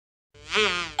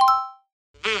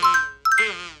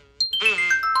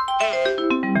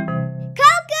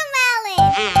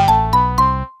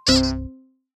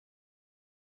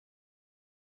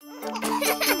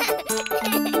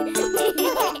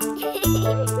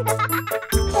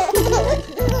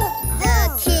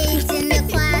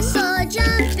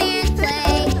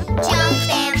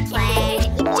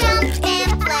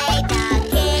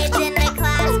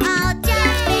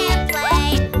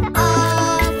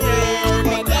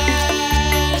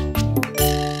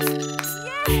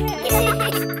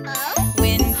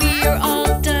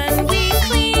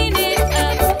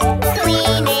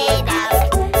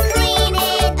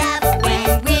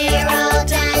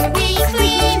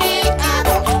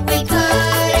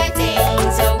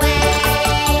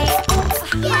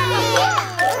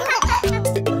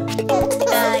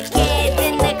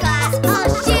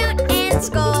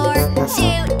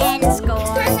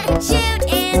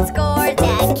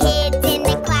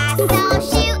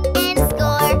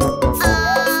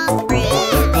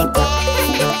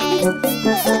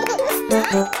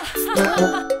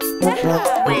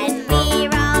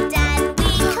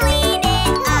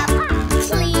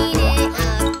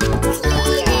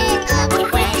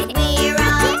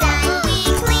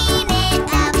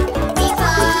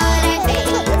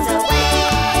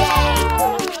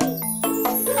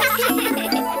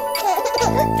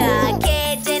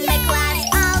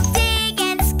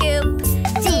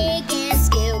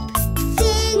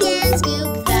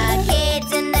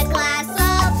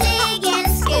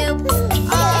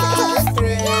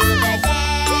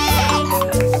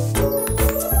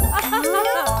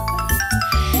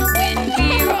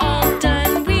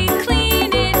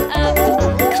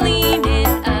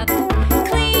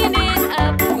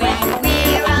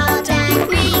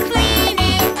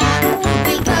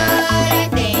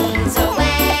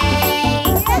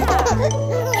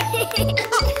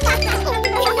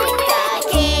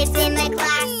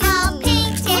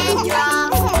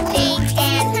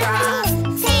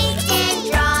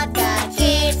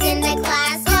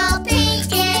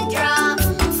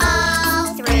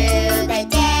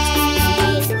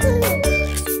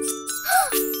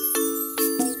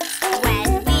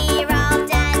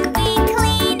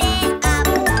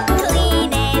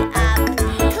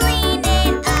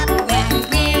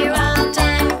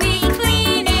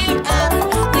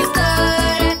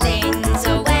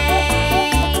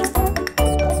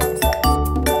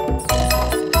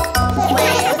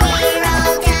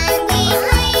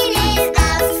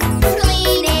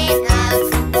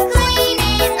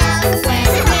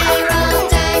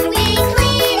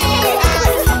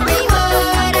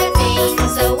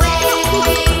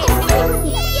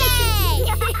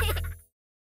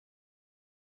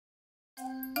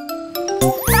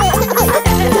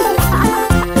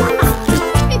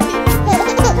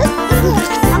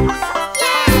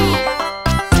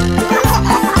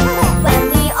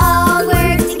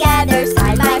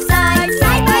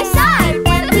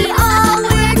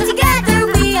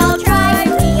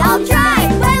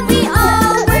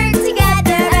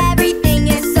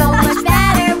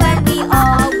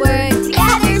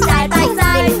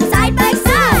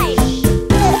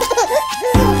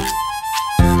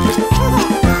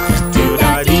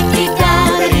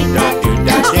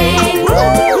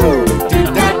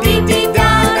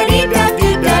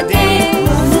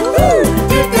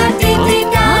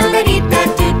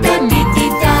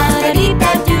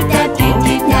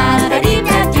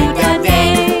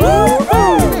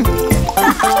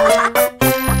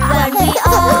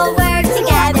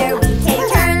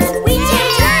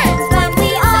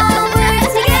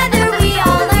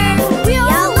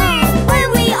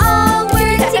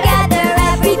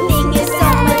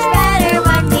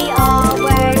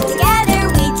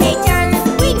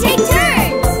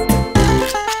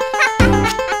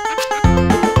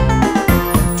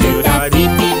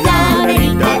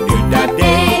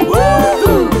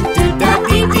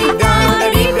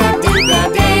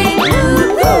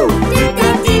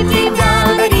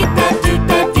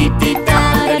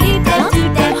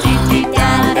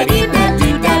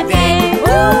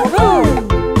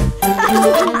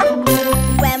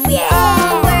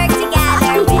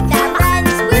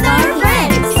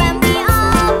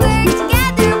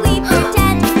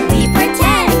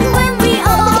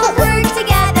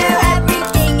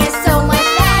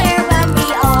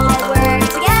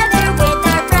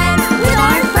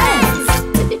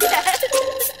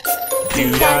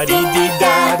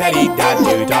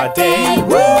day,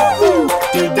 woo-hoo.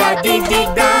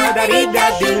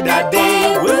 Do-da-dee-dee-da-da-dee-da-do-da-day,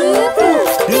 woo-hoo.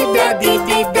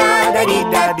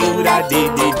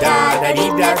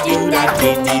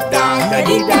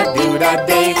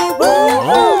 Do-da-dee-dee-da-da-dee-da-do-da-dee-da-do-da-dee-da-do-da-day,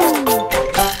 woo-hoo.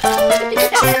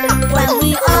 When we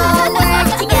all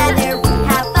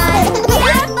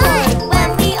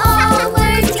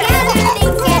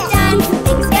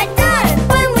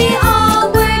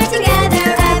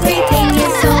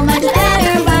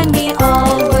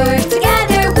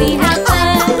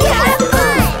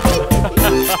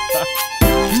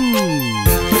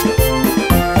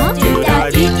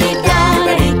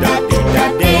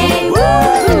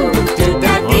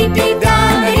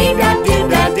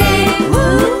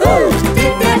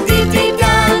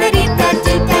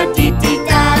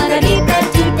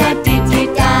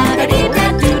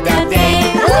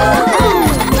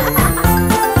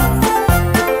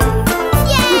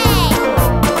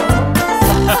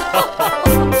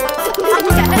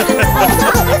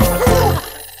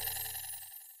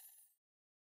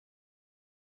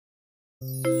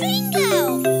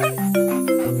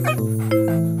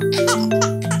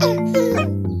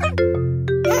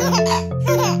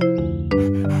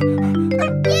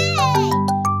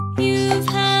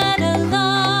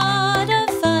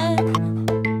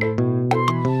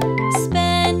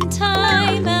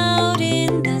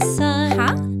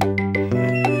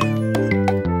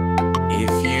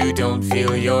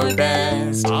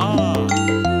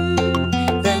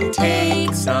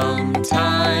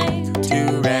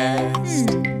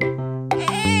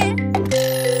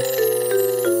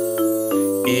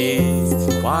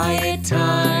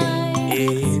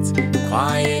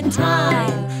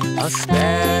A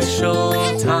special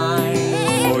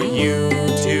time for you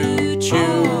to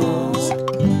choose.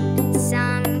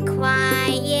 Some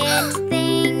quiet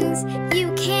things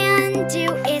you can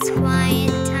do. It's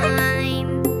quiet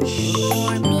time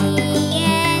for me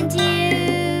and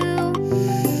you.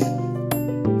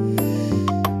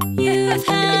 You've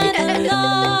had a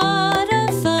lot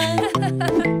of fun.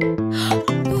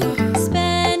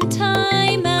 Spend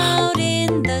time out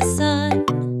in the sun.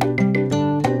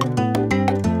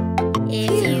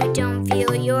 If you don't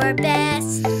feel your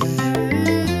best,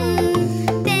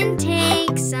 then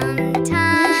take some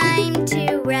time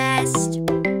to rest.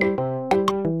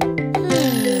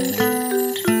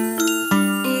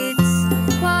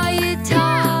 It's quiet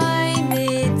time,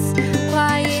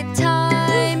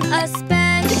 a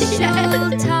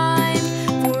special time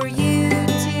for you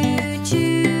to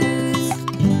choose.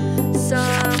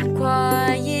 Some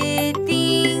quiet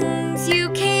things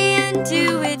you can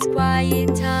do. It's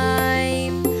quiet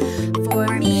time for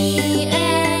me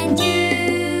and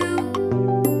you.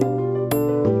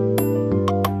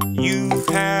 You've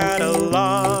had a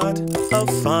lot of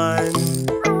fun.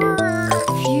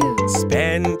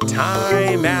 Spend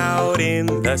time out in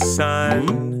the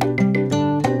sun.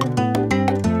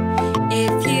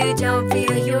 If you don't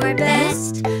feel your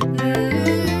best,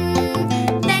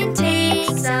 Then take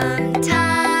some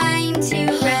time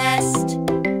to rest.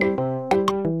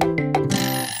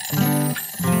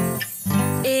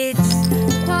 it's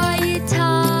quiet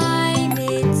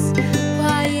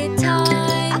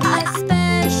time, a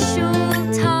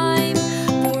special time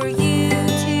for you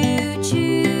to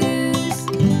choose.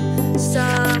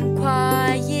 Some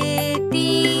quiet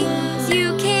things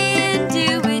you can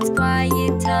do. It's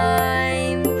quiet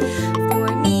time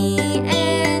for me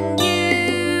and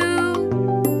you.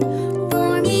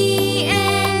 For me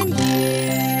and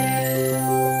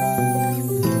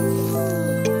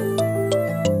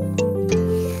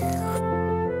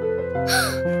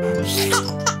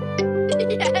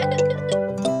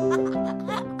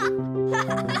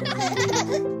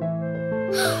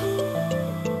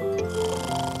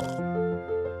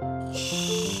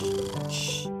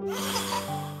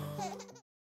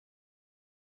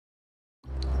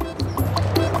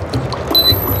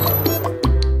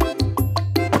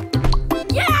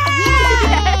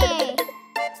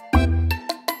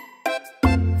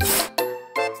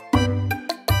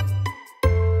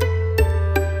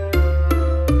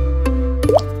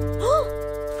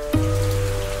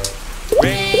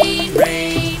Rain,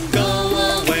 rain,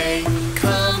 go away.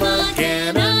 Come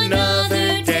again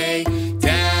another day.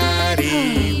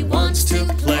 Daddy wants to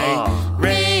play.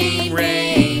 Rain,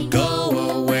 rain,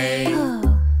 go away.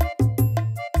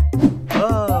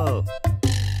 Oh.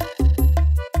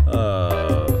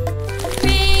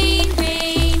 Rain,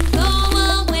 rain,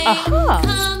 go away.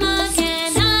 Come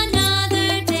again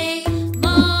another day.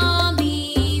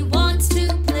 Mommy wants to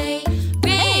play.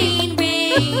 Rain,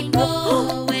 rain,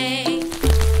 go away.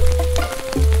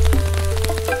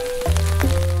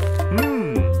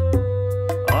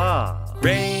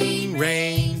 Rain,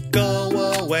 rain,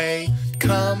 go away.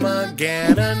 Come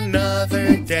again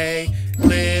another day.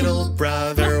 Little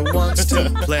brother wants to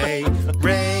play.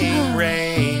 Rain,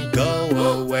 rain, go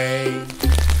away.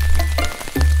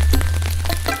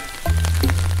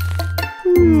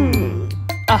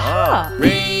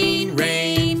 Rain,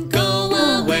 rain, go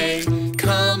away.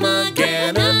 Come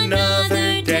again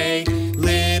another day.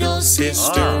 Little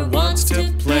sister wants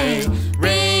to play.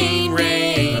 Rain,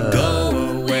 rain,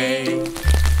 go away.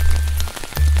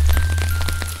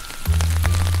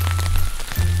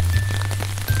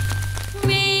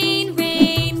 Rain,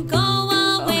 rain, go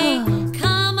away.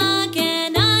 Come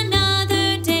again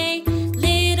another day.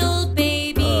 Little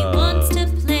baby wants to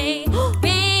play.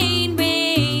 Rain,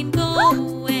 rain, go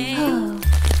away.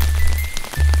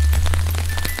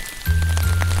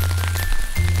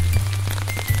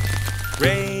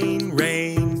 Rain,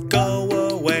 rain, go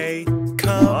away.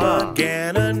 Come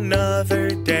again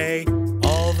another day.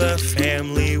 All the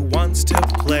family wants to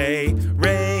play.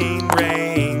 Rain,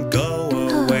 rain, go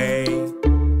away.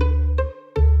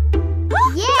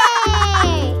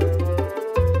 Yay!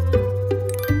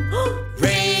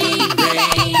 Rain,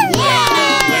 rain,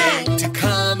 went away to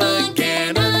come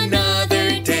again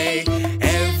another day.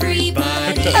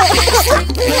 Everybody gets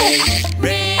to play.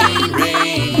 Rain,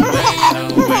 rain,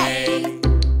 went away.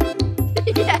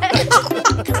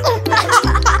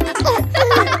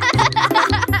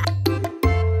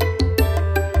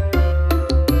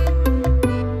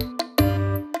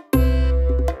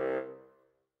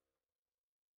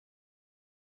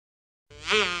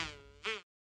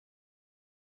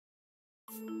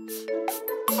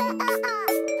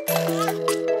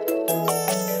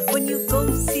 When you go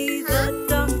see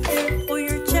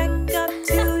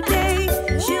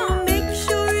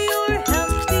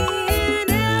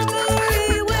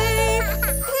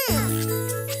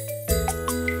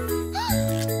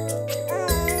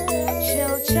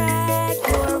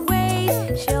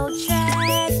She'll check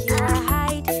your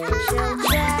height. She'll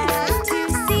check to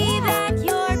see that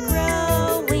you're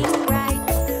growing right.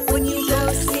 When you go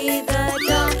see the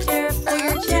doctor for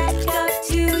your checkup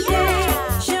today,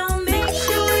 she'll make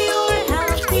sure you're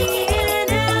healthy in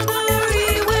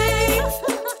every way.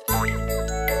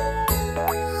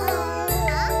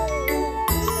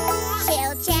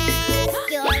 She'll check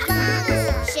your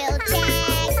lungs. She'll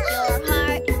check your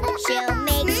heart. She'll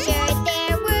make sure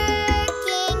they're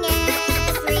working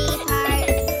every part.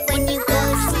 When you go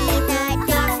see the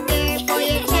doctor for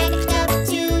your checkup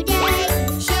today,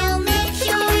 she'll make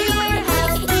sure you're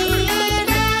healthy in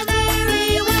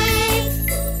every way.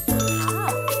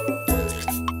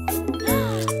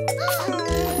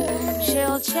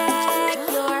 She'll check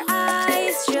your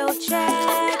eyes. She'll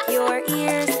check your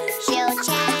ears. She'll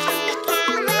check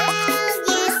how well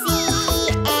you see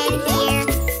and hear.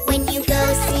 When you go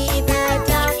see the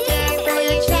doctor for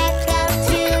your checkup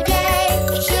today,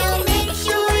 she'll make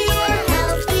sure you're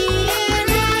healthy in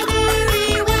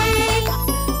every way.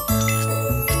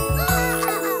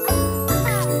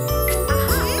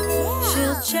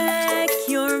 She'll check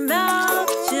your mouth.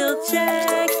 She'll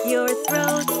check your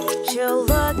throat. She'll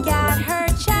look at her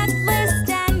checklist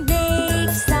and make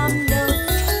some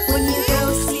notes. When you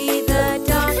go see the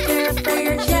doctor for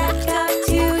your checkup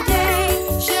today,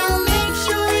 She'll make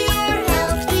sure you're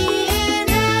healthy in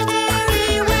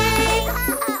every way.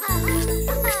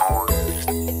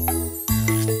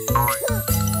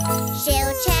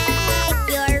 She'll check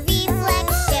your reflex.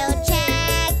 She'll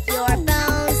check your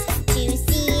bones to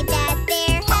see that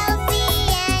they're healthy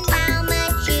and how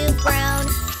much you've grown.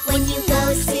 When you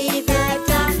go see the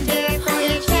doctor for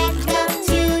your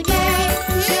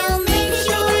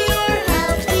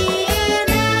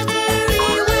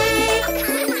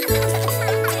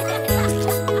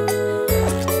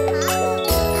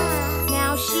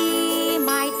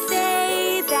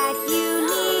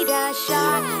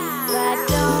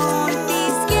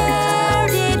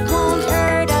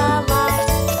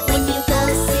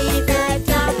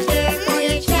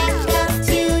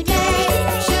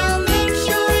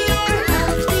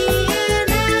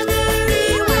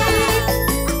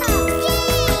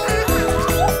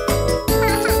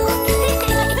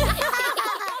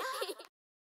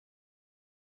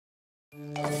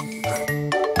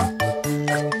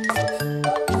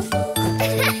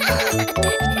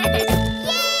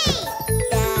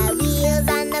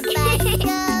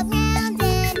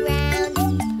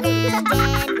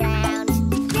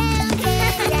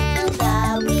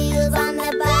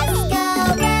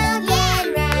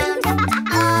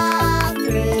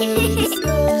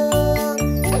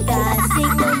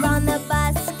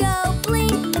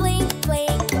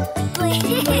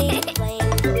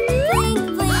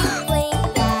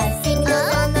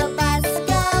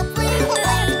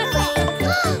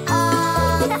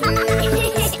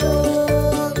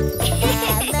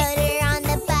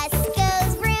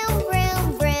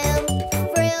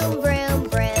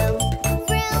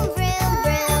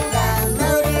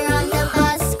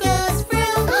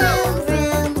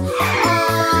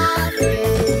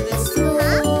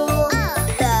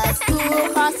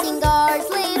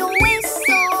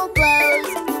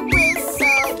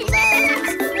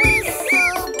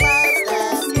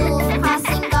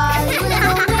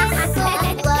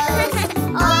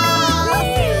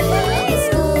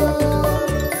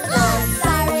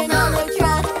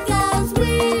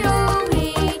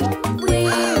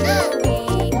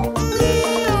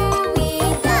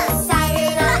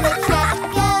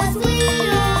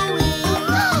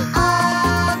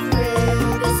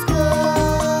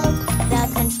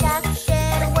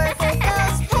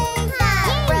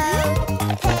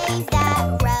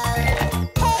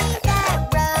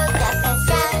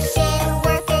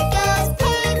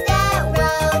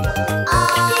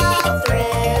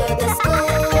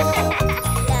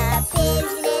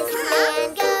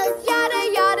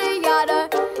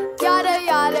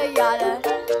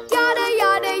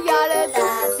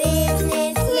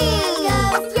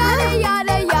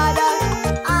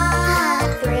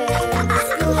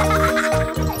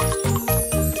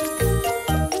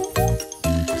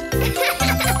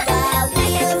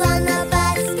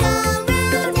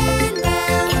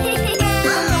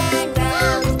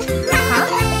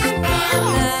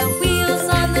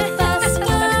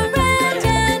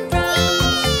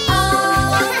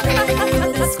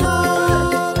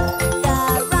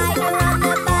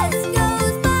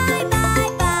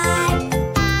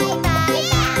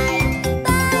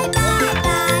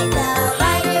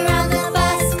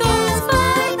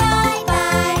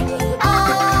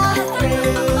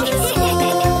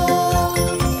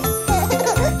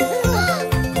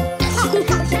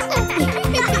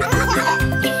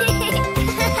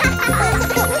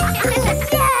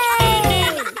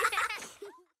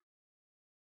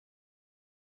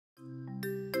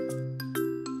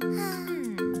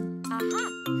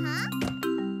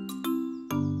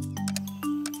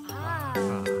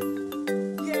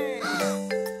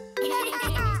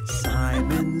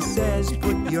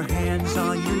your hands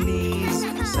on your knees.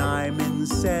 Simon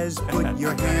says, put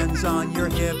your hands on your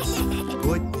hips.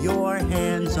 Put your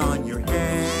hands on your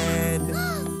head.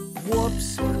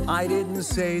 Whoops, I didn't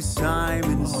say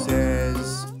Simon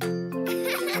says.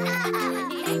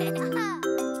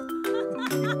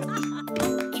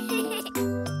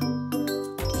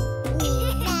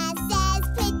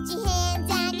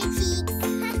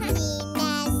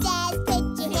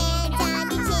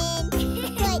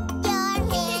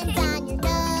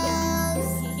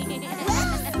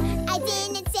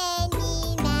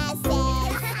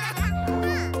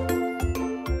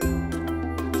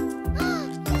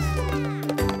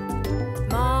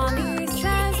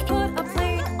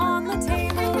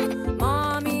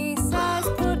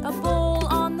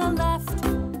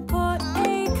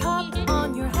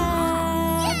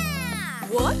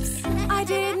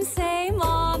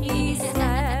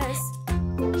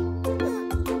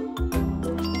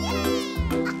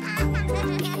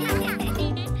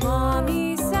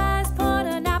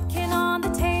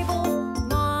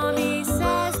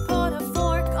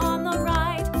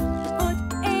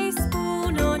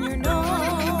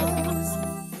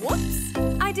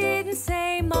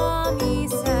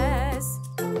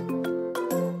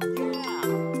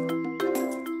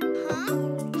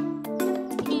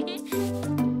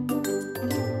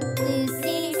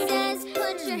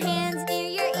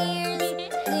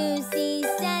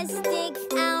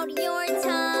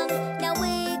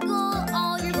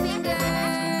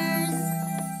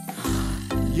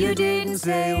 You didn't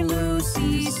say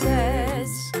Lucy says.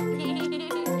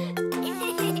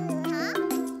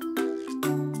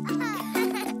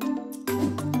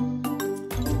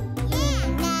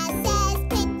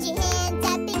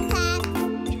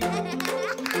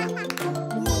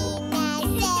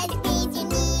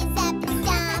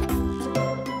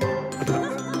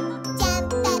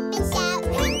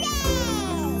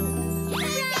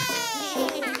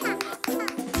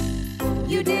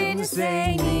 You didn't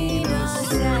say Nina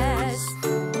says.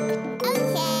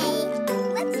 Okay,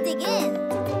 let's dig in.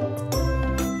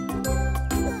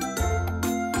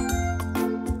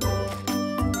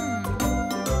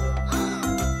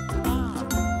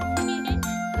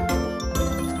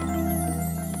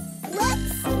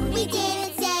 Whoops, we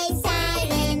didn't say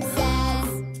Simon says.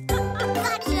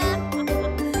 Gotcha.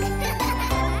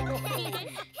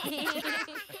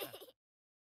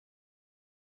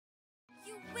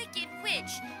 You wicked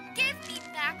witch! Give me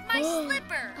back my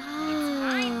slipper! It's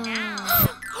mine now!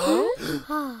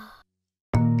 Aha!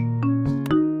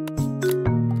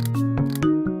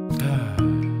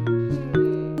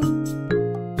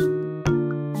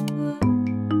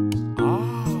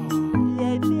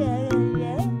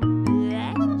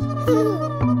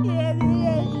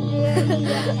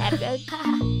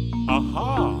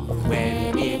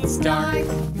 When it's dark,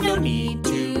 no need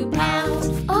to pout.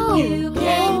 Oh. You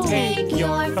can take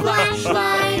your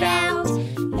flashlight out.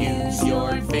 Use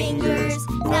your fingers,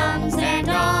 thumbs and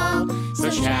all, so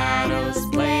shadows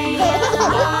play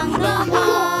along the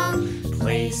wall.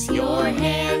 Place your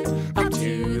hand up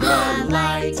to the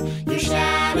light. Your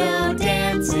shadow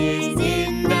dances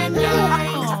in the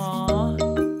night.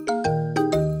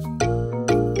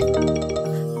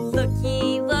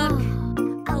 Looky, look!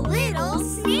 A little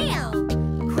snail!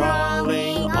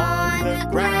 Crawling on the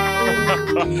ground.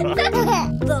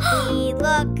 Looky,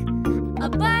 look! A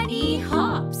bunny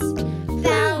hops!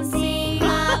 Bouncing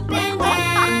up and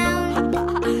down!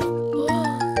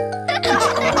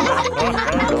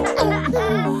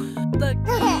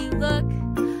 Looky, look!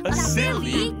 A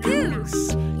silly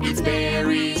goose eats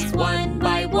berries one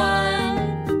by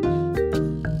one.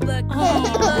 Looky,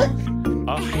 look!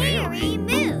 A hairy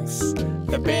moose.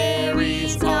 The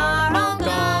berries are all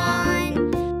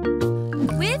gone.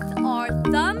 With our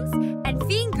thumbs and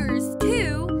fingers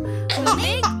too, we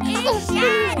make a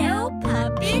shadow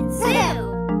puppet zoo!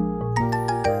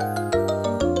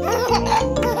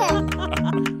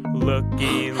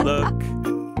 Looky, look.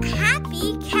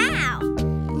 Happy cow!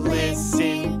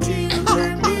 Listen to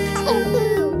her moo.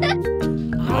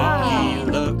 Looky,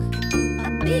 look. A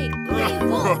big gray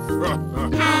wolf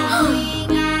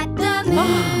howling at the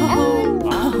moon!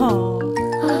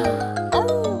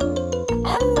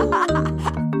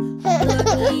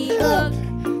 Looky, look!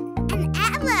 An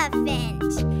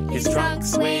elephant! His trunk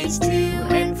sways to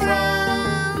and fro.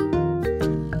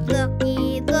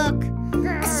 Looky, look!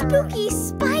 A spooky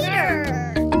spider!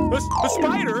 A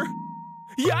spider?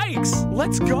 Yikes!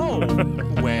 Let's go!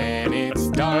 When it's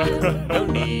dark, no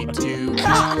need to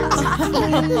pout.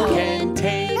 You can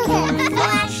take your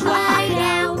flashlight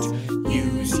out.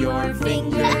 Use your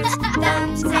fingers,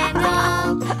 thumbs and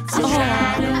all, so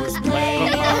shadows play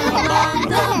along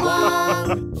the wall.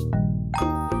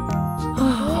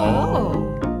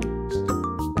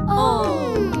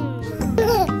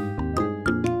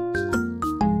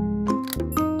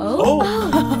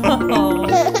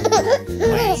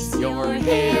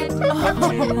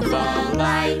 the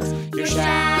light. Your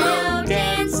shadow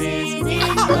dances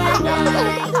in the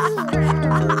night.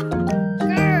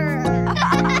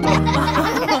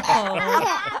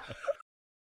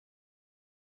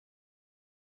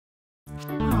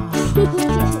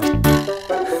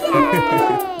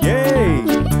 Yay!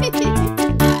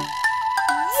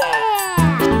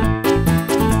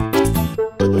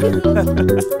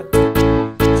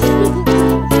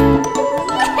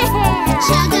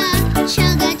 Chugga,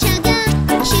 chugga, chugga,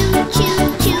 choo, choo,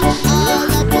 choo, all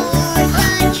aboard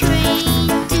the train.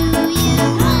 Do you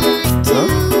want to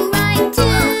ride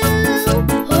too?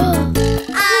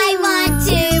 I want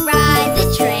to ride the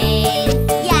train.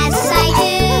 Yes, I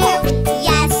do.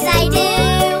 Yes, I do.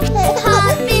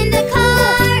 Hop in the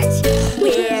cart.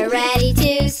 We're ready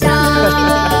to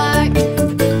start.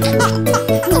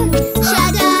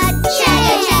 Chugga,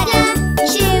 chugga, chugga,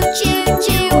 choo, choo,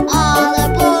 choo, all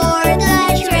aboard the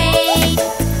train.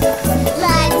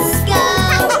 Let's go.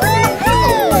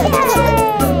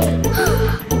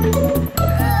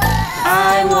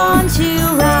 I want to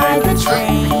ride the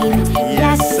train.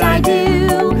 Yes, I do.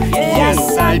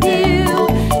 Yes, I do.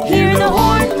 Hear the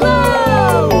horn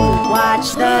blow. Watch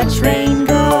the train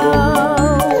go.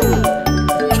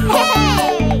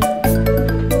 Hey!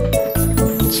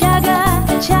 Chugga,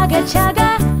 chugga, chugga,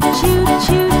 choo,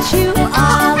 choo, choo,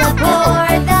 all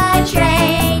aboard the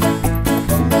train.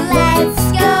 Let's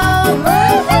go.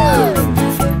 Woohoo!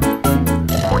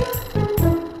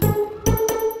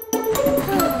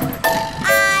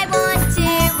 I want to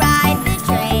ride the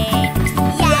train.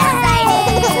 Yes, I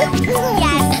do.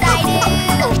 Yes, I do.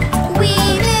 We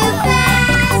move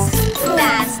fast,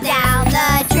 fast down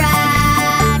the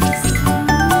tracks.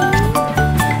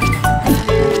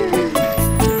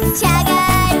 Chugga,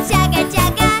 chugga,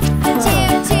 chugga, choo,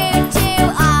 choo, choo,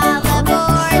 all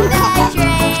aboard the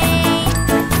train.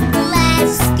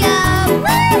 Let's go.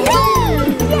 Woohoo!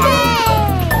 Yay!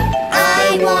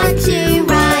 I want to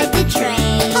ride the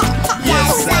train.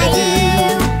 Yes, I do.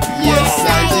 Yes,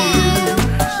 I do.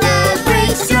 The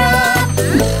brakes drop.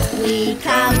 We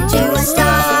come to a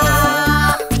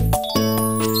stop.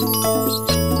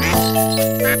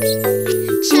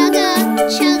 Chugga,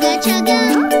 chugga, chugga,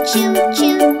 choo,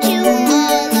 choo, choo,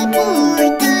 all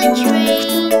aboard the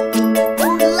train.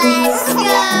 Let's go.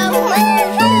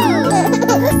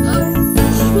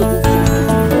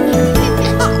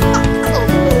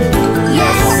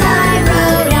 Yes, I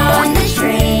rode on the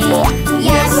train.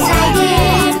 Yes, I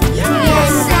did.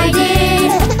 Yes, I did.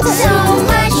 So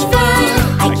much fun.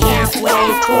 I can't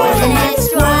wait for the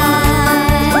next one.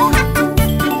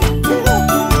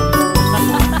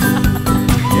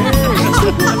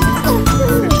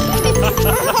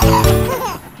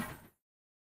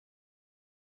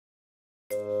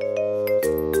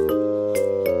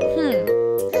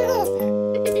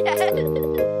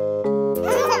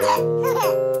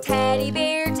 Teddy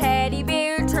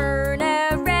bear, turn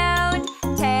around.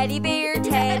 Teddy bear,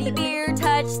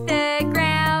 touch the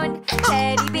ground.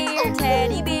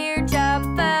 Teddy bear,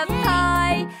 jump up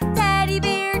high. Teddy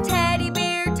bear,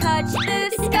 touch the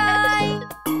sky.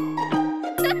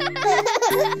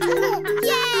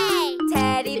 Yay!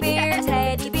 Teddy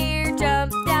bear,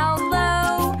 jump down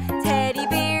low. Teddy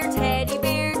bear,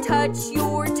 touch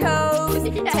your toes.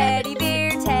 Teddy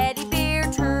bear,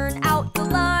 turn out the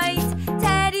lights.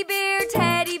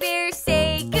 Teddy bear,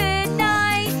 say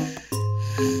goodnight.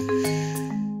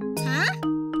 Huh?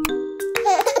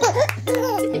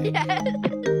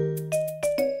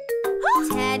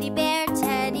 Teddy bear,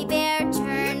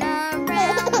 turn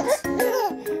around.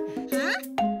 Huh?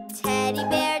 Teddy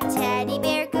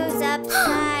bear goes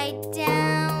upside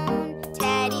down.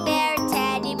 Teddy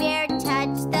bear,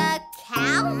 touch the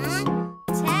couch.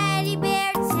 Teddy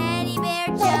bear,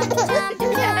 jump, jump,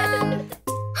 jump.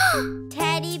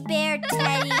 Teddy bear,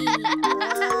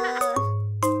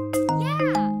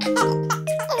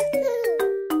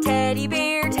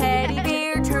 Yeah. Teddy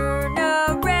bear, turn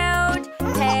around.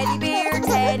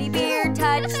 Teddy bear,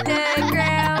 touch the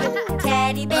ground.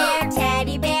 Teddy bear,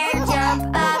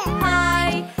 jump up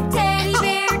high. Teddy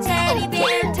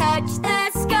bear, touch the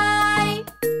sky.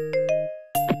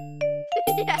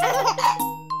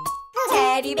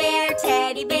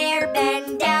 Teddy bear,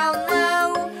 bend down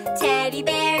low. Teddy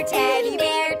bear,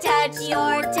 touch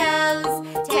your toes.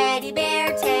 Teddy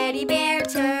bear,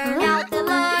 turn out the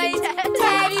lights.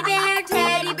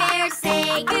 Teddy bear,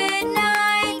 say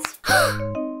goodnight.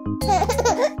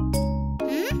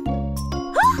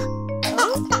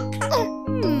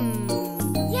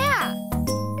 Yeah.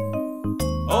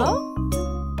 Oh?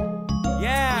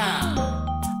 Yeah!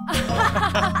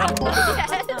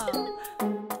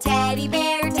 Teddy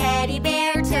bear,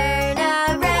 turn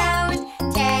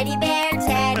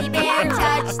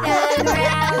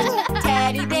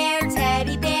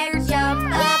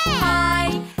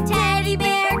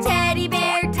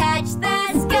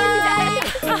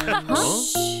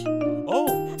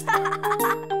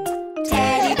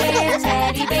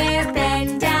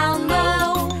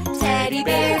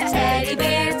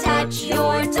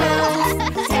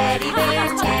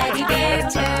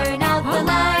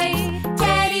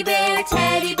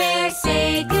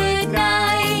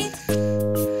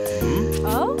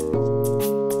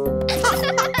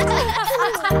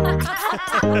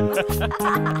I'm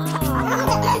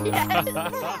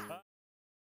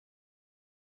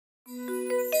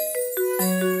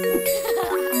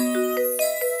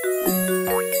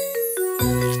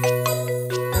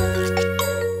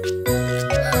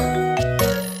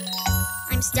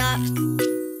stuck,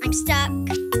 I'm stuck,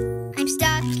 I'm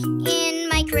stuck in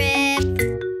my crib.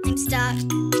 I'm stuck,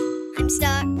 I'm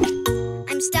stuck,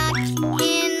 I'm stuck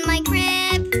in my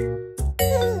crib.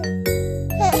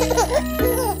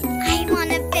 I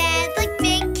want a bed like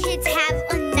big kids have,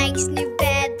 a nice new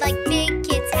bed like big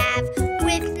kids have,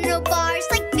 with no bars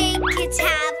like big kids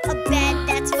have, a bed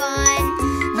that's fun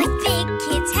like big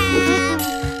kids have,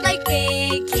 like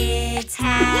big kids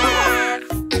have.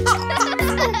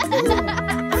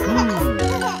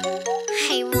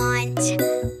 I want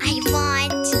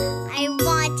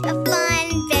a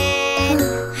fun bed.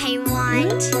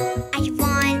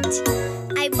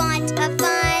 I want a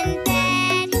fun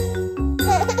bed.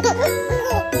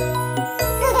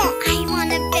 I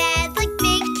want a bed like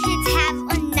big kids have,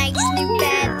 a nice new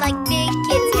bed like big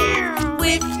kids have,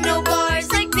 with no bars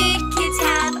like big kids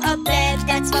have, a bed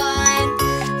that's fun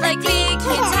like big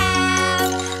kids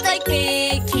have, like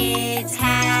big kids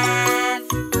have.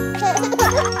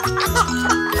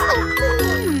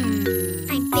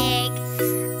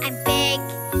 I'm big,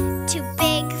 too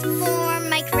big for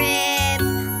my crib.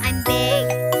 I'm big,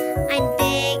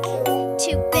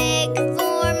 too big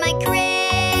for my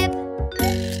crib.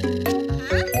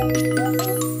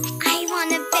 I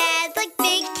want a bed like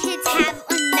big kids have,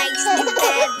 a nice new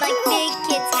bed like big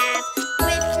kids have,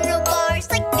 with no bars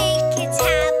like big kids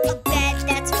have, a bed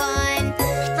that's fun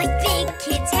like big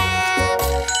kids have,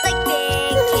 like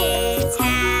big kids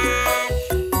have.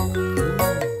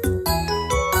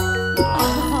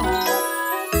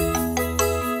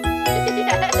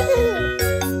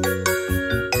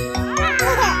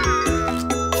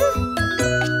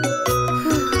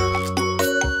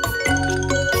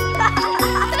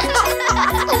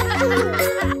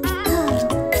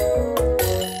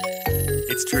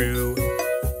 It's true,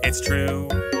 it's true.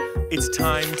 It's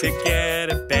time to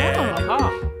get a bed.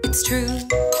 It's true,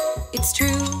 it's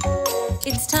true.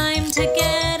 It's time to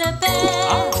get a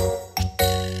bed.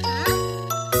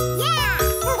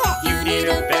 You need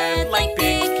a bed like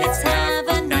big kids have,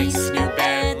 a nice new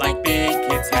bed like big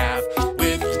kids have,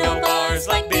 with no bars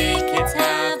like big kids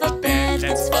have, a bed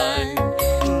that's fun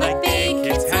like big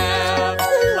kids have,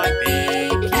 like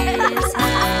big kids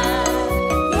have.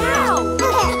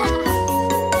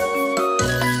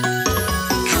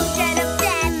 I'll get a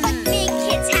bed like big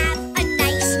kids have, a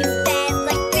nice new bed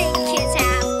like big kids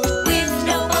have, with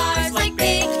no bars like big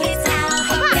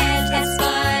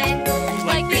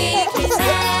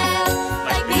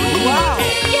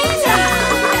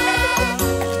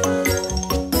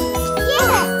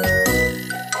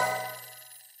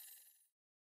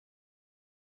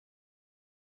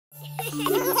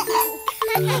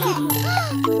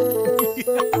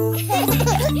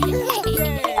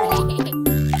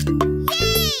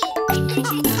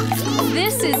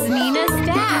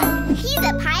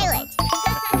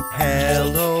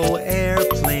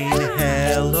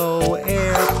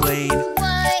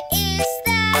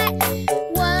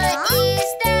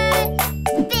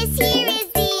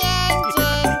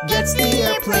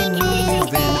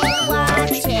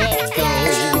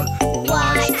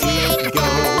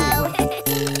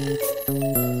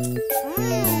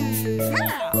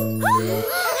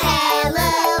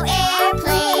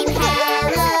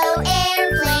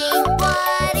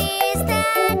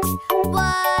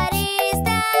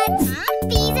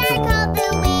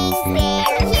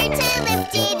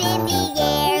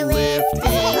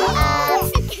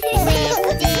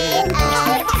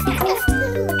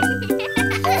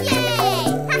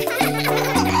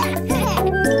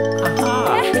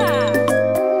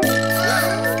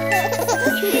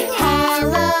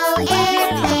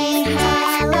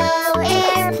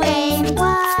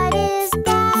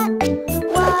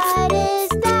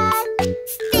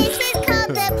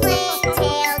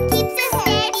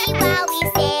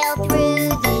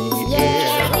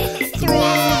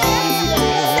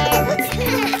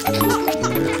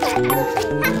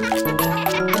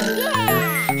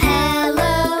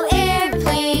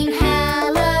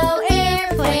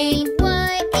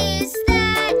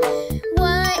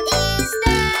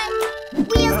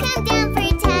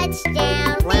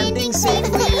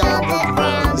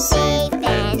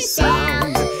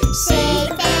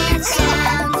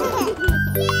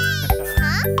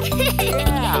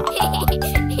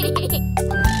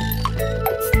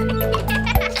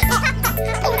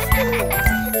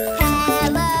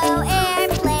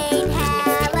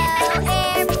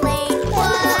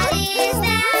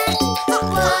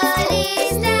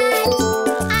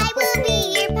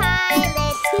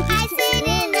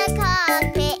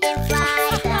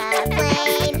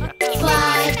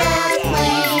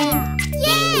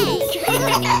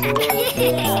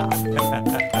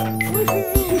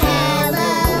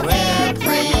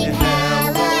airplane,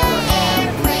 hello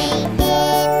airplane,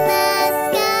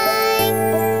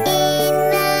 in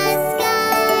the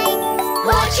sky.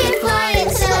 Watch it flying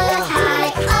so high,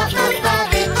 up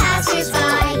above it passes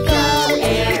by. Go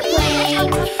airplane,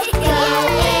 go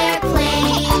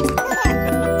airplane.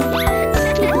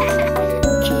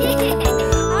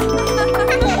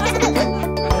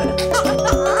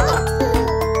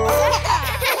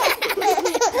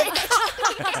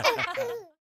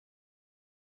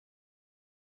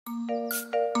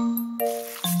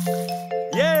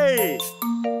 Yay!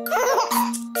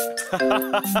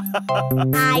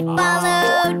 I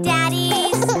follow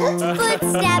Daddy's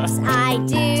footsteps. I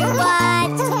do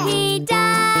what he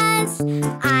does.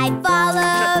 I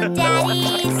follow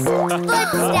Daddy's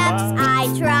footsteps.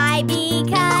 I try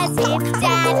because if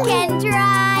Dad can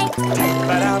try,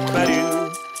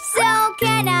 Ba-da-ba-doo. so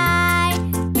can I.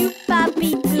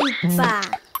 Doop-a-beep-boop-ba.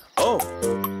 Oh,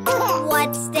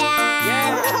 What's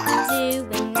Dad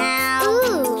doing now?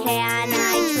 Can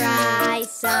I try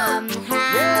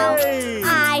somehow? yay!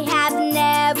 I have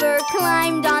never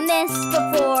climbed on this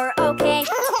before. Okay,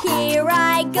 here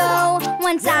I go.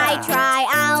 Once I try,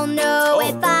 I'll know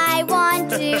if I want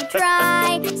to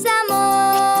try some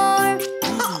more.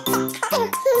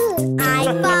 I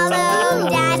follow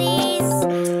Daddy's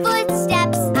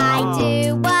footsteps. I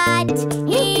do what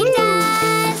he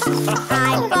does.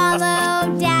 I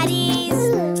follow Daddy's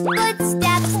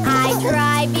footsteps. I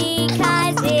try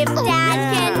because if Dad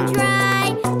can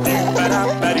try,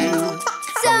 Ba-da-ba-doo.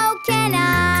 so can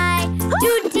I.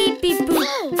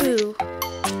 Do-dee-bee-boo-boo.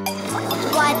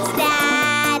 What's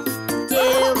that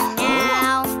do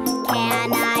now? Can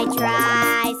I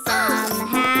try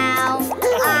somehow?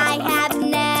 I have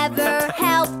never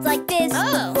helped like this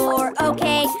before.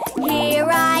 Okay, here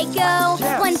I go.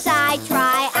 Once I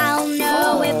try, I'll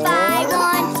know if I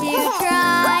want to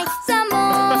try some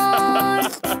more.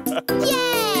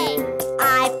 Yay!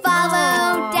 I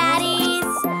follow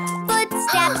Daddy's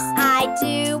footsteps. I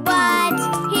do what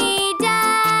he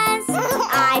does.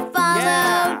 I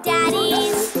follow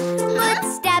Daddy's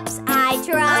footsteps. I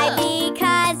try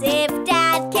because if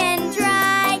Dad can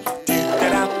try,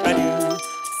 Da-da-ba-doo.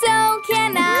 so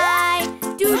can I.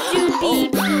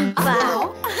 Do-do-bee-boo-ba.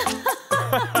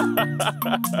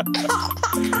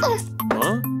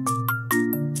 Huh?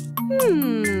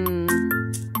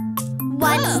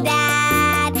 What's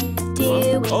that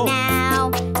doing Oh. now?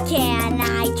 Can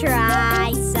I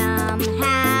try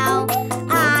somehow?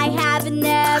 I have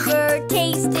never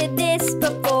tasted this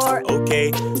before.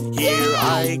 Okay, here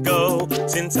I go.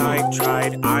 Since I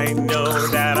tried, I know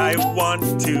that I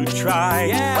want to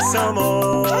try some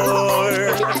more.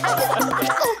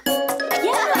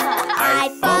 I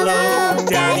follow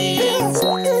Daddy's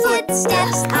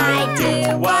footsteps. I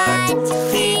do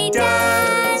what he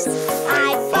does. I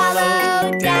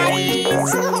follow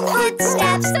Daddy's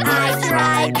footsteps. I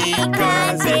try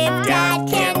because if Dad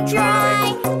can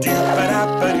try,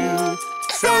 Do-ba-da-ba-doo.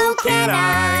 so can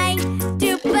I.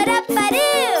 Do-ba-da-ba-doo.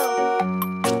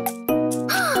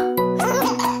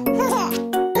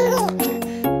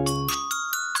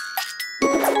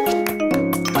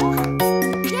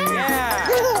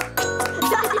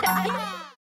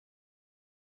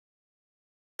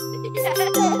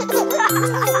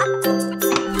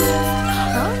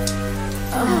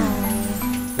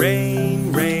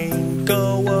 Rain, rain,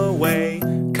 go away.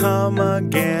 Come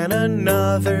again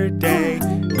another day.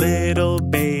 Little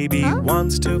baby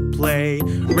wants to play.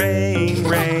 Rain,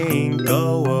 rain,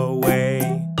 go away.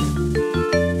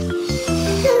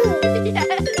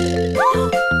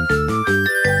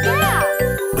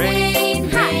 Rain,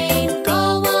 rain,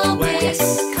 go away.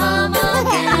 Come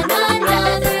again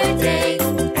another day.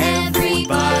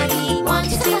 Everybody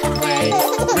wants to play.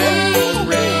 Rain,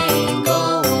 rain,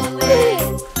 go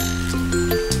away.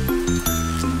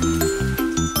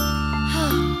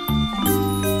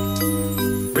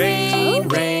 Rain,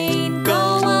 rain,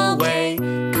 go away.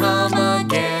 Come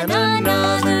again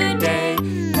another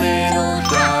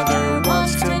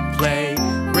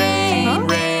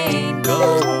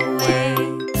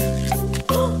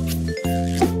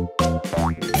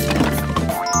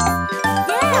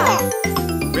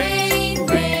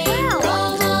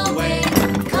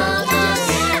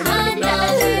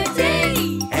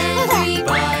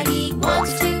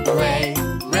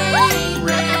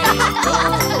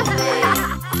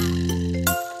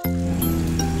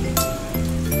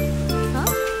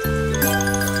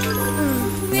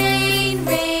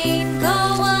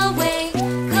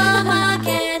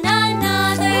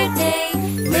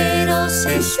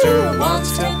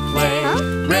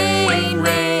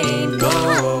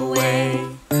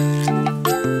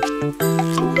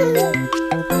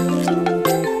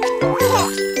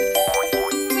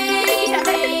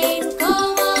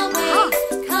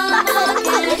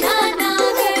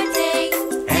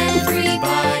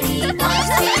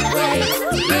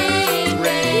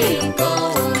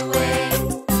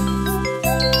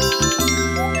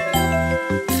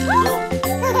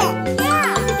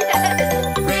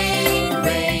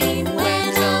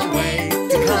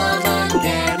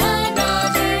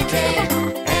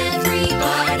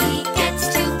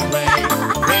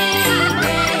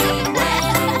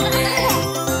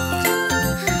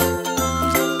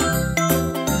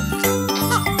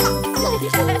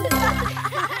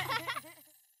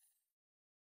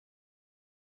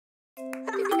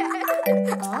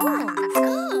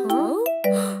Oh.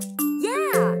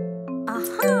 Yeah.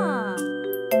 Aha.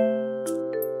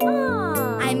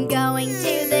 I'm going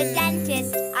to the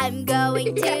dentist. I'm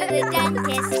going to the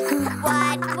dentist.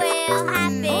 What will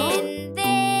happen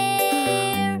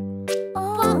there?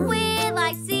 What will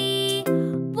I see?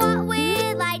 What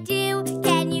will I do?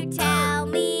 Can you tell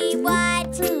me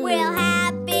what will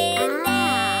happen there?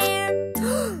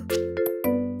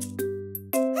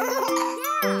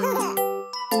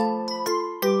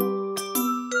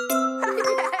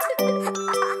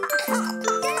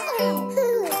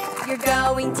 You're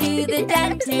going to the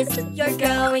dentist. You're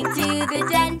going to the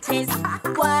dentist.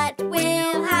 What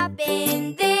will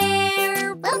happen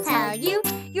there? We'll tell you.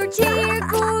 Your chair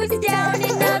goes down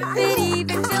and up. It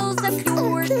even fills up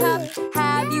your cup.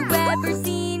 Have you ever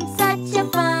seen such a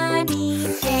funny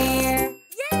chair?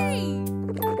 Yay!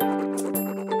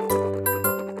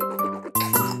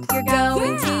 You're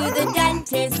going to the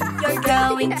dentist. You're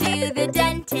going to the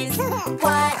dentist.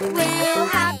 What will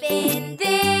happen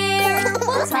there?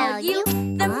 We'll tell you.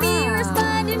 The mirror's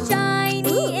fun and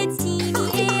shiny. It's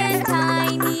teeny and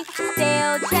tiny.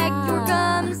 They'll check your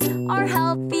gums are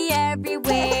healthy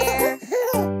everywhere.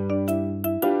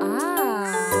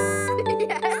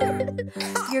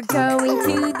 You're going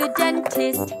to the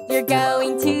dentist. You're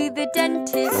going to the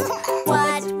dentist.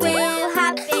 What will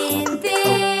happen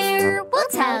there? We'll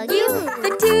tell you.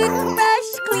 The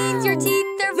toothbrush cleans your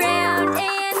teeth around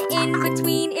and in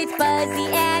between. It's fuzzy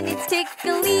and it's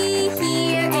tickly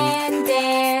here and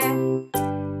there.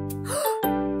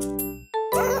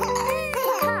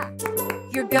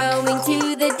 You're going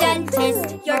to the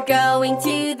dentist. You're going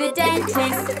to the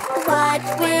dentist. What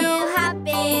will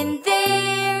happen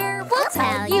there? We'll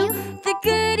tell you. The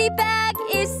goodie bag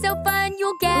is so fun.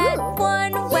 You'll get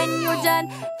one when you're done.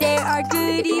 There are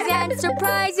goodies and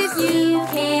surprises you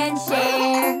can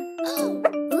share.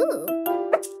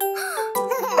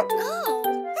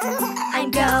 I'm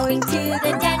going to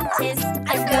the dentist.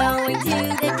 I'm going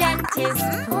to the dentist.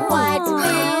 What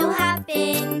will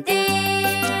happen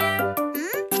there?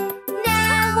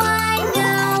 Now I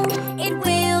know it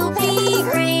will be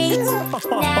great.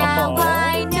 Now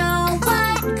I know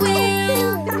what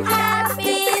will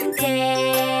happen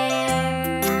there.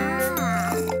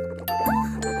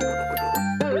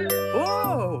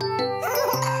 Oh!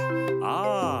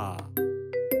 Ah!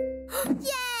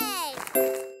 Yay!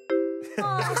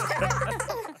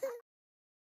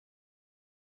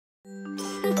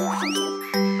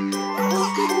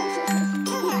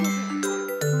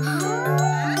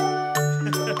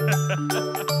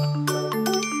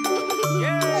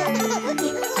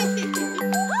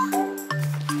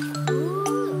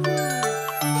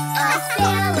 A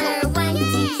sailor went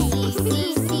to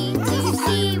sea to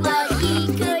see what he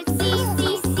could see.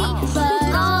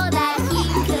 But all that he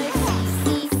could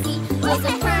see was a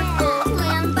purple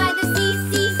clam by the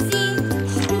sea.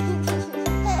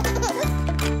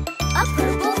 A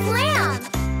purple clam.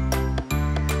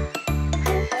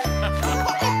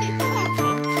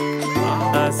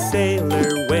 A sailor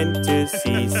went to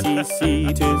sea to see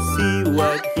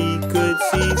what he could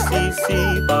see.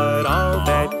 But all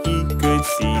that he could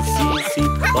see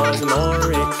was an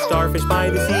orange starfish by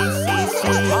the sea.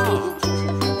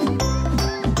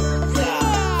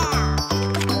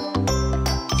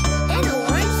 An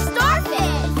orange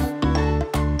starfish.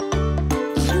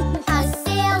 A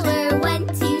sailor went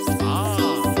to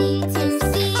sea to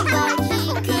see what he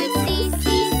could see.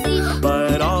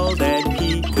 But all that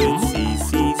he could see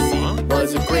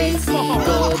was a gray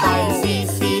seagull by the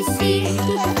sea.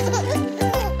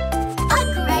 A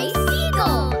gray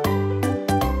seagull.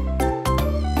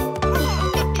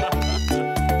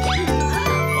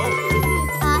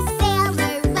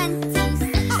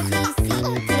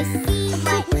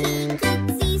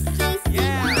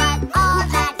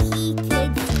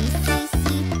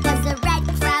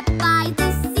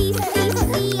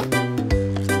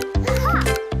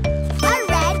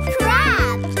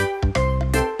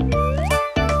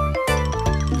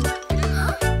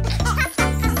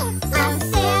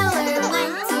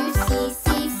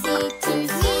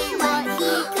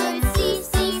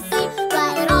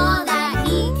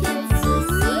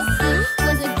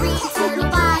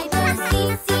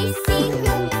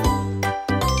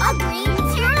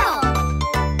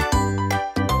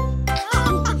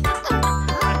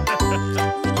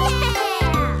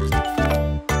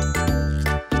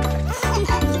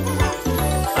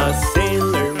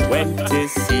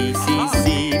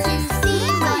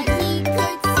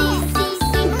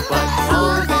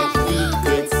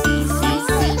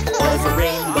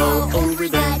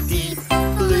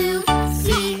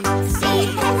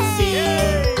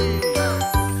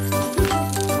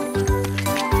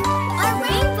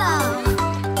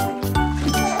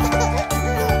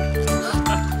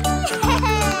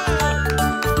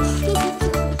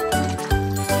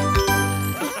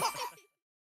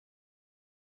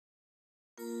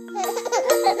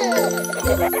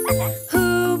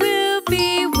 Who will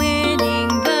be winning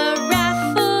the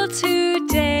raffle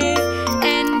today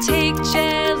and take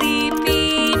Jelly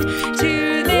Bean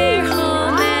to their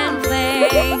home and play?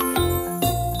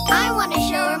 I want to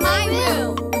show her my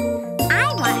room.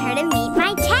 I want her to meet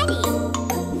my teddy.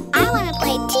 I want to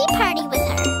play tea party with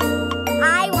her.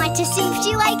 I want to see if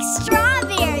she likes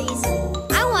strawberries.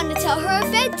 I want to tell her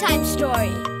a bedtime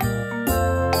story.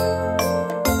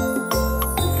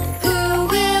 Who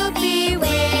will be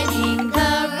winning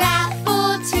the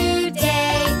raffle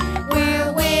today?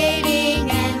 We're waiting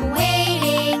and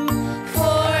waiting,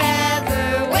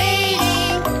 forever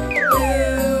waiting.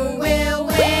 Who will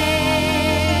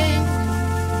win?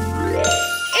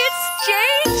 It's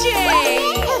JJ!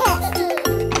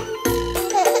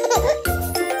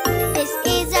 This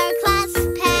is our class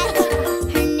pet.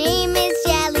 Her name is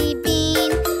Jelly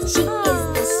Bean. She is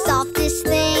the softest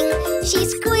thing. She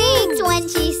squeaks when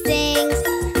she sings.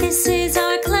 This is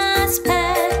our class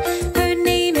pet. Her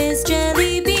name is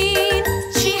Jelly Bean.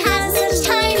 She has such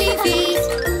tiny feet.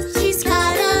 She's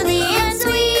cuddly and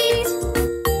sweet.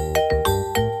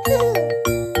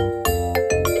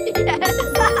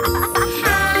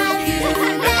 Have you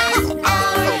met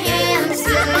our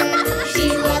hamster? She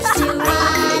loves to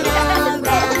run around,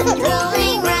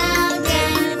 rolling round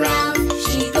and round.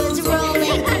 She goes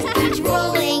rolling and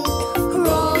rolling,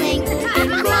 rolling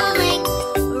and rolling,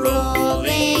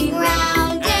 rolling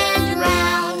round and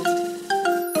round.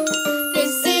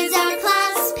 This is our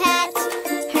class pet.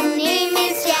 Her name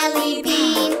is Jelly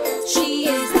Bean. She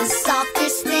is the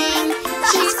softest thing.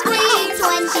 She squeaks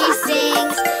when she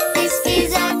sings. This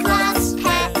is our class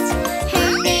pet.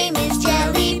 Her name is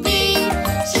Jelly Bean.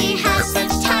 She has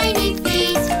such tiny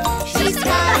feet. She's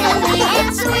cuddly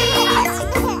and sweet.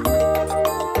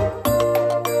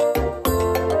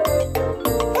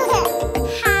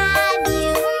 Have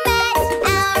you met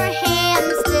our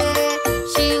hamster?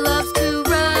 She loves to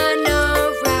run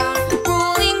around,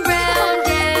 rolling round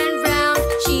and round.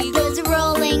 She Goes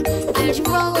rolling and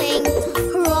rolling,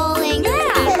 rolling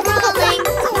and rolling,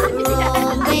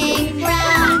 rolling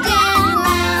round and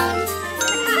round.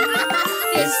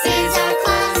 This is our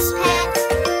class pet.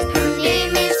 Her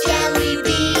name is Jelly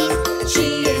Bean. She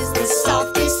is the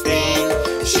softest thing.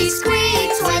 She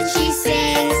squeaks when she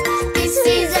sings. This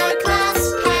is our class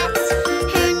pet.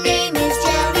 Her name is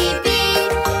Jelly Bean.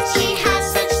 She has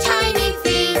such tiny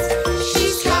feet.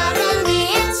 She's cuddly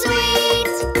and sweet.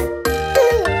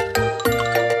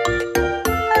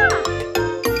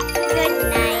 Good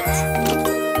night.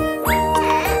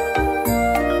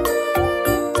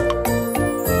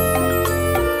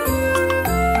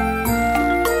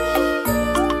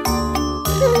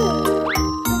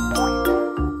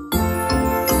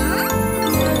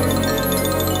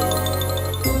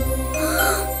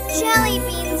 Jelly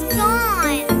Bean's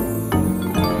gone.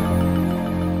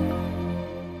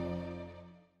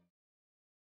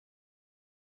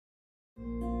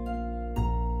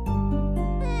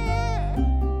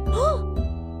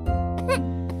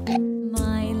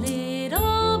 My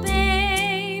little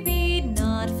baby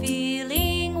not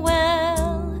feeling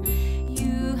well.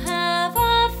 You have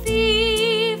a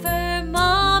fever,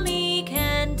 mommy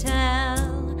can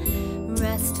tell.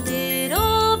 Rest,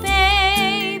 little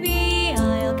baby,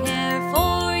 I'll care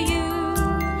for you.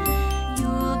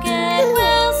 You'll get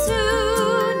well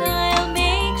soon, I'll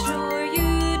make sure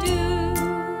you do.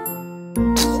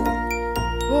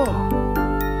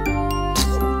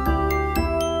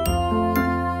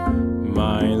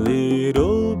 My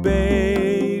little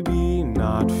baby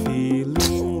not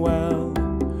feeling well.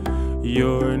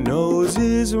 Your nose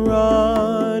is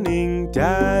running,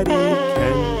 Daddy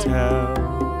can tell.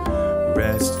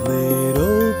 Rest,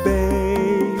 little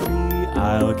baby,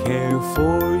 I'll care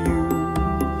for you.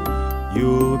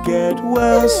 You'll get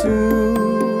well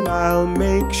soon, I'll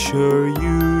make sure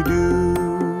you do.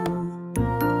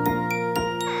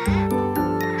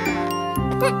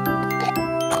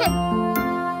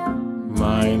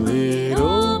 My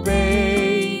little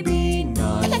baby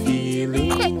not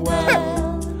feeling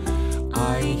well.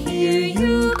 I hear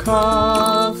you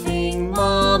coughing,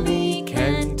 mommy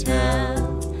can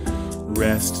tell.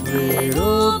 Rest,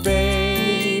 little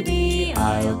baby,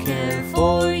 I'll care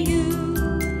for you.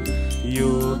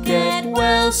 You'll get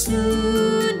well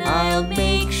soon, I'll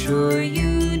make sure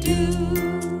you do.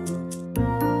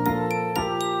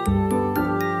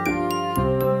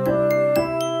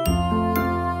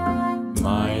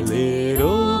 My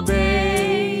little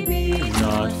baby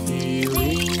not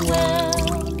feeling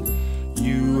well.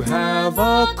 You have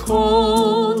a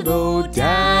cold, oh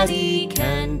Daddy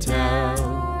can tell.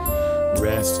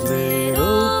 Rest,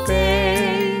 little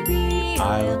baby,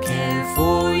 I'll care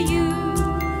for you.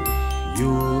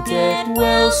 You'll get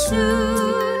well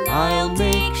soon, I'll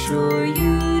make sure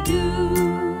you do.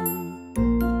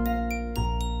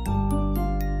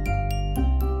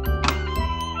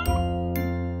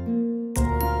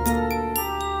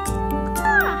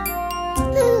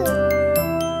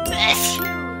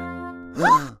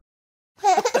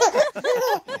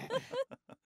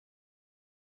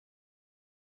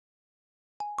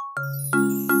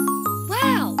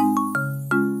 Wow!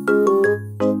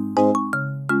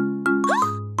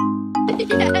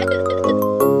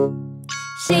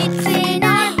 Shapes in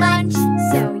our lunch,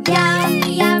 so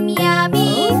yummy, yummy,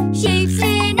 yummy. Shapes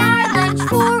in our lunch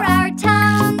for our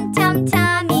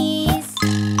tummies.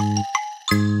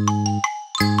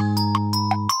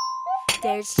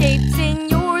 There's shapes in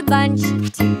your lunch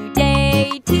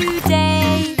today.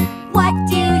 What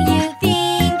do you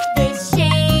think this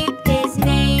shape is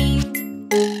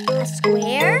named? A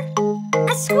square?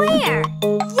 A square!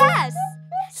 Yes!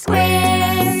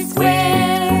 Squares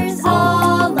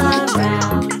all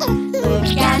around.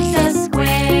 Look at the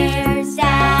squares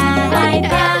that I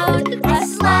found. A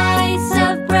slice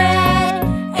of bread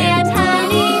and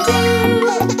honeydew,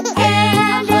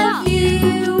 and a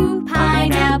few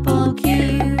pineapple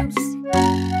cubes.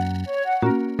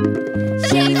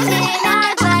 Shapes in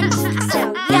our lunch, so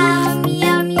yummy,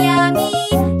 yummy, yummy.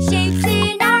 Shapes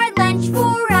in our lunch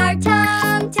for our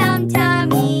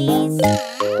tummies.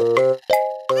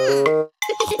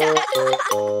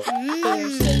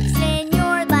 There's shapes in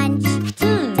your lunch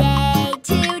today.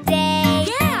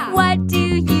 Yeah. What do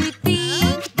you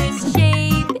think this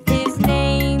shape is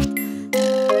named?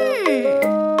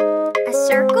 A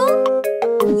circle?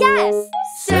 Yes.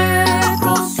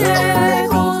 Circles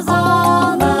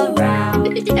all around.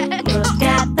 Look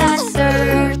at the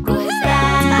circles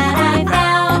that I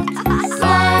found.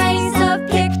 Slice of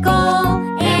pickle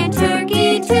and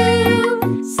turkey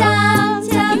too. Some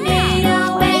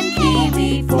tomato and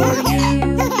kiwi for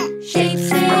you.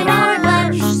 Shapes in our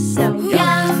lunch, so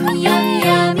yummy, yummy,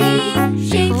 yummy.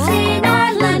 Shapes in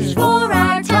our lunch for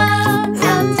our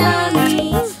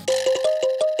tummies.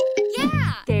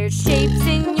 Yeah! There's shapes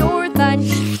in your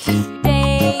lunch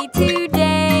today.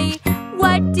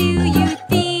 What do you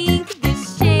think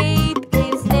this shape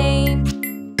is named?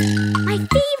 My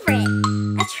favorite!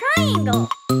 A triangle!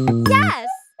 Yes!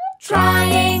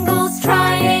 Triangles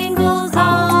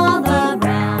all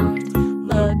around.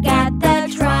 Look at the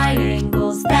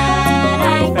triangles that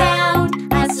I found.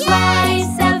 A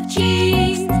slice of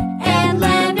cheese and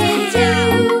lemon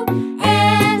too,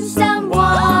 and some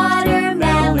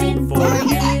watermelon for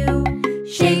you.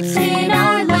 Shapes in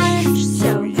our lunch,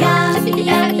 so yummy,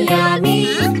 yummy, yummy.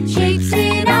 Shapes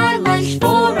in our lunch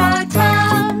for our tummies.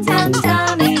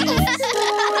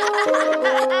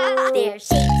 There's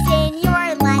shapes in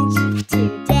your lunch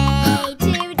today.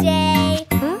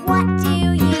 What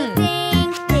do you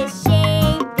think this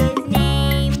shape is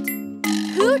named?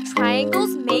 Two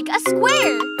triangles make a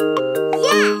square.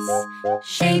 Yes!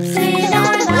 Shapes in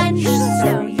our lunch,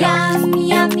 so yummy,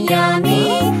 yummy,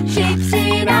 yummy. Shapes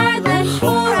in our lunch for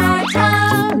our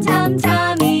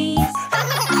tummies.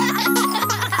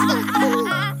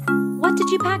 What did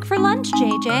you pack for lunch,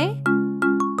 JJ?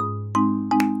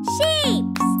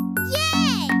 Shapes!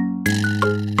 Yay!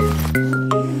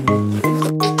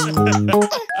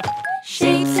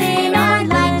 Shapes in our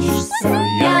lunch, so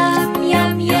yummy,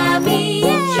 yummy, yummy.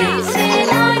 Shapes in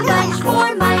our lunch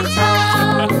for my tummy.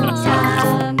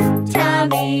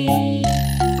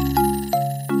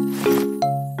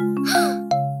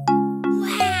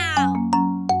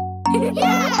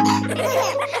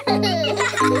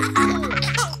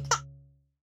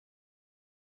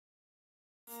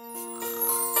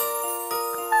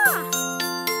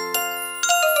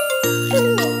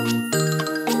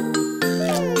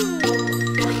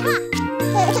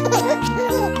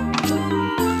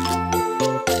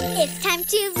 It's time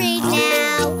to read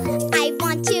now. I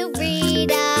want to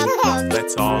read a book.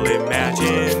 Let's all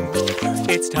imagine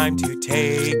it's time to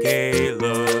take a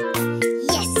look.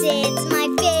 Yes, it's my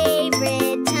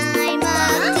favorite time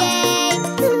of day.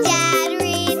 Dad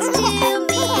reads to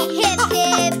me, hip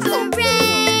hip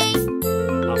hooray!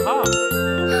 Aha!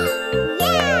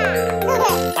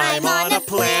 Yeah! I'm on a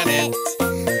planet.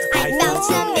 I found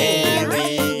some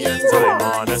aliens. I'm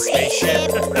on a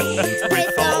spaceship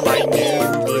with all my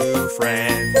new blue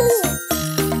friends.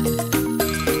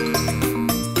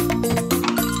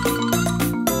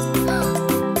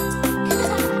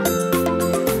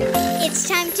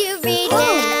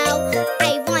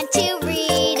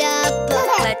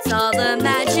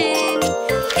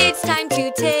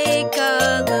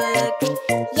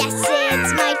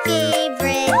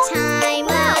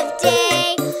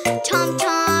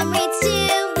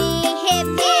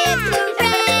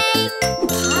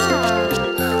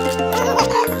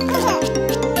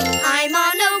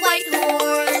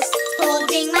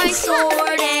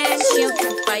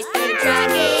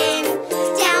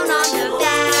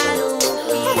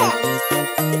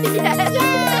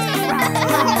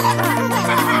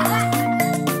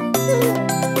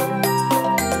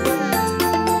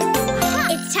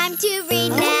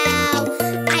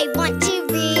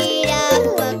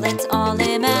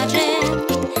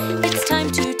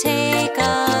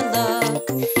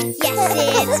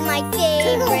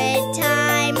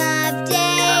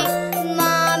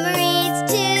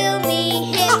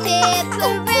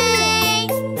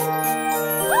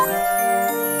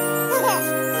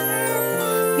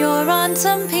 on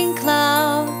some pink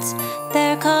clouds.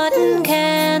 They're cotton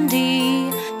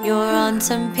candy. You're on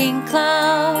some pink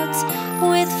clouds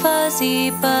with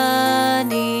fuzzy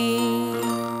bunnies.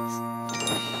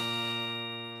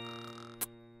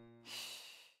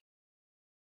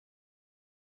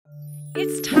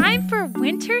 It's time for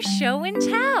Winter Show and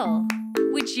Tell.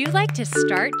 Would you like to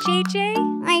start, JJ?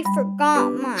 I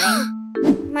forgot mine.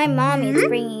 My mommy's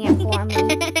bringing it for me.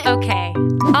 Okay,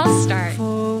 I'll start.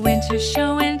 For Winter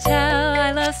Show and Tell,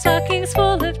 I love stockings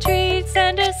full of treats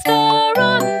and a star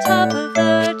on top of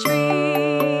the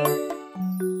tree.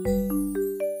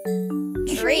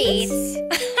 Treats?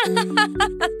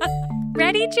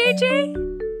 Ready, JJ?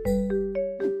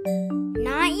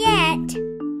 Not yet.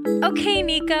 Okay,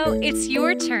 Nico, it's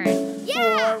your turn.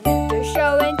 For Winter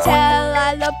Show and Tell,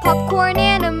 I love popcorn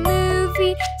and a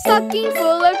movie, stocking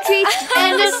full of treats,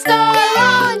 and a star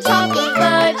on top of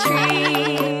the tree.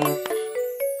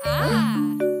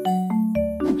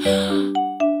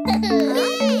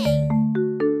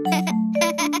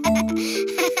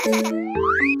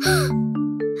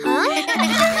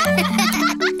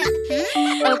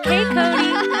 Okay, Cody,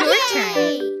 your turn.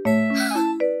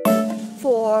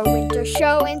 For Winter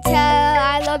Show and Tell,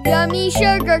 I love yummy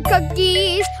sugar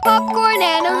cookies, popcorn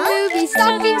and a movie,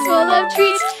 stockings full of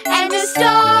treats, and a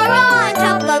star on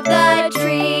top of the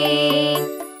tree.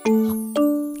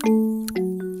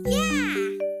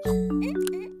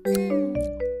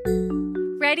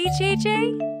 Ready, JJ?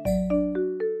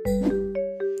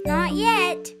 Not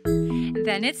yet.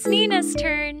 Then it's Nina's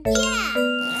turn.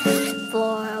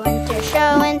 For Winter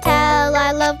Show and Tell,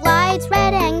 I love lights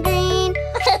red and green,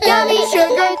 yummy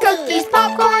sugar cookies,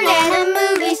 popcorn and a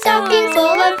movie, stocking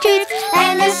full of treats,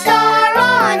 and a star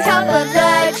on top of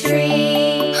the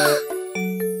tree.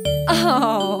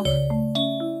 Oh.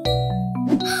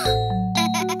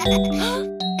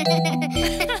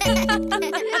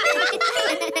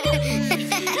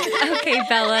 Okay,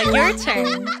 Bella, your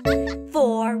turn.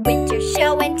 For Winter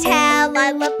Show and Tell,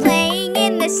 I love playing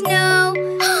in the snow,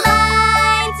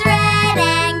 lights red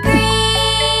and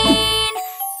green,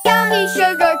 yummy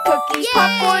sugar cookies,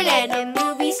 popcorn and a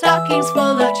movie, stockings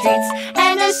full of treats,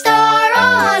 and a star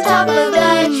on top of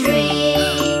the tree.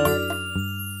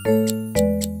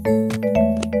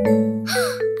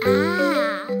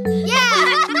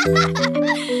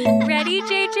 Ready,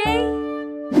 JJ?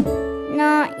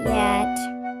 Not yet.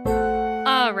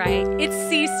 All right, it's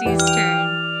Cece's turn.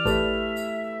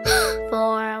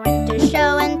 For Winter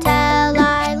Show and Tell,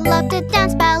 I love to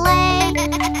dance ballet,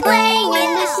 playing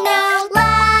in the snow,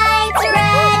 lights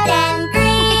red and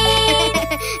green,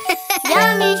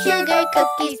 yummy sugar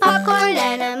cookies, popcorn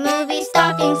and a movie,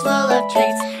 stockings full of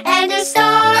treats, and a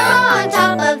star on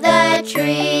top of the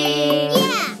tree.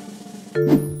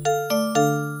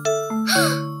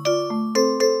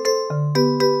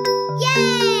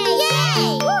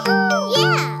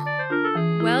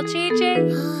 Well, JJ,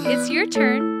 it's your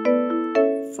turn.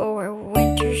 For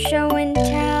Winter Show and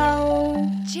Tell.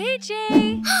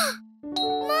 JJ!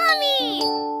 Mommy!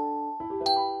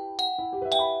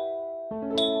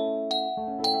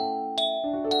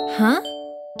 Huh?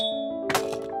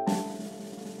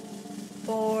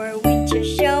 For Winter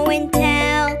Show and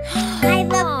Tell, I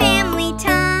love family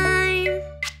time,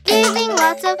 giving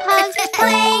lots of hugs,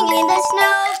 playing in the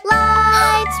snow,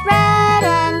 lights red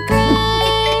and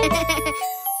green,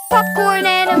 popcorn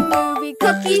and a movie,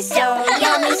 cookies so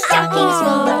yummy, stockings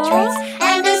full of treats,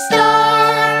 and a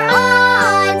star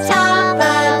on top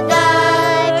of the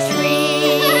tree.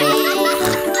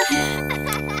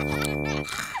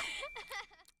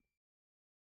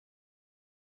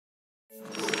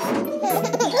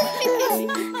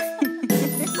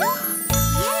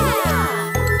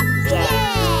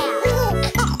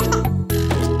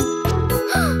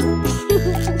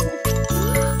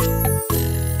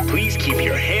 Please keep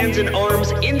your hands and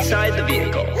arms inside the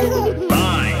vehicle.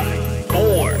 5,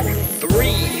 4, 3,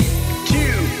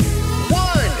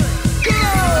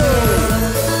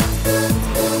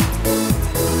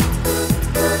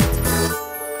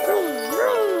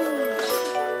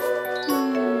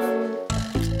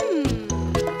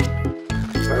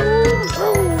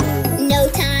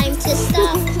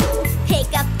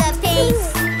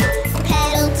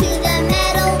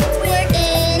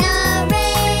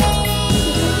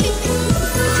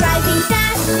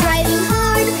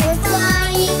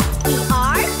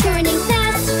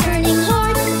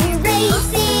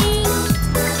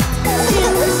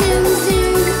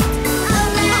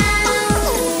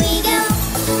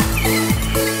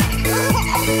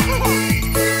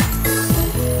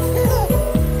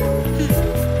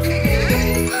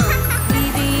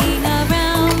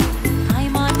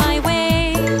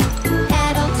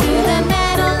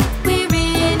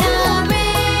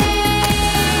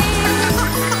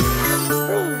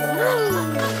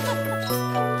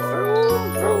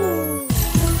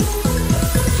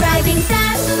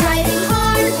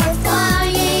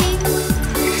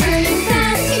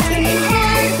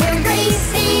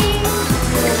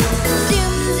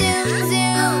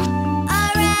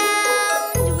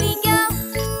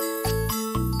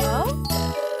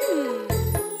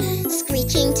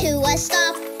 reaching to a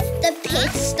stop, the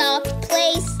pit stop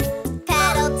place.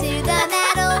 Pedal to the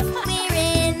metal, we're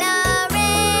in a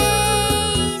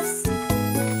race.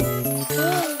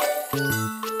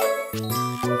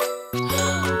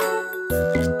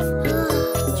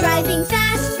 Driving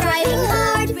fast, driving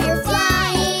hard, we're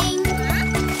flying.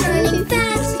 Turning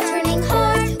fast, turning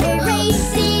hard, we're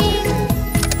racing.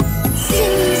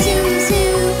 Zoom, zoom,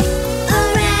 zoom,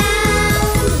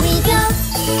 around we go.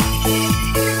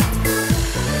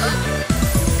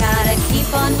 Gotta keep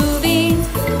on moving,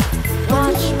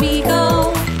 watch me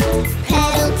go.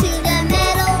 Pedal to the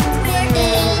metal, we're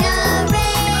in a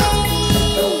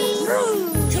race.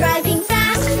 Driving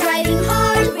fast, driving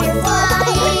hard, we're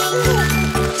flying.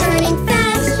 Turning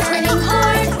fast, turning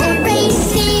hard, we're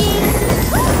racing.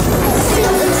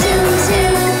 Zoom, zoom,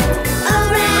 zoom,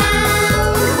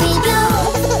 around we go.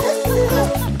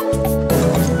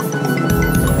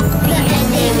 The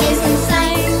ending is in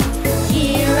sight,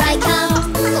 here I come.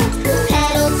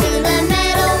 Pedal to the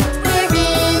metal, we're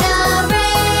in a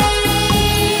race.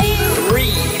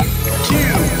 3, 2,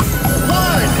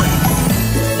 1.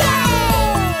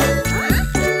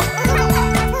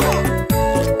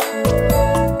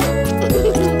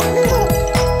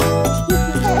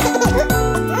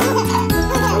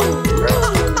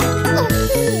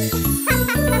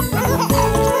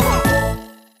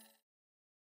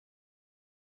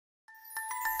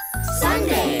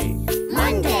 Sunday,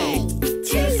 Monday,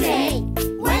 Tuesday,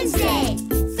 Wednesday,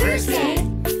 Thursday,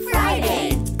 Friday,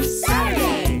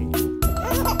 Saturday.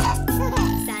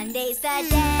 Sunday's the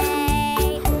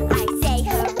day I say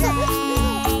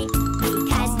hooray,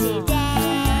 because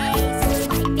today's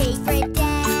my favorite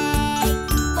day.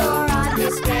 For on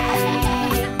this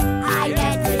day I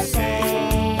get to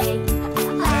say,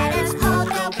 let us all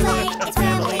go play, it's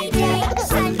family day.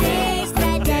 Sunday's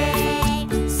the day.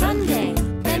 Sunday,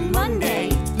 then Monday.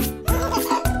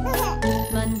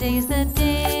 Monday's the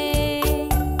day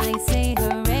I say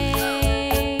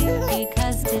hooray,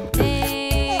 because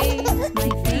today's my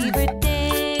favorite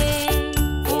day.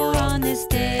 For on this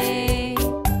day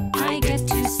I get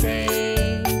to say,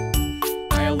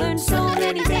 I learned so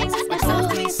many things, my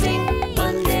songs we sing.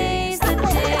 Monday's the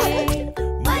day.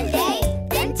 Monday,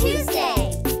 then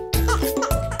Tuesday.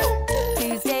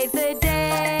 Tuesday's the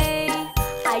day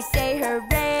I say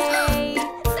hooray,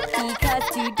 because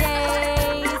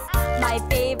today's my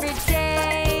favorite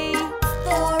day.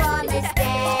 For on this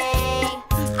day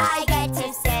I get to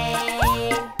say,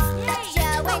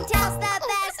 show and tell's the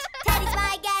best, Teddy's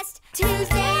my guest.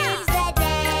 Tuesday's the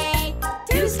day.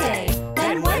 Tuesday,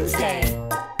 then Wednesday.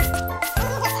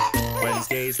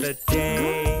 Wednesday's the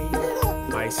day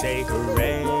I say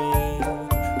hooray,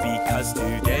 because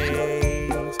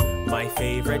today's my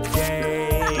favorite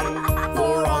day.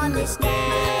 For on this day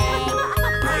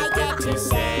I get to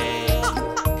say,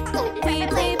 We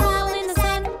play ball in the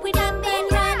sun, we jump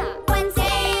and run.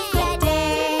 Wednesday's the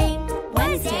day.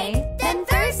 Wednesday, then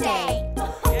Thursday.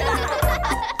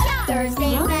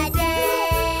 Thursday's the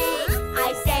day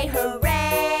I say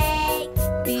hooray,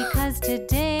 because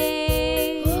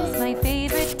today's my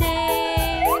favorite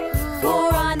day.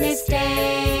 for on this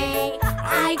day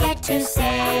I get to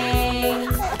say,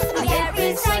 we get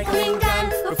recycling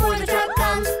done before the truck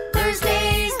comes.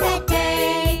 Thursday's the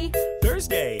day.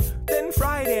 Thursday, then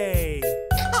Friday.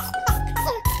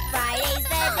 Friday's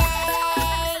the day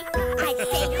I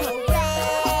say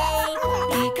hooray,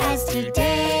 because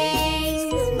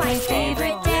today's my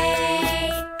favorite day.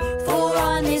 For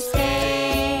on this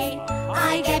day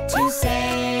I get to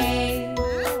say,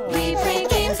 we play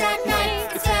games at night,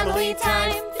 it's family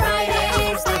time.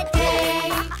 Friday's the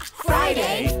day.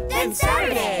 Friday, then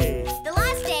Saturday, the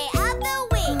last day of the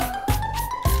week.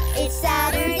 It's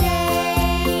Saturday,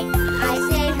 I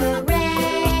say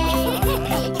hooray,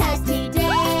 because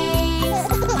today's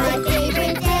my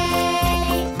favorite day.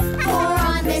 For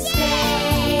on this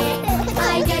day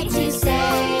I get to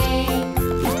say,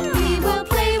 we will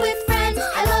play with friends,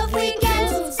 I love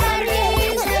weekends.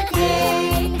 Saturday's the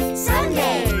day.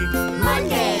 Sunday,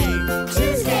 Monday,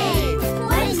 Tuesday,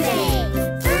 Wednesday,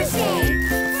 Thursday,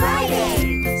 Friday,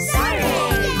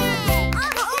 Saturday.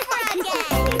 All over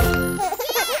again.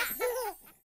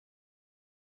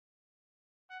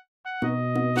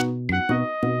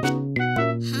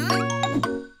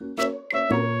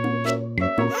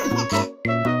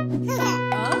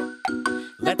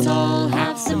 Let's all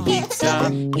have some pizza.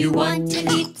 You want to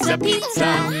eat some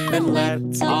pizza? Then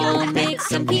let's all make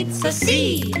some pizza.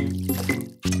 See,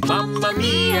 Mamma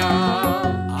Mia!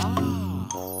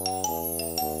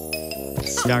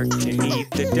 Start to knead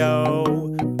the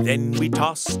dough, then we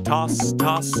toss, toss,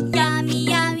 toss. Yummy,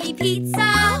 yummy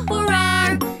pizza for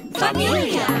our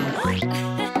familia.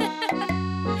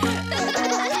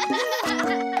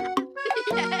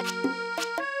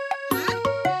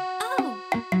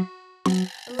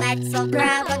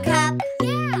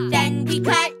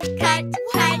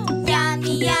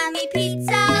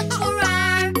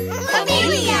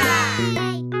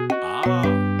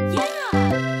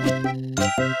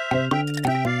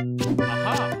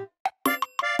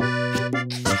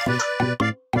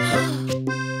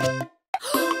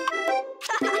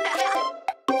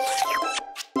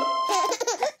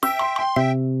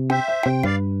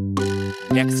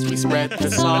 Next we spread the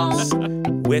sauce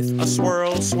with a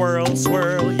swirl, swirl,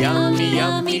 swirl. Yummy,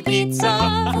 yummy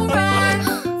pizza For our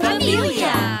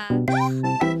familia.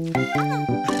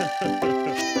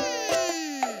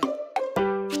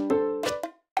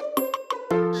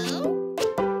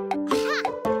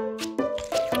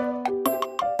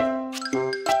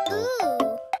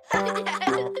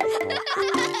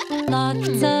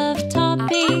 Lots of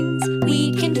toppings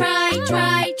we can try,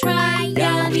 try, try.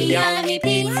 Yummy, yummy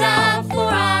pizza for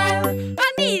our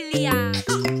familia.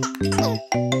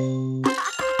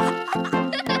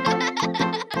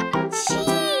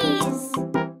 Cheese,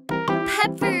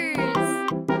 peppers,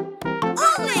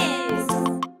 olives,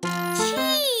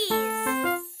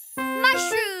 cheese,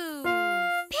 mushroom,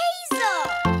 basil,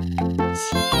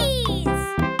 cheese.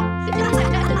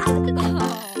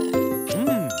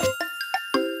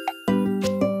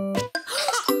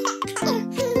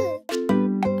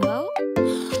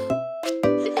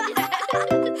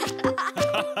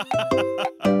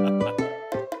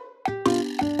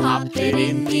 Pop it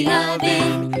in the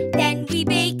oven, then we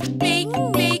bake, bake,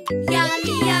 bake.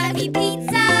 Yummy, yummy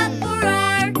pizza for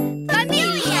our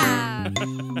familia.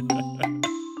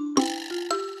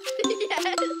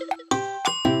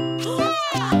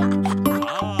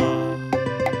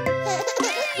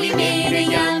 We made a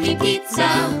yummy pizza.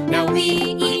 Now we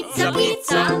eat some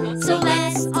pizza. So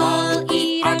let's all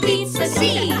eat our pizza.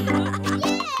 See?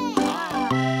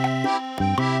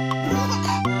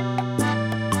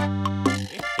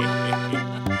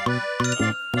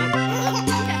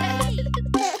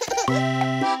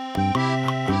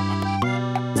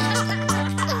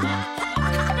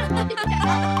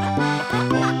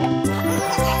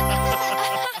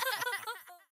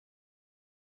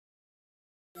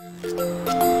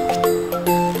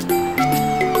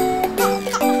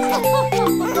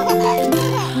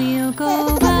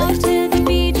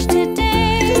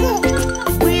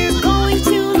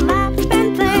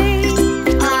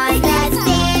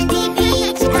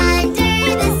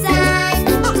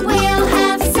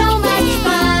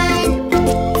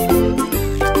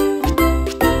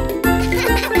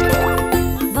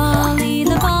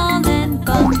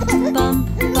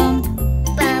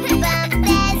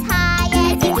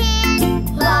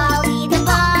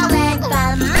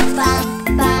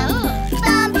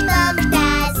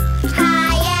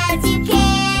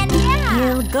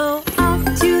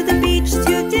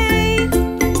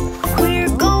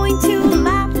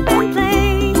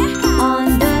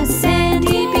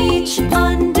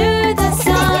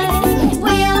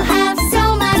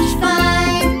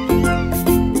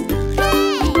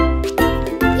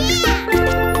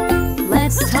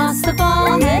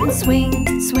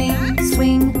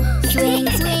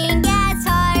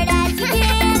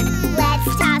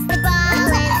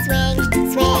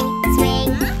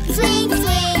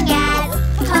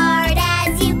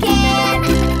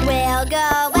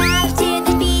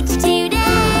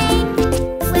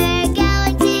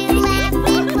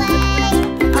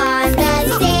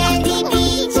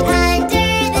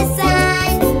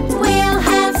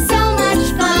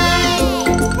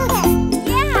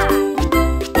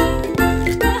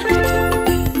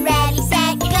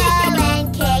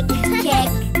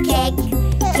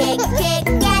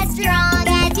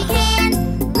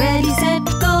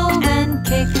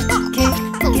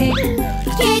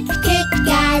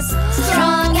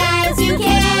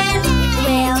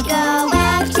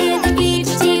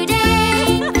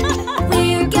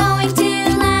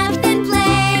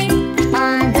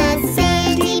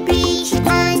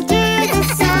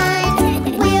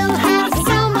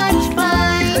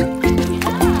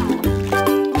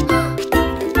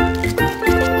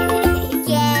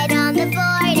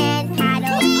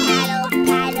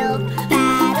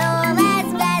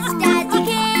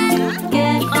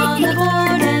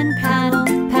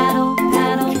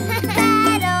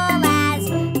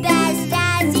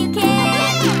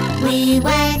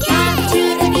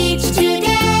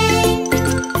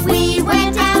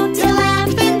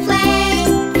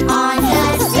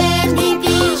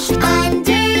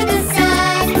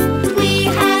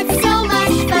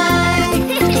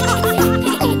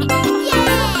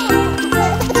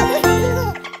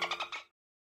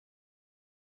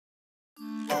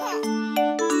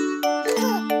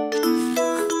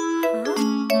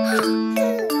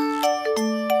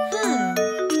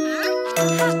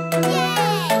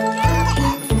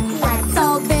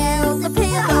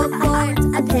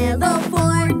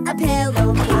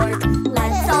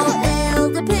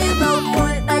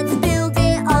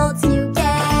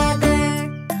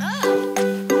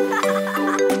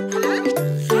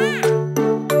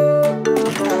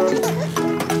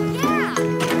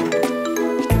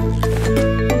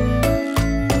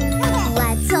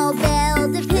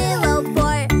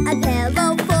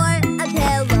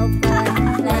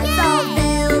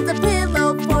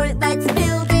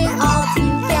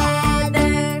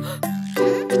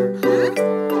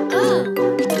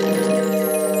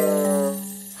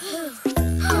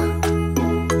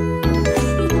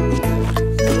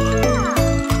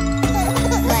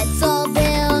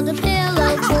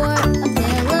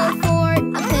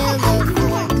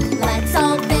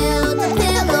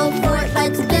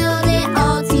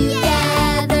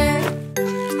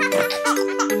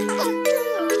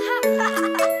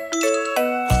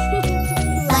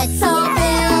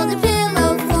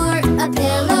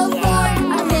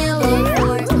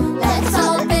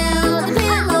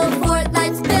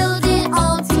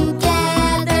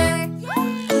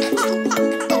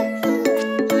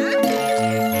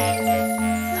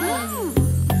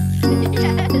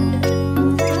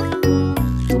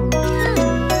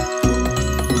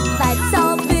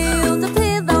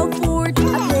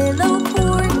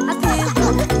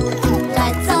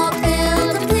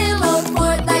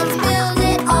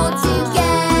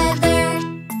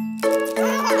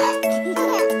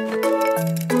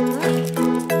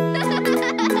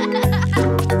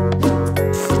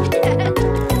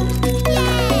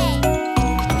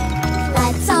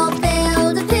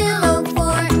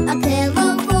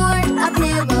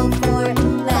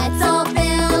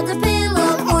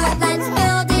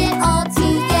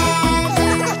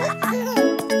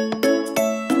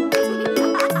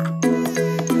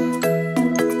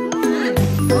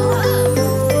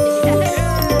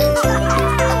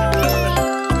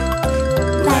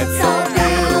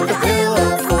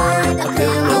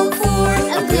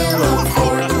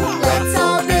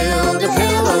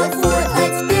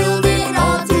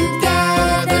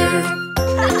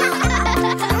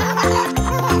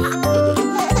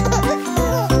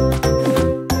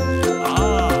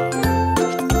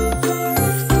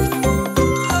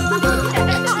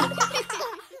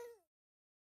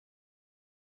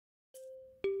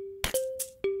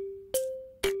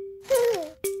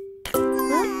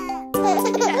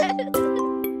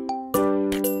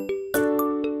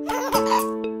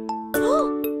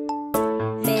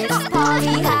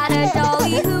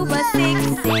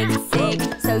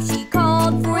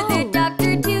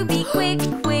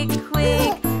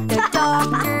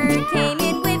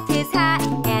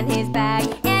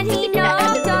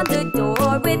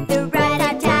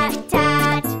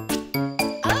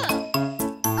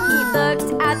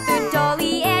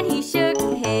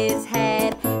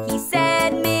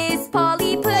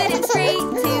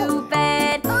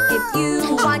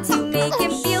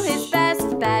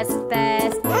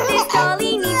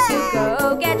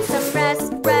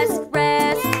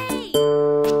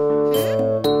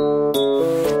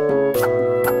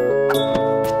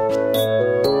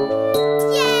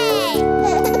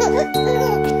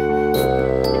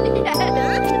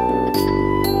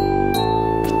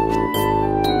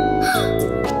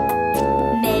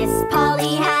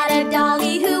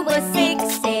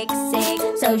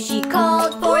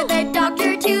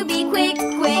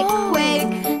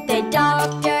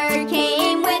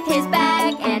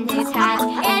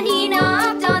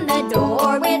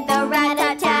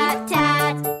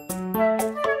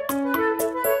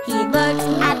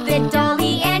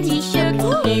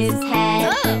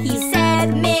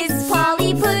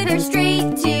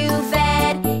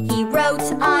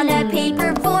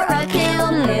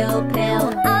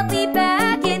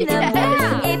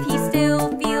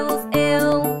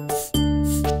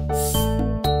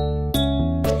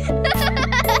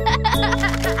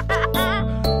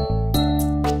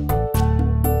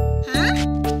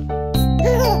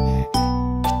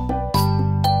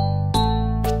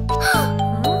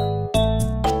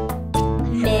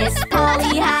 Miss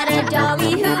Polly had a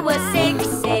dolly who was sick,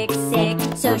 sick, sick.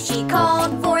 So she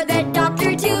called for the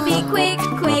doctor to be quick,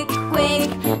 quick, quick.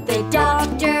 The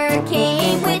doctor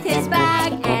came with his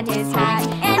bag and his hat,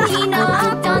 and he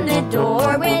knocked on the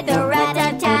door with a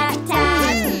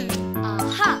rat-a-tat-tat.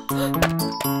 Aha!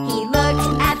 He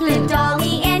looked at the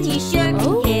dolly and he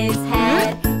shook his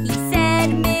head. He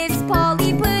said, Miss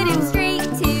Polly, put him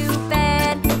straight to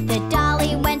bed. The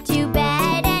dolly went to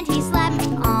bed and he slept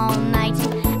all night,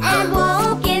 And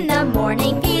woke in the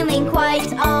morning feeling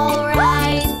quite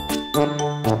alright.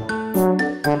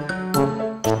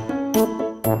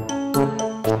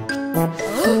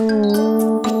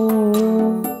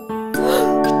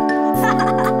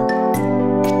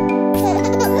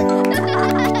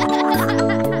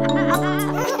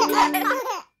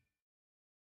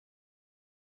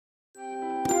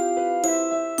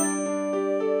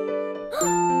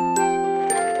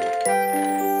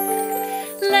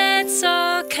 Let's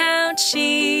all count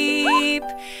sheep.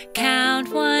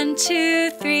 Count 1, 2,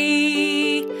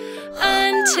 3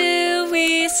 until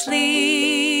we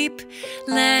sleep.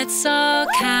 Let's all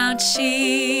count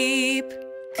sheep.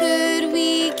 Could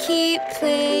we keep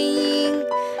playing,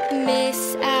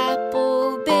 Miss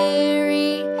Appleberry?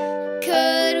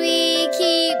 Could we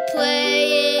keep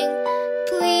playing,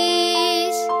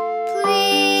 please,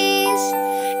 please?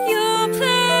 You'll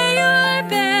play your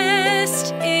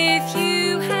best if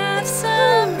you have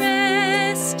some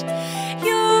rest.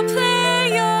 You'll play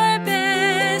your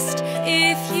best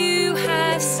if you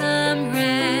have some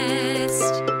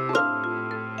rest.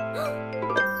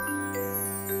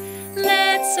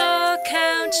 Let's all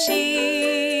count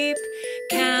sheep.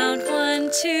 Count 1,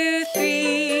 2,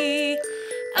 3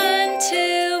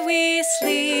 until we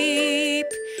sleep.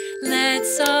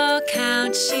 Let's all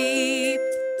count sheep.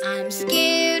 I'm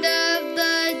scared of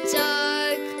the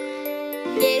dark,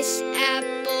 Miss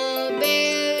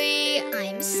Appleberry.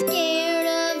 I'm scared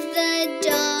of the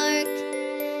dark.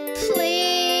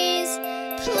 Please,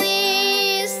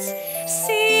 please.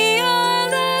 See our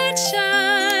light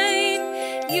shine.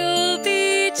 You'll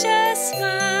be just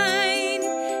fine.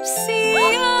 See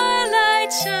our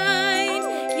light shine.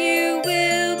 You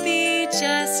will be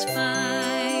just fine.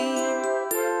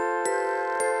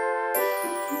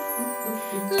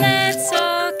 Let's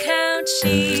all count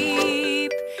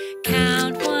sheep.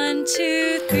 Count 1,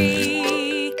 2,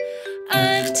 3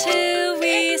 until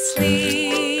we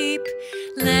sleep.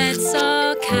 Let's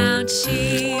all count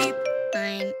sheep.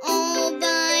 I'm all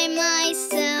by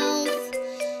myself,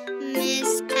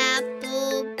 Miss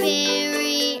Appleberry.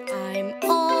 I'm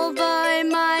all by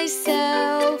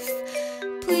myself.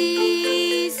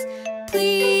 Please,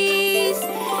 please.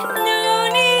 No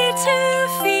need to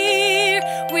fear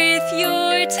with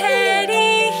your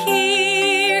teddy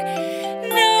here.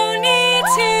 No need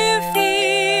to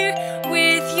fear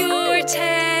with your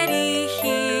teddy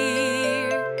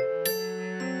here.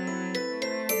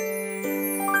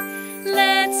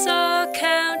 Let's all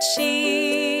count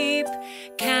sheep.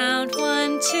 Count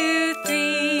 1, 2,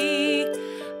 3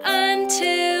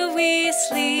 until we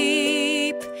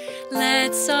sleep.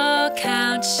 Let's all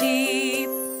count sheep.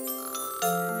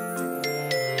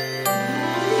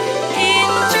 In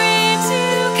dreams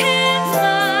you can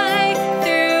fly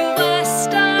through a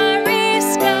starry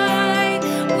sky.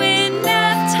 When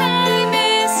nap time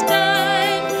is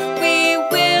done, we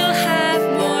will have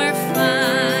more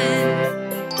fun.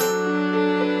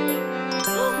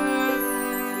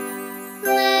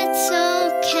 Let's all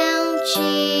count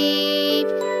sheep.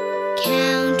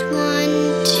 Count 1,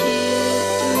 2,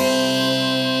 3.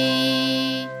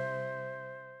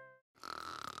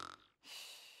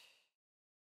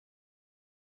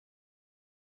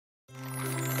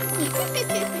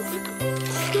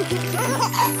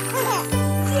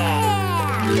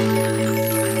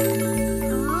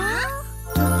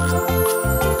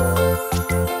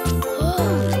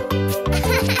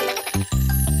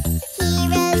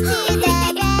 Heroes to the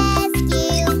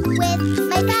rescue with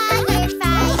my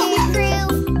fire crew.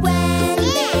 When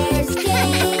there's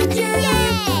danger,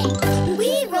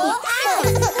 we roll out.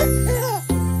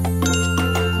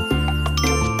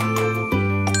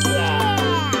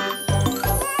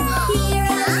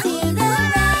 Heroes to the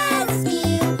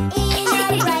rescue in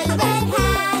our bright red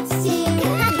hats too.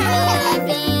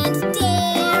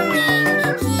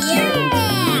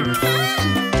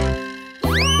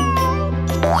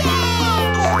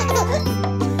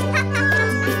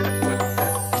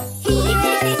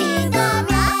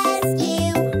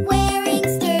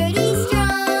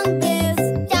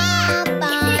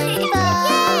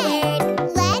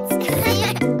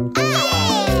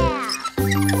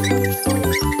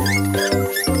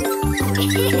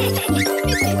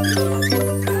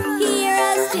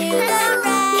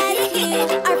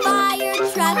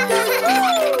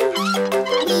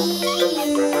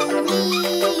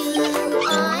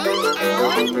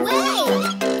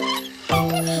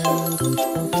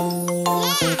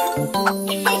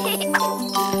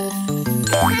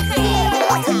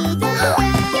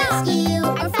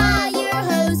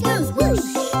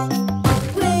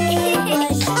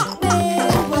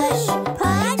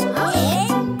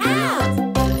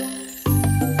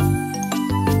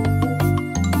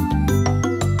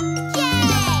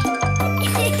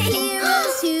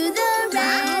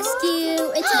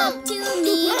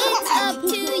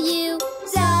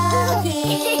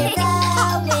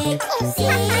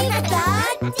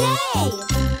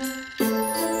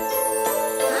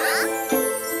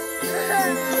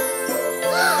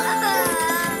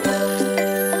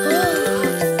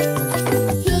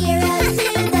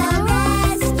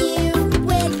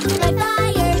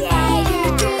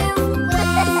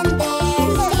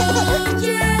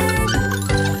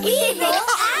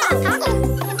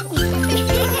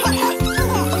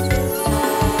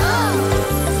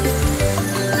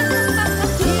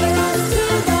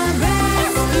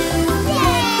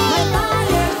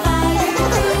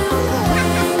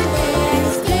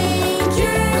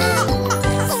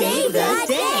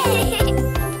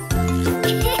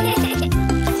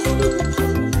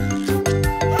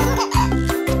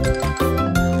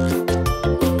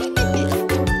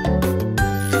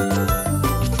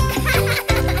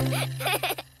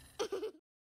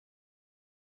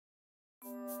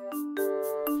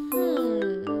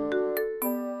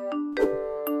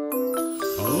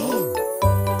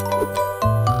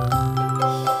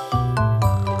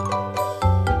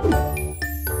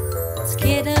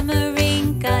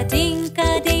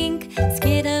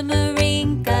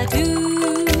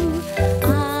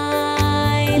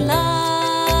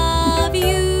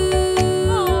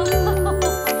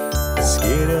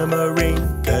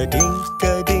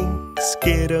 Skidamarink-a-dink-a-dink,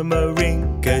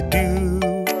 skidamarink-a-doo.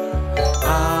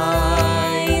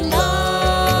 I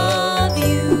love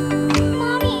you.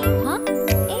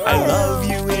 I love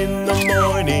you in the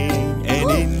morning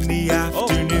and in the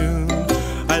afternoon.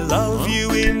 I love you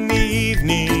in the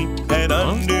evening and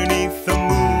underneath the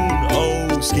moon. Oh,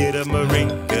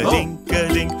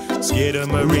 skidamarink-a-dink-a-dink,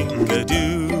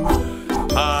 skidamarink-a-doo.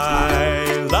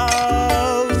 I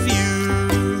love you.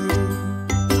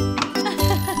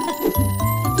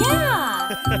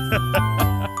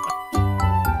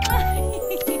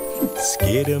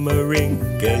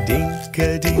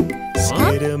 Skidamarink-a-dink-a-dink,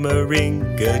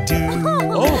 skidamarink-a-doo.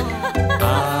 I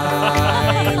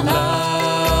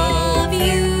love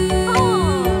you.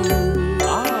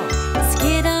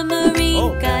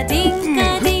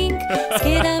 Skidamarink-a-dink-a-dink,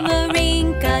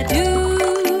 skidamarink-a-doo.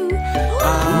 I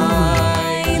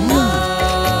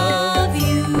love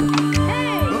you.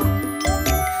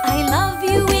 I love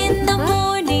you in the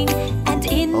morning and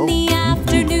in the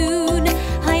afternoon.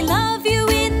 I love you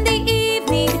in the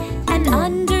evening and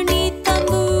underneath the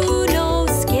moon. Oh,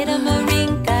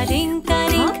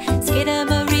 skidamarink-a-dink-a-dink,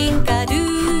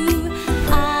 skidamarink-a-doo.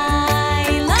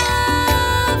 I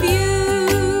love you.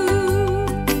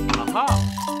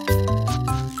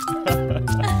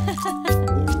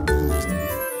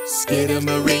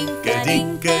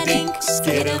 Skidamarink-a-dink-a-dink,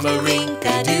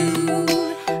 skidamarink-a-doo.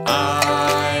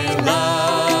 I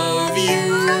love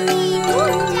you.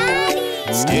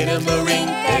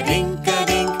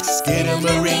 Skidamarink-a-dink-a-dink,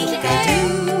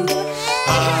 skidamarink-a-doo.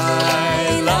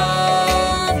 I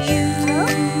love you.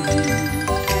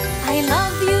 I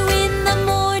love you in the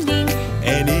morning.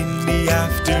 And in the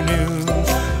afternoon,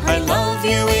 I love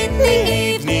you in the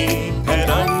evening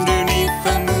and underneath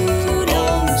the moon.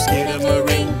 Oh,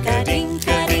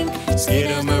 skidamarink-a-dink-a-dink,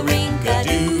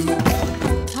 skidamarink-a-doo.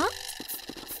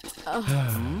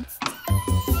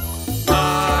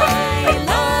 I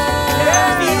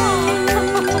love you.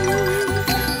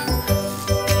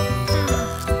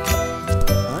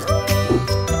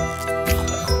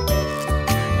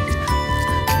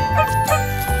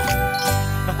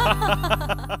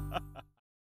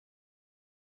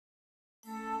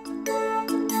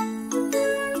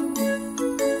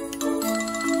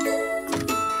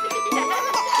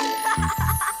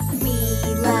 We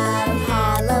love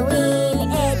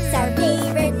Halloween, it's our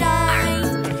favorite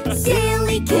night.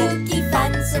 Silly, kooky,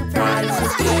 fun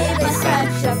surprises give us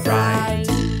such a fright.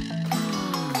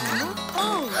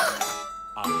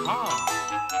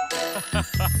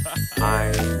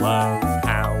 I love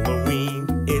Halloween,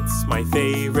 it's my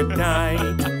favorite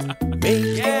night.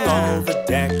 Making all the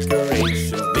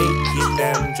decorations, making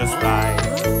them just right.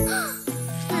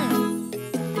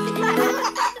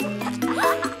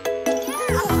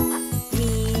 We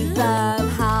love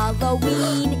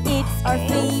Halloween, it's our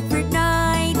favorite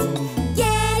night.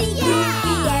 Getting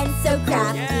goofy and so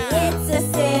crafty, it's a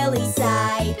silly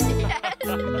sight.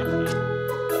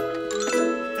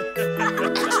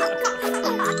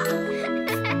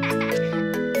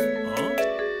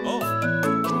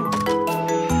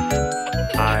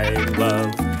 I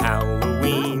love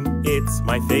Halloween, it's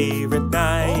my favorite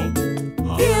night.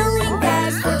 Filling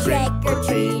bags for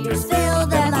trick-or-treaters, fill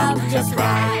them up just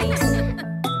right.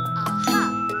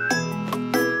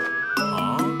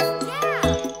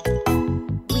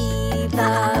 We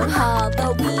love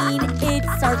Halloween,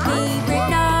 it's our favorite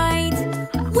night.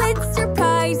 When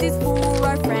surprises for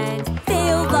our friends,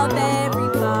 fill up every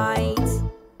bite.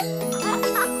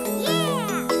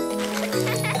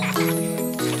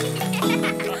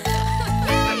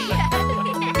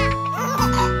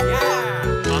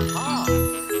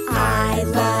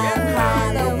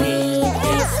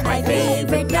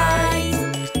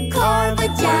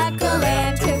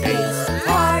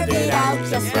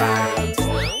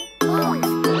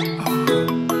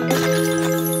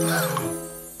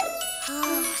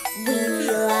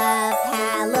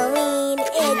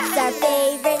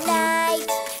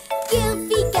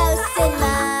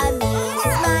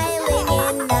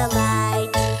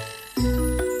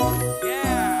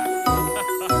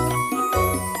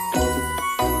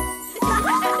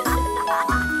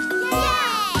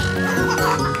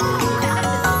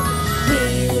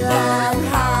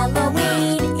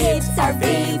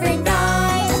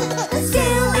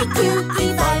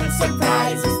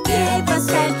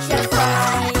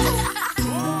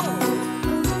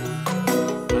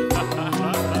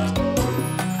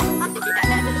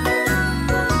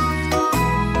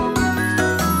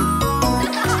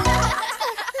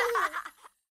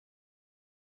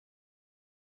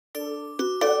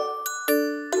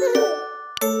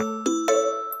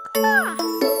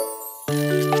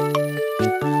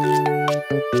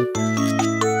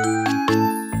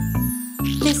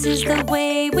 This is the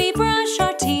way we brush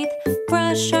our teeth,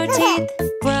 brush our teeth,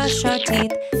 brush our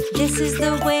teeth. This is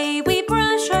the way we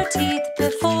brush our teeth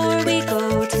before we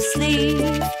go to sleep.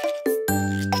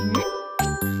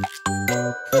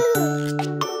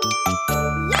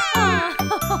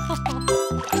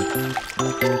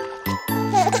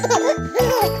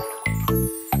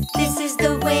 This is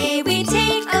the way we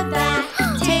take a bath,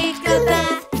 take a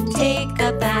bath, take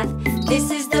a bath.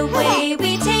 This is the way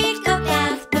we take a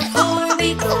bath before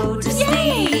we go to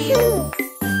sleep.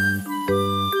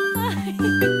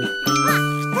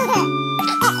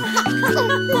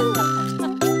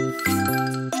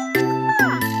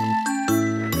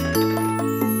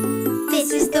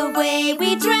 This is the way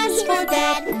we dress for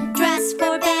bed, dress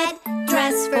for bed,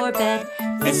 dress for bed.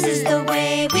 This is the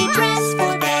way we dress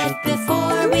for bed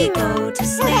before we go to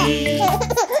sleep.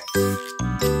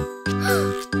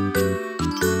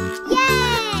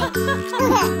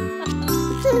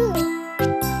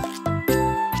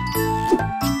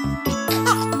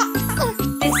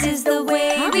 This is the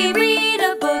way we read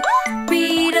a book,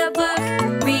 read a book,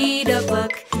 read a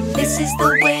book. This is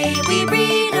the way we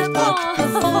read a book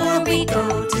before we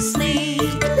go to sleep.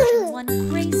 One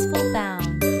graceful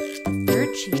bound. The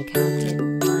third sheep counted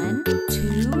 1,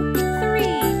 2, 3,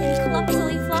 and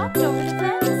clumsily flopped over the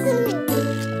fence.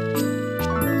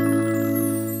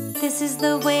 This is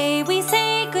the way we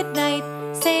say goodnight,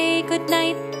 say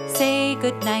goodnight, say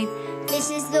goodnight. This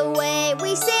is the way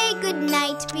we say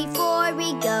goodnight before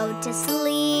we go to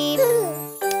sleep.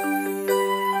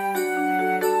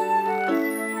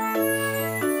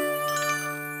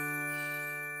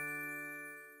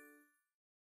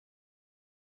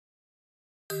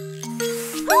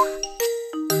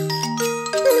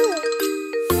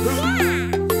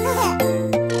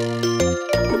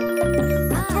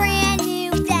 A brand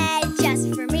new bed just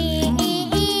for me.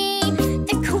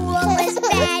 The coolest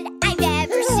bed I've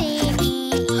ever seen.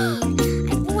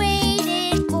 I've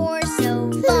waited for so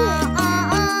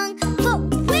long. But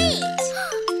wait!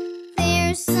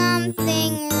 There's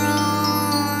something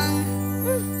wrong.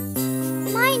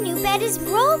 My new bed is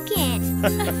broken.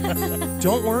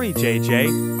 Don't worry, JJ.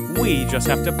 We just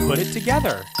have to put it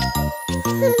together.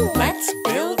 Let's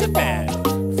build a bed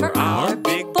for our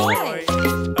big boy.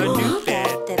 A new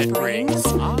bed that brings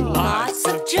lots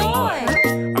of joy.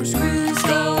 Our screws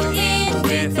go in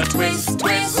with a twist,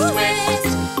 twist, twist.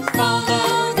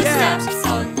 Follow the steps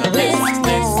on the list,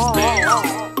 list, list.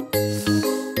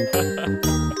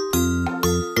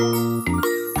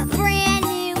 A brand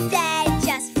new bed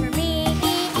just for me.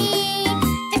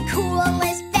 The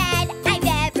coolest bed I've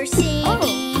ever seen.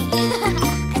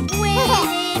 I've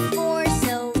waited for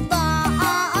so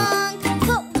long.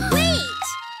 But wait!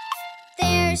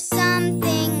 There's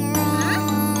something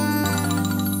wrong.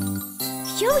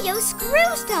 Yo-yo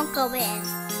screws don't go in.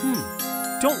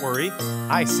 Don't worry,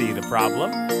 I see the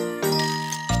problem.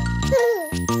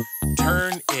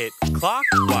 Turn it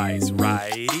clockwise,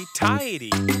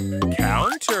 righty-tighty.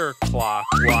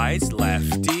 Counterclockwise,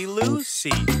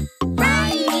 lefty-loosey.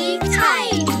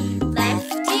 Righty-tighty,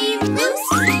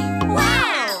 lefty-loosey.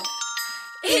 Wow!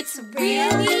 It's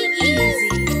really easy.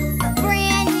 A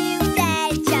brand new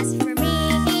bed just for me.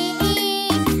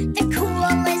 The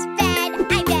coolest bed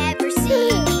I've ever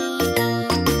seen.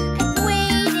 I've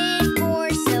waited for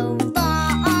so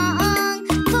long.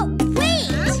 But wait!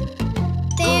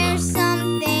 There's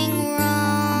something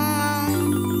wrong.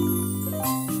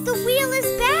 The wheel is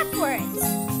backwards.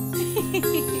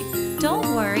 Don't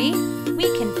worry, we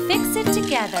can fix it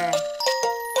together.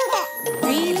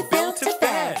 We built a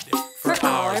bed for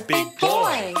our big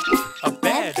boy. A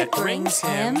bed that brings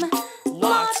him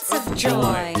lots of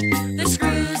joy. The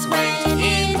screws went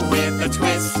in with a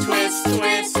twist, twist,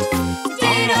 twist.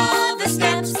 Did all the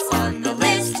steps on the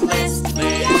list, list,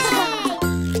 list.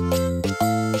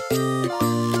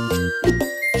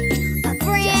 A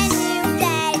brand new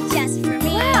bed just for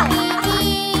me.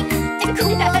 The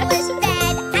coolest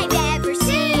bed I've ever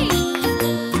seen.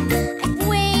 I've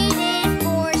waited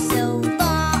for so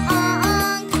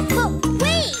long. But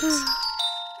wait!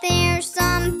 There's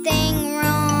something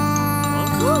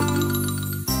wrong.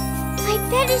 My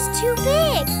bed is too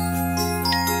big.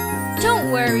 Don't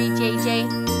worry, JJ.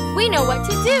 We know what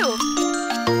to do.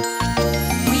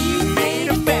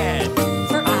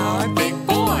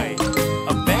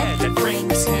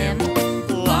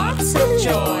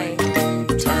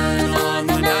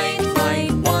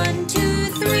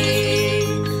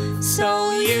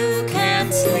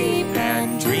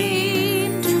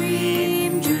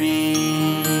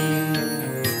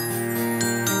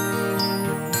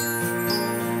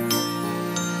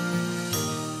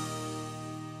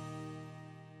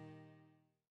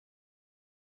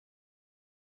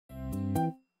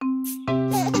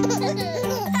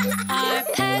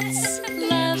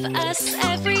 us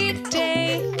every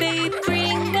day. They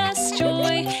bring us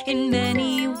joy in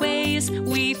many ways.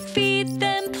 We feed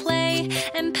them, play,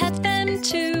 and pet them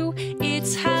too.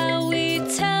 It's how we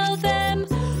tell them,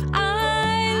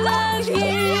 I love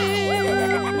you.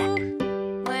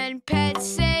 When pets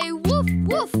say woof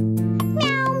woof,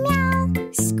 Meow, meow,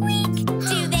 squeak.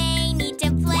 Do they need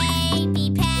to play,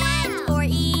 be pet, or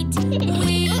eat?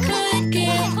 We could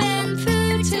give them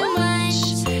food to munch.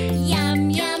 Yum,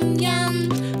 yum, yum.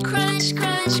 Crunch,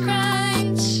 crunch,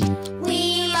 crunch.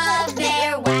 We love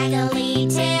their waggly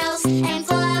tails and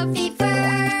fluffy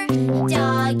fur,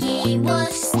 doggy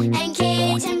woofs and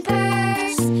kitten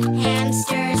purrs,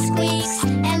 hamster squeaks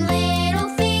and little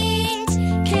feet.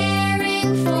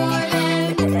 Caring for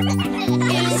them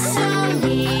is so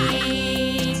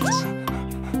neat.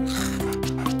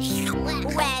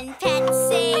 When pets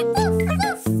say woof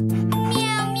woof,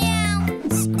 meow meow,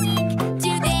 squeak.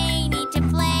 Do they need to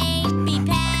play, be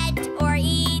pet, or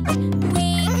eat? We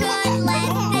could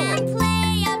let them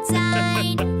play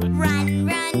outside, run,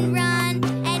 run, run,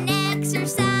 and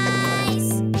exercise.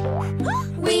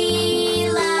 We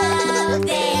love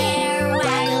their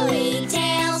waggly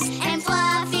tails and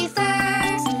fluffy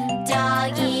furs,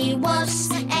 doggy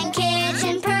woofs and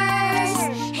kitten purrs,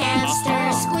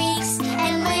 hamster squeaks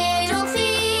and little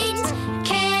feet.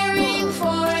 Caring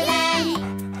for them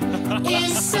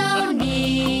is so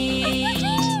neat.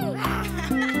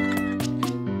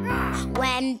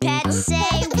 When pets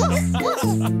say woof woof,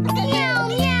 meow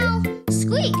meow,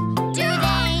 squeak. Do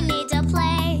they need to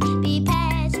play, be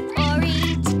pet, or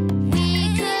eat? We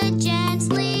could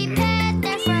gently pet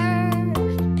their fur,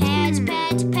 pet,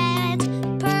 pet, pet,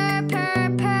 purr, purr,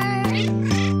 purr.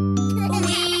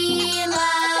 We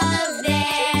love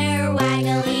their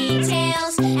waggly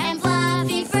tails and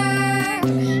fluffy fur,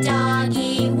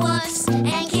 doggy woofs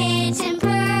and kitten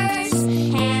purrs,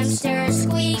 hamster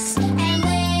squeaks and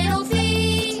little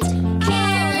feet.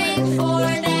 Caring for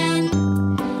them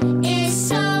is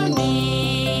so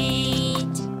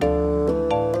neat.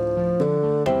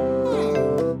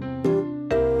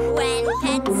 When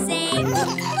pets say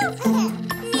woof woof,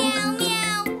 meow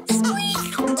meow, squeak.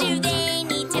 Do they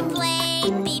need to play,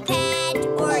 be pet,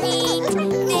 or eat?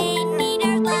 They need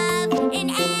our love in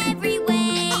every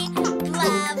way.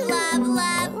 Love, love,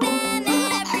 love them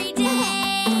every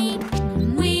day.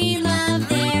 We love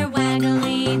their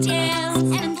waggly tails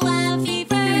and fluffy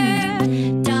fur,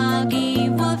 doggy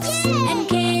woofs and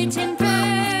kitten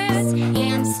purrs,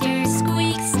 hamster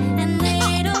squeaks and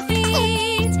little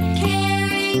feet.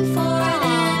 Caring for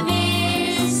them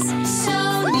is so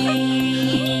neat.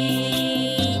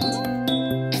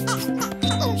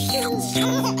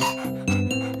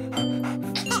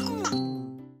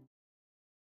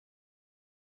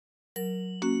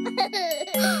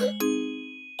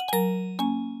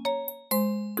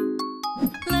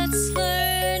 Let's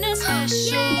learn a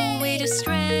special way to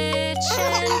stretch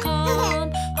and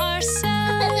calm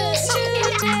ourselves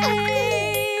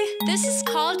today. This is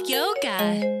called yoga.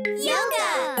 Yoga.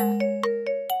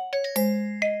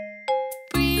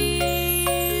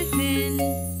 Breathe in,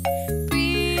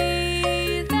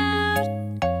 breathe out,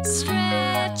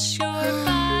 stretch your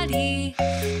body,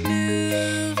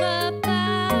 move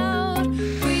about.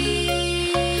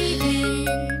 Breathe in,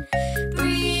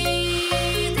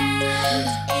 breathe out.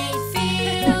 It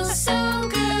feels so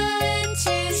good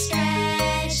to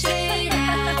stretch it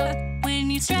out. When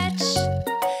you stretch,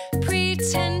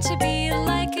 pretend to be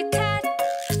like a cat.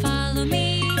 Follow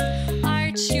me,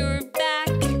 arch your back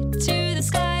to the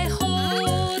sky.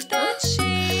 Hold that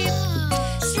shape,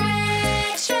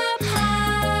 stretch up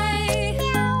high.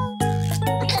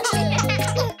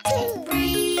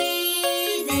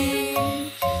 Breathe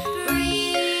in,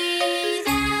 breathe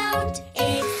out.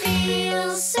 It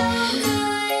feels so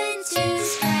good to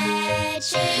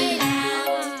stretch it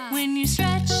out. When you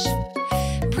stretch,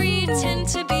 pretend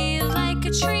to be like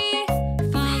a tree.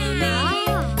 Follow me,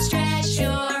 stretch your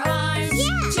arms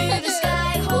to the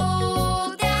sky.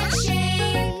 Hold that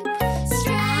shape,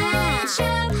 stretch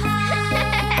up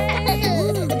high.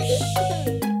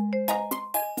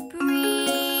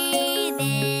 Breathe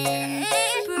in,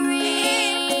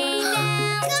 breathe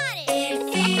out. It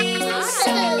feels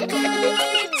so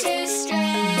good to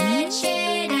stretch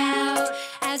it out.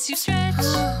 As you stretch,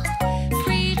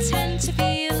 pretend to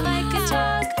be like a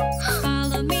dog.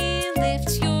 Follow me, lift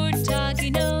your dog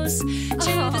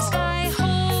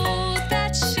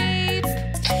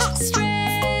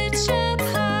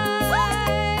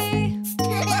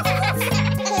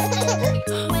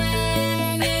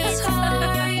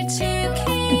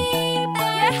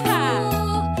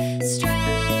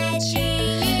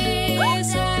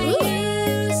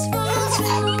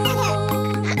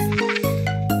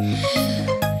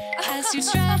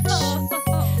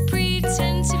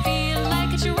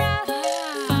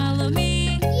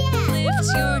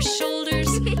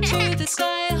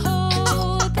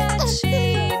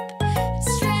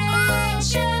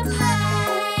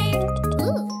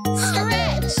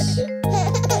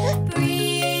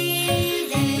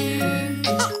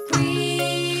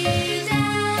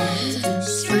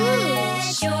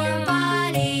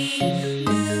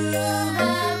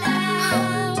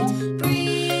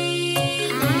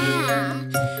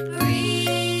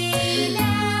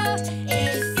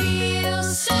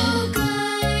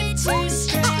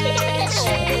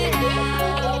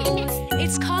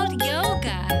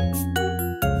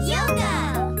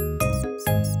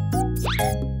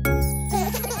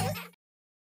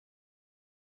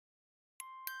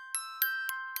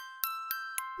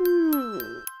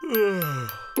Are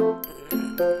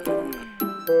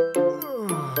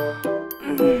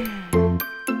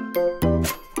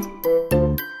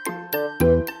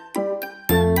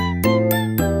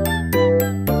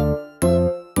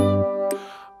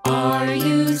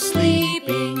you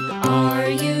sleeping? Are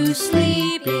you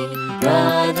sleeping?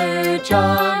 Brother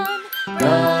John,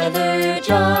 Brother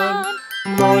John.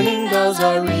 Morning bells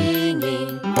are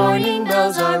ringing, morning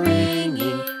bells are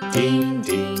ringing. Ding,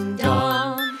 ding,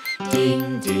 dong,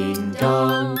 ding, ding,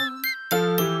 dong.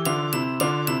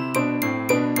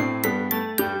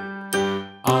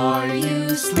 Are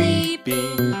you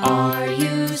sleeping? Are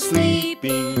you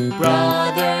sleeping?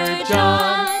 Brother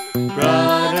John,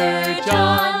 Brother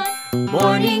John.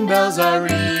 Morning bells are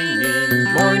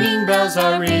ringing, morning bells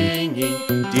are ringing.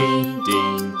 Ding,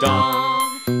 ding, dong,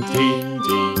 ding,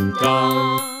 ding,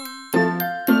 dong.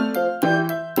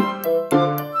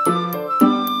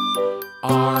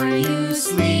 Are you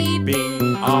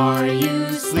sleeping? Are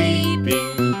you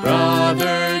sleeping?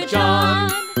 Brother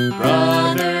John,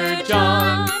 Brother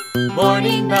John.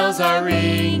 Morning bells are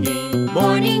ringing,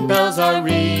 morning bells are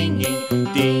ringing.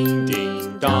 Ding,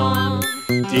 ding, dong,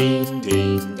 ding,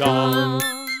 ding, dong.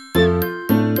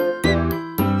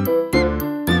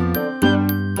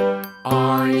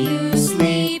 Are you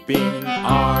sleeping?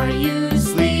 Are you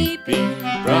sleeping?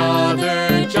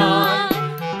 Brother John,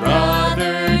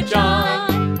 Brother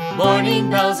John. Morning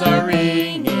bells are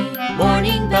ringing,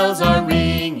 morning bells are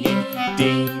ringing.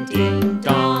 Ding, ding,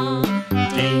 dong,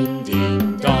 ding,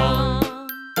 ding, dong.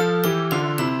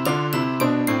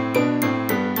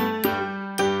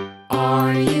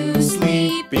 Are you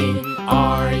sleeping?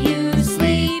 Are you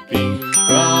sleeping?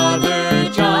 Brother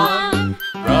John,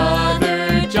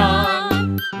 Brother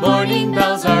John. Morning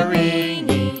bells are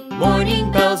ringing,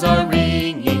 morning bells are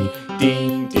ringing.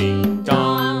 Ding, ding,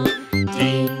 dong,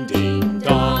 ding, ding,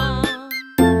 dong.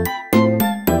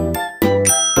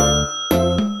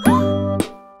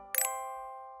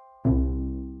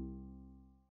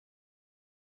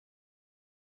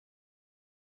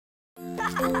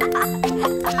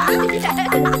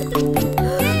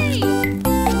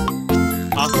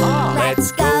 Aha!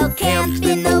 Let's go camp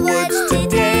in the woods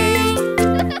today.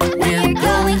 We're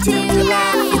going to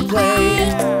laugh and play.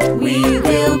 We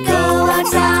will go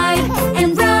outside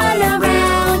and run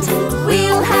around.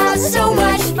 We'll have so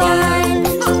much fun.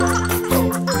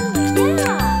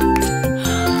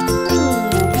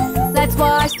 Let's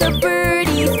watch the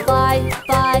birdies fly,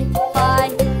 fly, fly,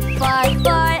 fly,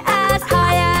 fly as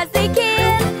high as they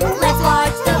can. Let's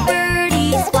watch the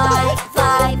birdies fly,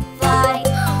 fly, fly,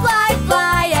 fly,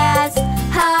 fly as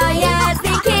high as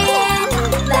they can.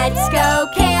 Let's go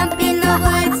camp in the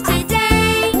woods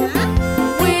today.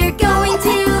 We're going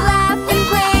to laugh and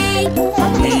play.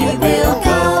 We will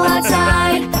go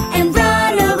outside and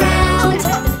run around.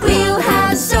 We'll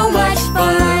have so much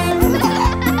fun.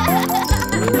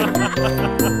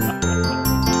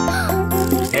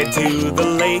 Head to the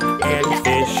lake and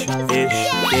fish, fish,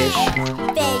 fish.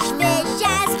 Fish, fish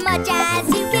as much as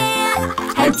you can.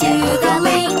 Head to the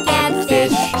lake and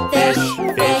fish, fish,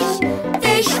 fish,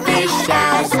 fish, fish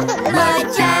as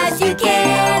much as you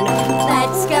can.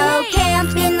 Let's go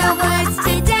camp in the woods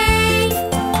today.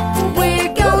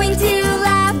 We're going to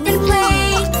laugh and play.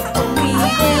 We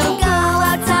will go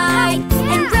outside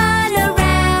and run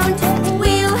around.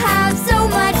 We'll have so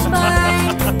much fun.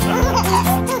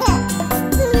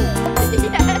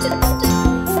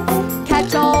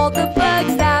 Catch all the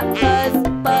bugs that buzz,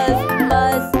 buzz,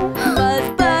 buzz, buzz,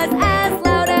 buzz as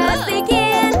loud as they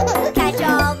can. Catch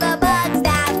all the bugs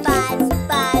that buzz,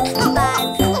 buzz,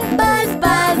 buzz, buzz,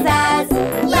 buzz as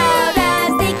loud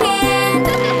as they can.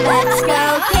 Let's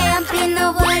go camp in the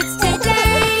woods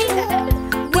today.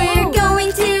 We're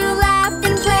going to laugh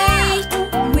and play.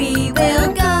 We will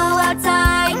go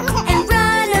outside and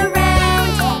run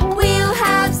around. We'll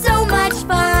have so much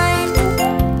fun.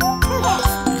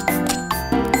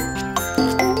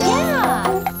 Yeah.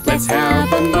 Let's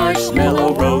have a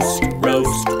marshmallow roast,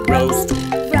 roast, roast.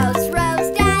 Roast,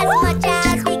 roast as much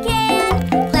as we can.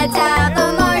 Let's have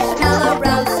a marshmallow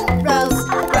roast, roast,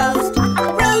 roast,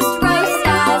 roast, roast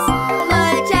as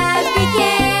much as we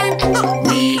can.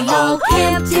 We all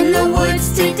camped in the woods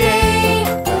today.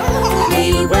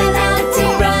 We went out to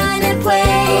run and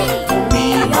play. We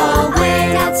all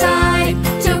went outside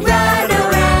to run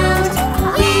around.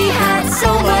 We had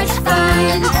so much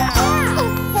fun.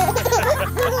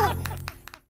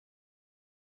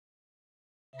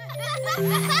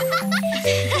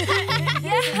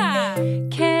 Yeah!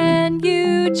 Can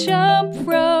you jump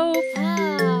rope?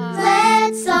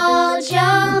 Let's all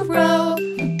jump rope.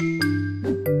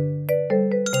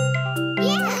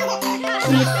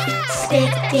 Keep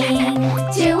stick sticking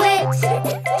to it.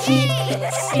 Keep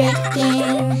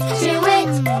sticking to it.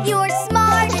 You're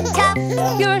smart and tough.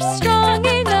 You're strong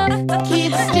enough.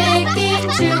 Keep sticking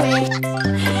to it.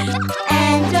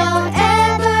 And don't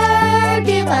ever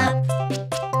give up.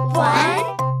 1,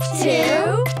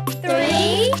 2,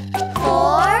 3,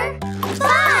 4, 5.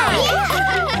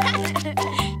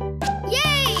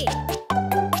 Yay!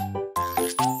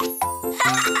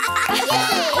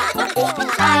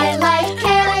 I like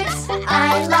carrots.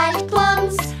 I like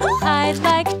plums. I'd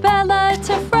like Bella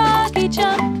to froggy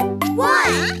jump. 1.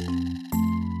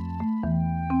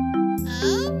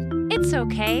 It's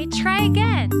okay, try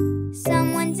again.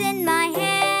 Someone's in my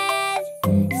head,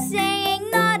 saying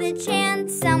not a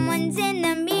chance. Someone's in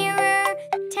the mirror,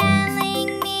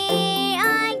 telling me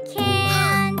I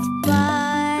can't.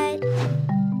 But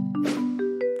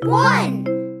 1.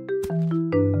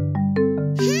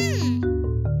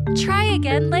 Try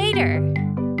again later.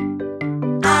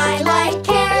 I like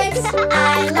carrots,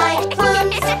 I like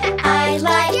plums, I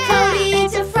like Cody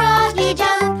to froggy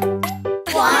jump.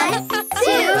 1,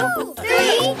 2,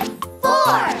 3, 4.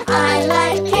 I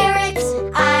like carrots,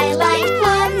 I like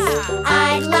plums,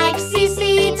 I like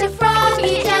Cece to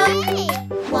froggy jump.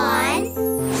 1,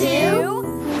 2,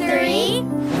 3,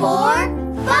 4,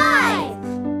 5.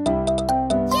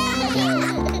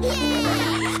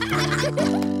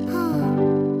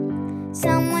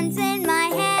 Someone's in my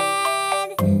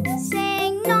head,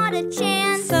 saying not a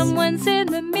chance. Someone's in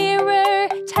the mirror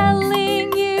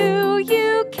telling you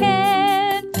you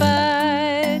can't,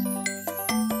 but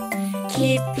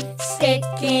Keep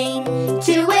sticking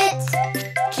to it.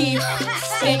 Keep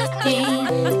sticking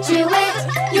to it.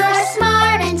 You're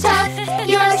smart and tough.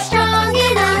 You're strong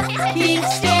enough. Keep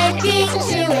sticking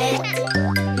to it.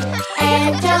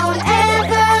 And don't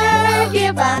ever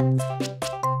give up.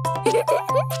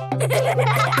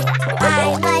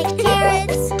 I like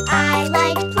carrots. I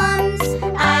like plums.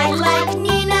 I like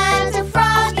Nina to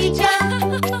froggy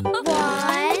jump.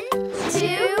 1,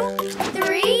 2,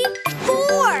 3,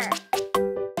 4.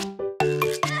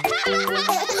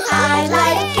 I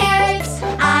like carrots,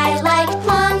 I like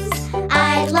plums,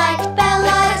 I like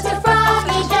Bella to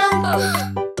froggy jump.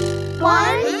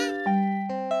 1.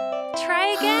 try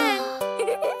again.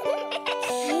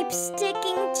 Keep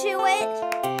sticking to it.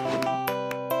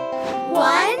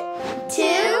 1,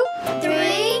 2,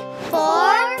 3, 4,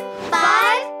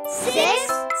 5, 6,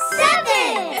 7.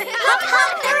 Hop,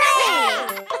 hop, hooray!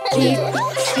 Keep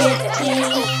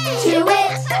sticking to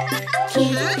it.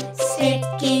 Keep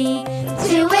sticking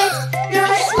to it.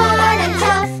 You're smart and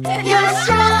tough. You're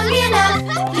strong enough.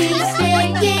 Keep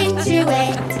sticking to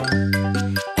it.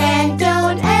 And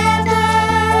don't ever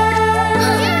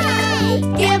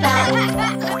give up.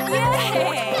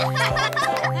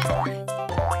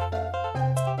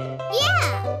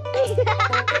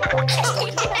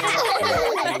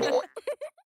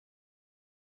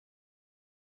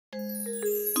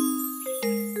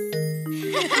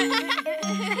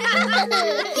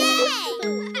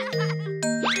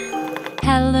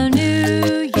 Hello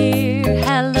New Year,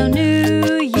 hello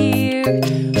New Year.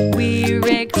 We're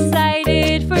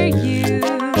excited for you.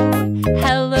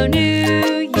 Hello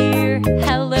New Year,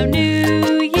 hello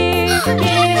New Year.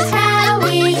 Here's how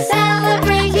we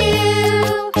celebrate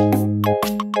you.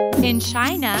 In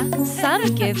China, some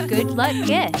give good luck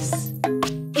gifts.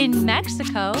 In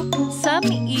Mexico, some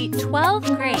eat 12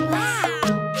 grapes.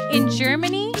 In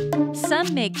Germany,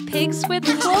 some make pigs with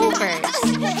clovers.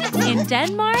 In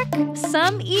Denmark,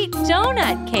 some eat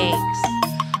donut cakes.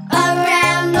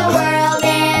 Around the world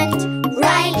and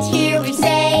right here we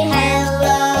say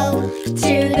hello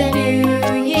to the new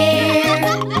year.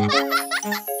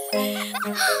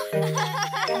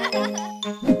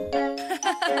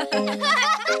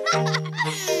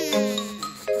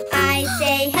 I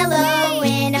say hello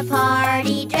in a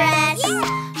party dress.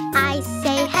 I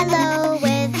say hello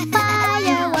with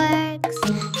fireworks.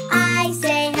 I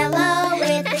say hello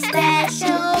with a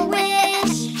special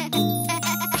wish.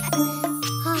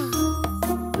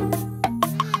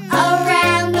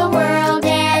 Around the world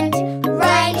and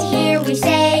right here we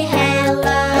say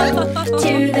hello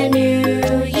to the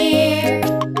new year.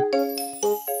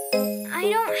 I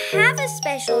don't have a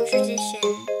special tradition.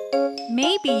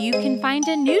 Maybe you can find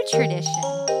a new tradition.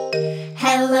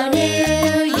 Hello New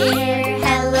Year,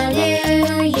 hello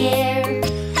New Year.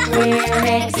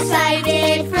 We're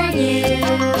excited for you.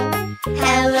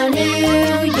 Hello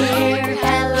New Year,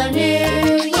 hello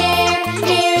New Year.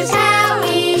 Here's how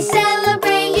we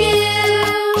celebrate you.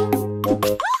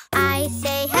 I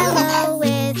say hello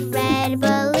with red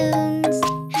balloons.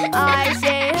 I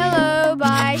say hello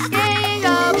by staying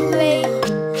up late.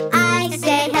 I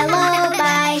say hello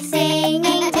by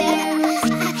singing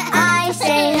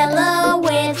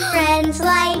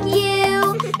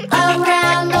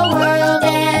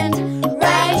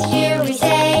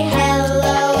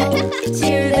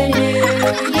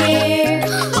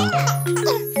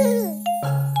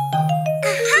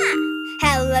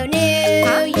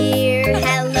Year,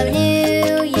 hello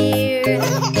New Year.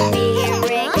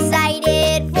 We're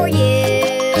excited for you.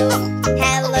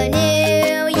 Hello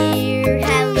New Year,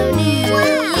 hello New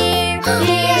Year.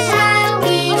 Here's how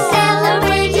we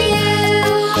celebrate you.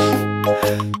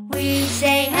 We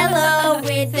say hello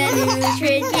with a new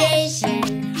tradition.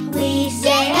 We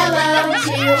say hello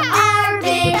to our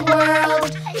big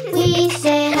world. We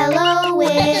say hello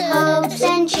with hopes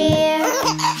and cheer.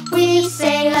 We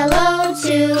say hello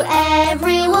to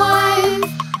everyone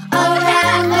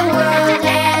around the world,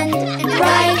 and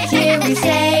right here we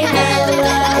say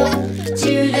hello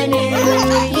to the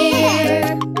new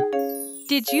year.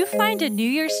 Did you find a New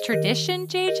Year's tradition,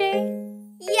 JJ?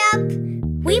 Yup,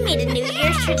 we made a New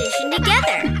Year's tradition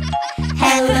together.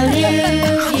 Hello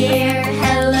New Year,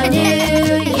 hello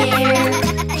New Year.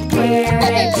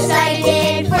 We're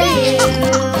excited for you.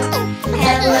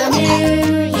 Hello New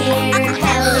Year,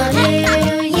 hello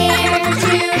New Year.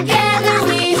 Together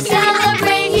we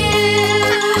celebrate you.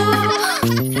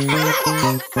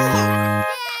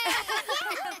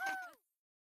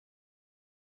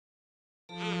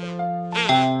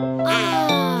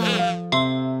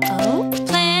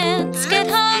 Plants get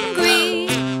hungry,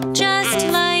 just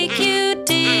like you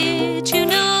did. You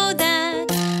know that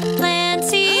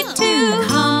plants eat too.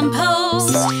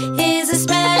 Compost is a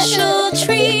special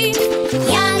treat.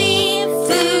 Yummy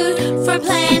food for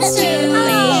plants to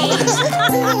eat.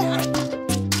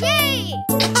 Yay!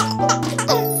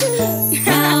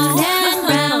 Round and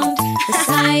round the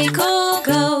cycle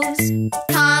goes.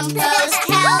 Compost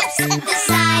helps the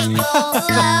cycle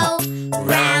flow.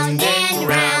 Round and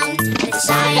round The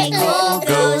cycle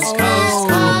goes 'cause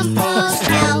compost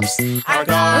helps our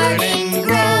garden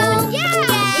grow.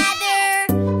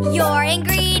 gather your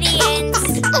ingredients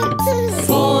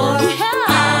For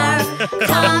our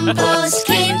compost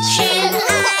kitchen.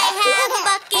 I have a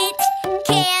bucket.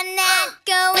 Can that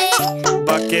go in?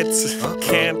 Buckets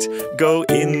can't go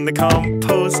in the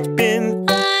compost bin.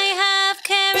 I have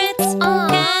carrots,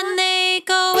 can they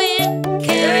go in?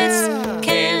 Carrots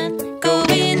can't go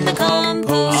in the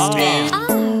compost bin.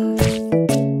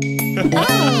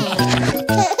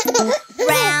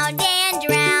 Round and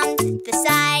round the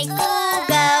cycle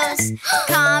goes.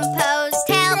 Compost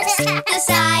helps the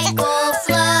cycle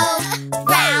flow.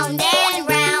 Round and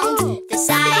round the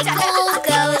cycle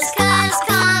goes 'cause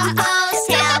compost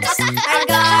helps our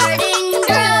garden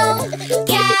grow.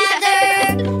 Gather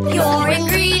your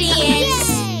ingredients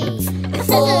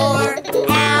for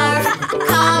our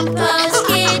compost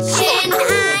kitchen.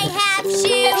 I have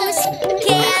shoes.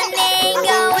 Can they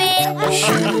go in?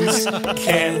 Shoes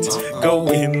can't go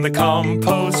in the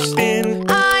compost bin.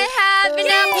 I have an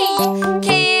apple,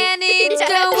 can it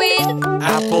go in?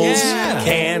 Apples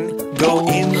can go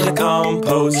in the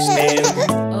compost bin.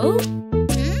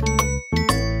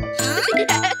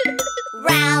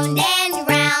 Round and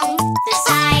round the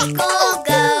cycle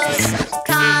goes.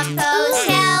 Compost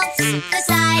helps the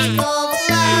cycle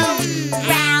flow.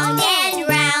 Round and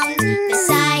round the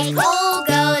cycle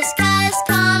goes 'cause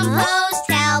compost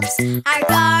helps our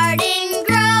garden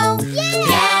grow.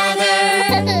 Gather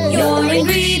your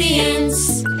ingredients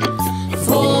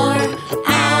for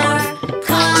our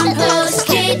compost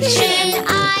kitchen.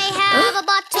 I have a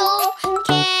bottle.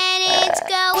 Can it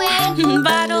go in?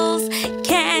 Bottles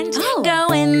can't go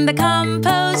in the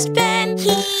compost bin.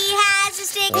 He has a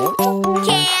stick.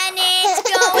 Can it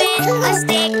go in? A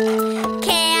stick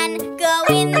can go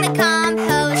in the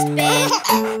compost bin.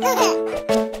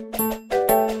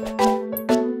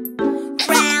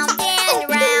 Round and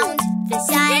round the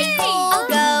cycle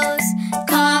goes.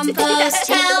 Compost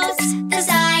helps the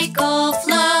cycle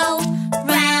flow.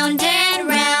 Round and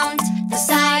round the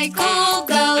cycle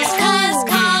goes 'cause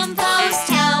compost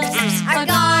helps our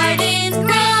garden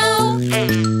grow.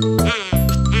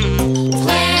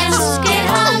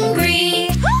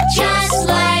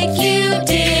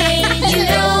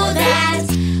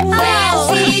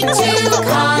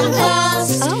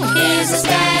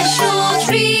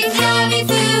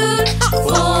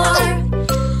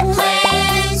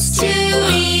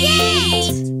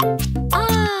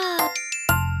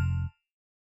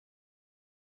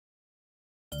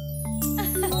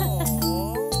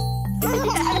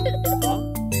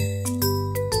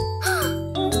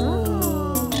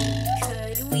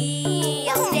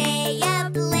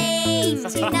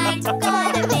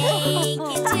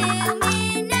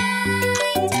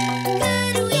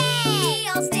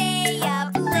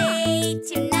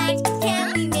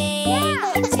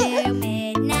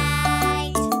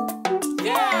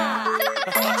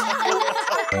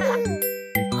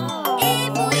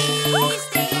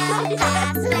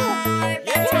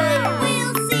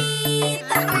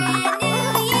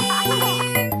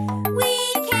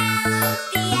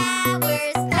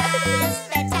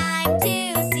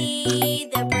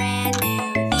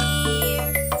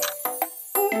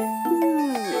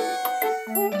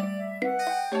 Alright,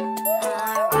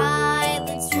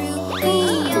 let's troop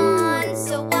beyond.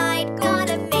 So wide,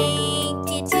 gotta make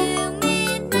it to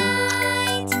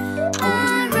midnight.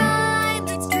 Alright,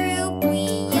 let's troop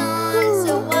beyond.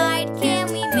 So wide, can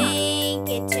we make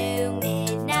it to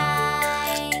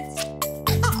midnight?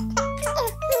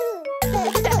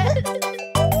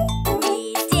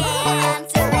 We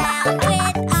dance around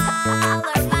with all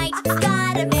our might.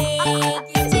 Gotta make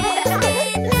it to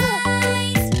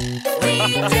midnight. We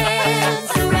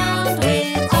dance around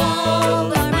with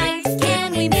all our might.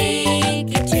 Can we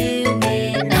make it to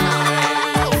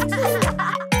midnight?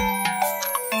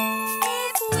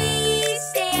 If we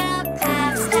stay up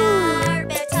past our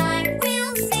bedtime,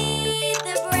 we'll see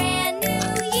the brand new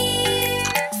year.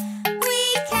 We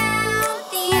count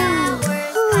the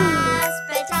hours past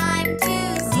bedtime to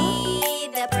see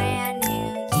the brand new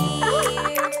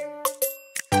year.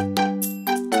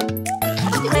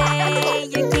 Play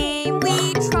a game, we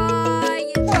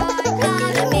try and try.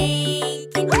 Gotta make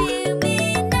it to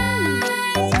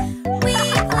midnight. We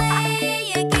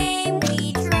play a game, we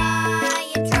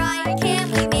try and try. Can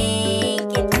we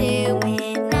make it to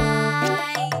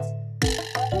midnight?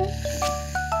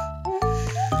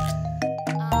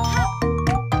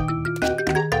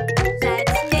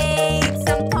 Let's make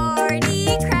some party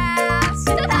crafts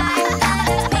tonight.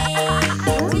 Gotta make it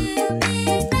to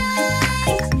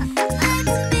midnight.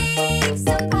 Let's make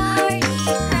some party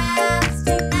crafts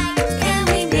tonight. Can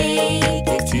we make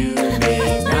it to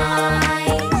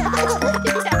midnight?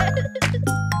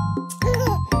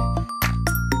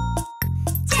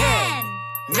 10,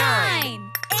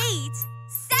 9, 8,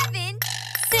 7,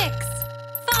 6,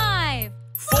 5,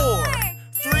 4,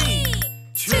 3,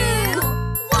 2,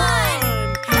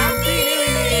 1. Happy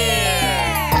New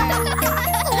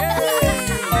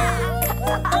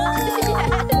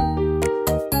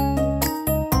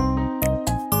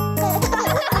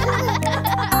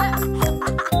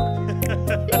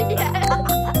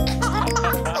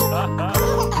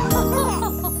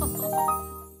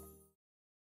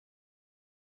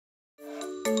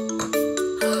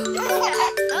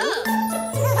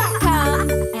Come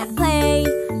and play,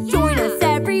 join us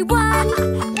everyone.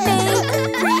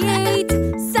 Make, create,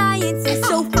 science is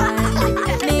so fun.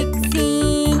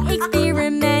 Mixing,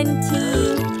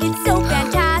 experimenting, it's so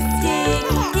fantastic.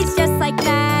 It's just like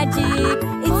magic,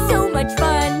 it's so much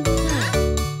fun.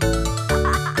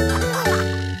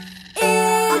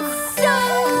 It's so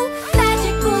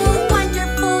magical,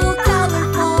 wonderful,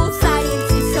 colorful.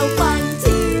 Science is so fun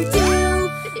to do.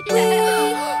 We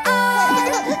are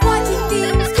watching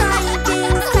things, trying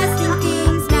things, testing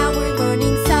things. Now we're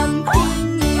learning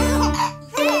something new.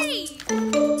 Hey!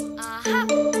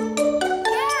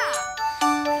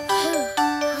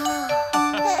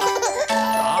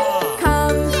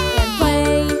 Come and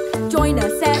play, join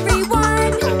us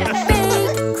everyone.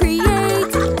 Make,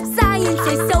 create, science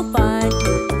is so fun.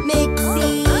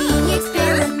 Mixing,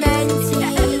 experimenting,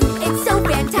 it's so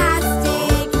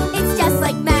fantastic. It's just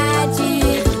like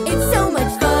magic, it's so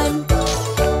much fun.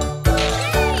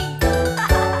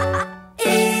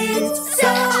 It's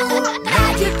so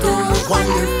magical,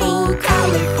 wonderful,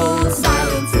 colorful.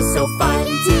 Science is so fun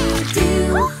to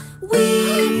do.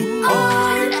 We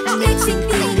are mixing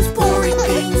things, pouring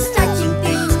things, touching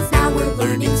things. Now we're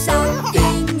learning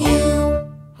something new.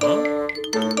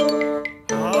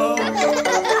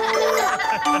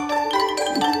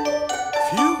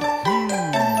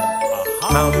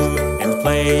 Come and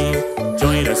play,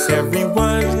 join us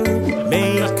everyone.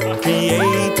 Make,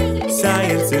 create,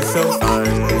 science is so fun.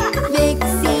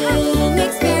 Mixing,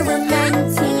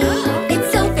 experimenting,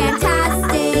 it's so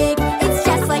fantastic. It's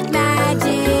just like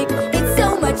magic, it's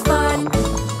so much fun.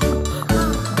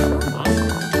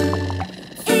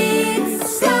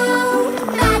 It's so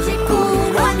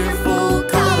magical, wonderful,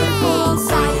 colorful.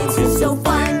 Science is so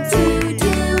fun to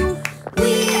do.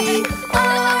 We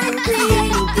are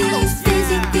creating things,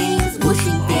 fizzing things,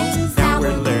 whooshing things. Now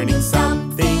we're learning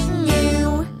something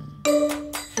new.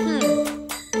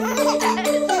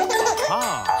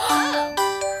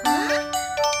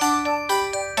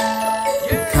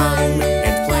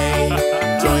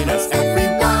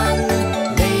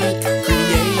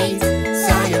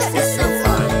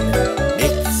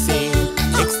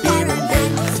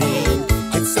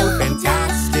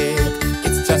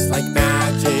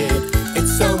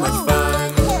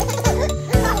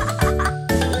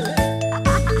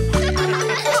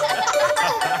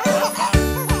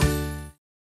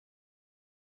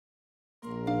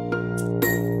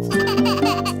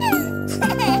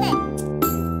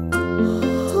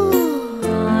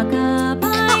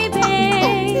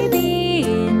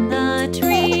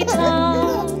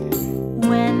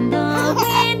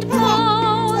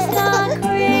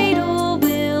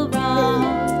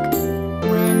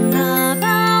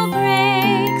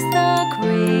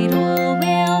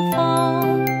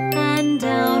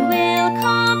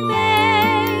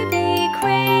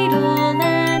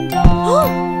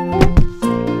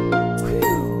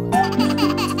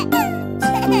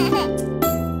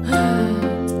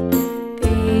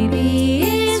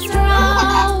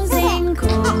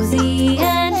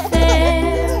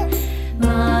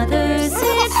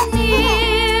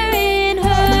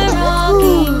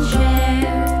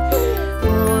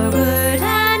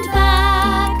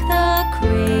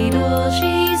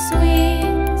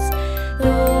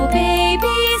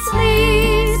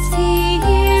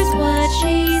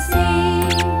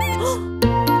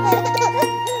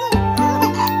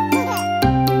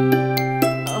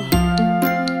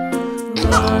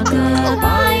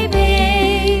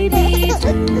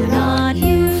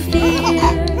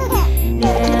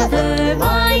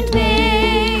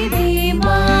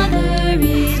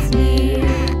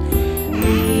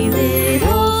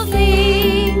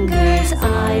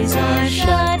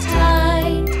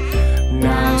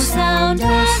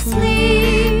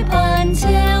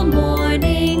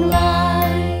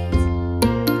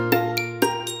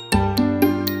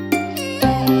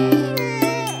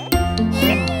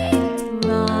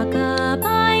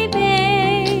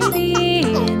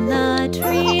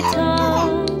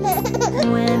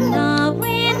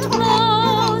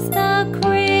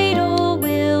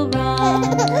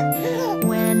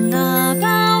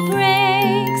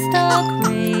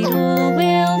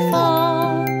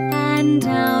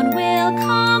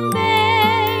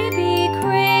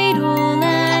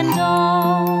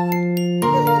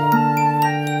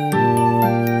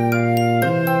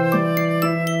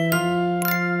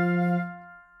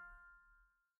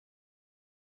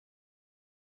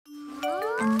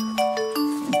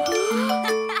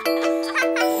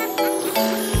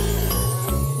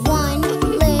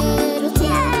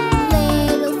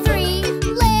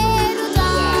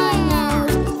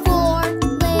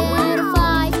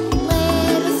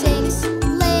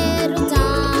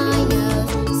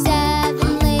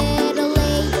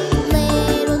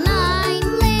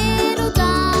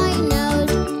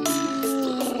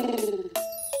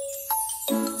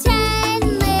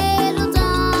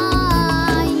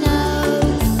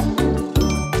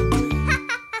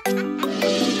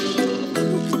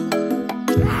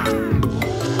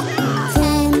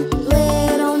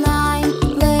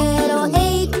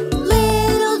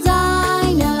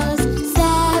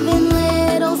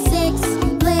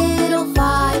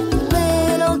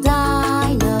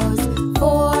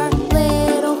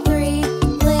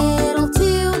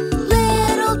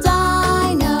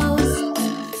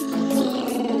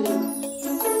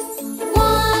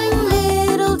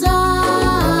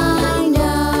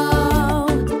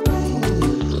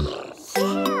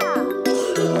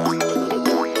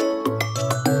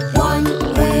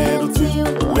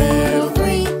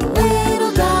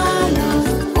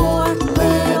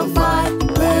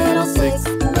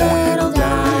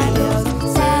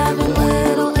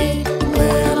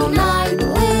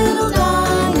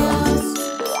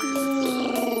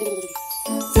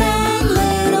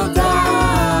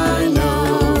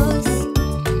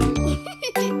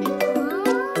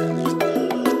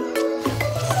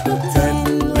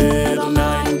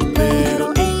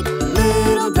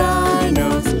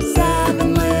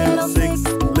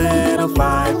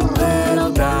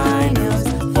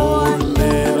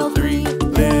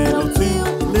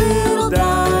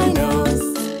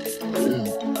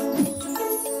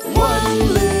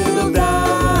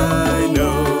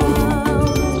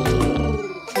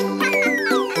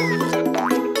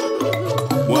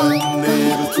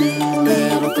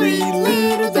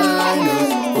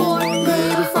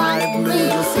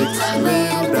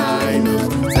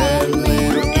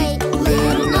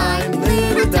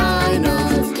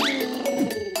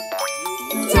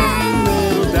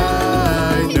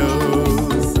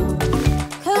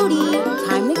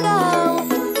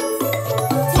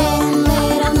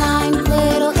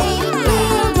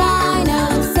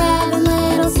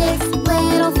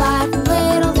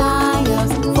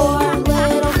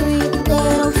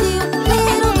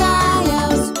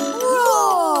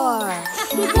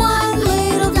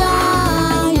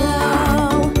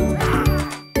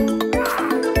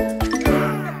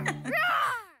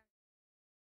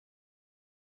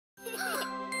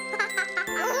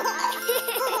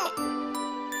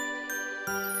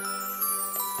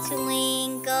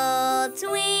 Twinkle,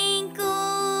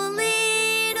 twinkle,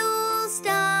 little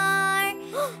star,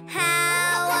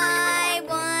 how I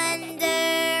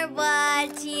wonder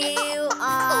what you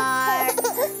are.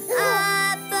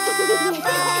 Up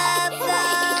above the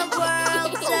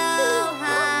world so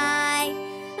high,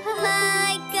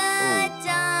 like a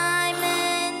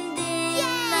diamond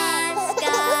in the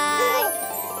sky.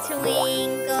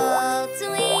 Twinkle,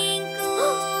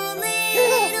 twinkle,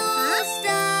 little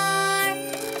star,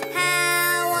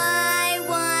 how I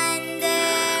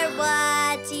wonder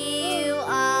what you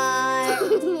are.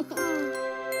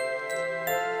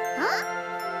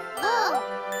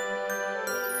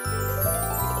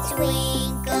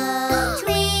 Twinkle,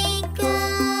 twinkle,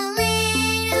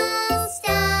 little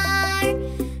star,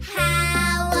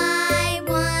 how I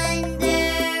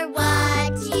wonder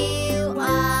what you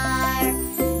are.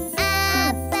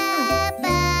 Up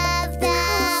above the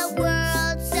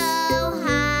world so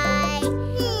high,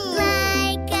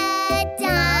 like a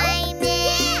diamond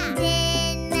in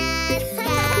the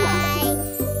sky.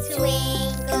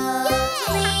 Twinkle, twinkle,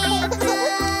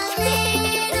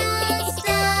 little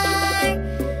star,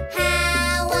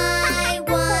 how I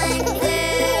wonder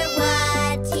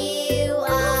what you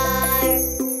are.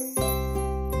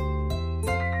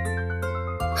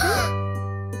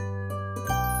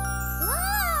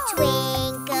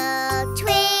 Twinkle,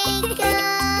 twinkle,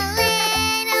 little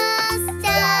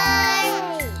star,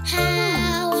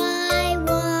 how I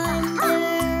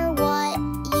wonder what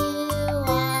you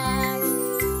are.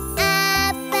 Up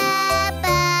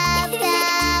above the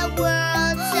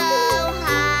world so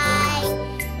high,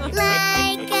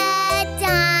 like a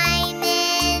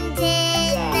diamond in the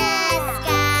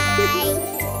sky.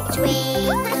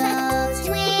 Twinkle,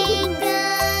 twinkle,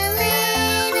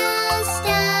 little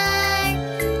star,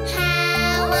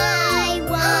 how I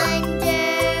wonder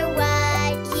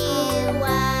what you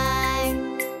are.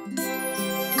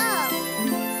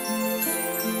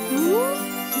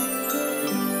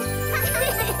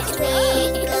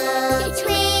 Twinkle,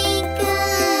 twinkle,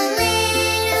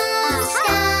 little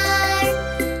star,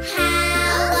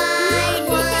 how I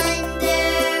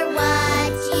wonder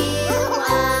what you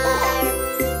are.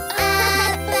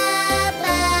 Up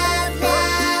above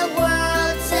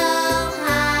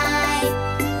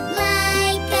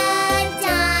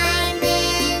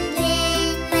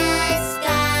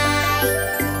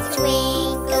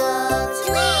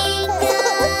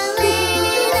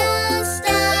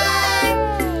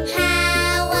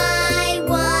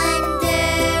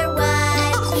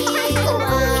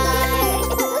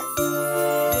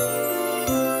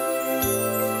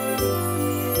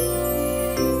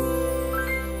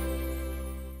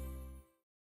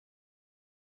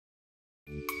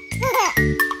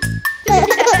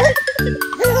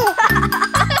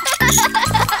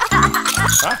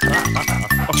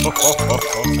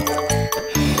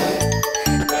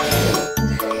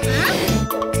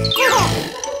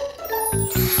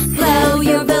Blow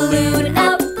your balloon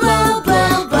up, blow,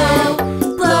 blow, blow.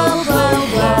 Blow, blow,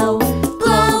 blow.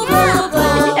 Blow, blow,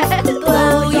 blow.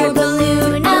 Blow your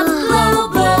balloon up, blow,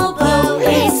 blow, blow.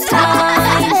 It's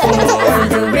time for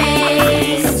the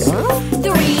race.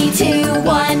 3, 2,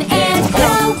 1, and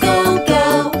go, go,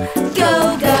 go.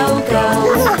 Go, go, go.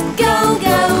 Go,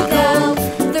 go, go.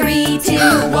 3, 2,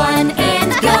 1,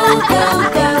 and go, go,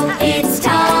 go. It's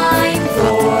time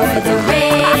for the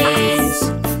race.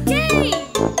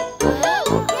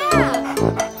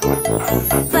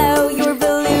 Blow your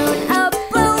balloon up,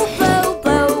 blow, blow,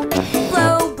 blow.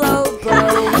 Blow, blow, blow.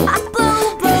 Blow,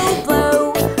 blow,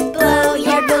 blow. Blow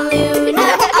your balloon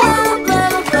up, blow,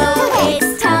 blow, blow.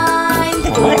 It's time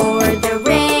for the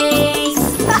race.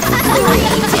 3,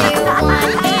 2, 1,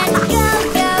 and go,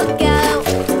 go, go.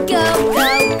 Go,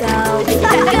 go, go.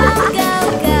 Go, go,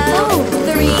 go.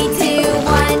 3, 2,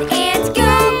 1, and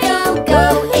go, go, go.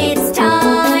 It's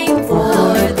time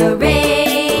for the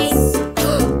race.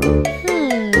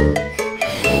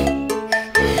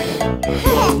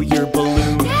 Blow your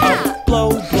balloon up, blow,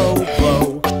 blow, blow.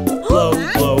 Blow,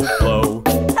 blow, blow.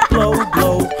 Blow,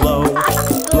 blow, blow.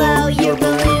 Blow your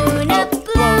balloon up,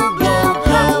 blow, blow,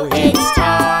 blow. It's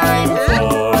time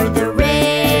for the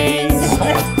race.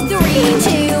 3,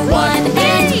 2, 1,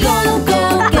 and go, go,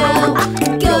 go.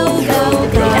 Go, go,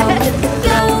 go.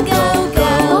 Go, go, go.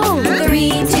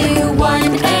 3, 2,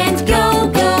 1, and go,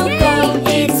 go, go.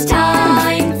 It's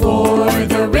time for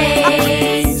the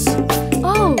race.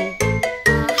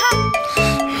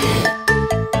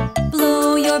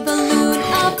 Blow your balloon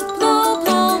up, blow,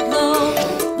 blow, blow.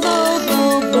 Blow,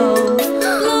 blow, blow.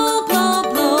 Blow, blow,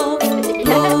 blow.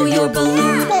 Blow your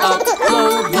balloon up, blow,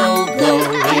 blow, blow.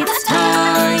 It's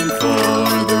time for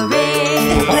the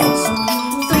race.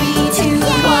 3, 2,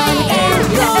 1, and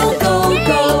go, go,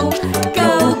 go.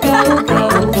 Go, go, go.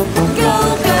 Go,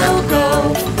 go, go.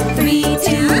 3,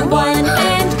 2, 1,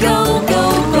 and go, go,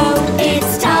 go.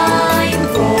 It's time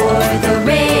for the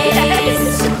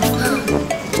race.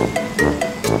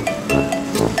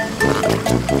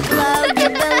 Blow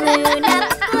your balloon up,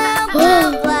 blow, blow, blow.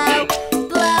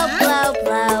 Blow, blow,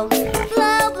 blow.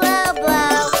 Blow, blow,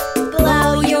 blow.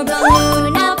 Blow your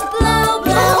balloon up, blow,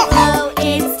 blow, blow.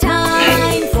 It's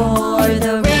time for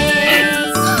the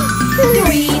race.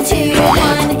 3, 2,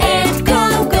 1, and go,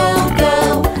 go, go.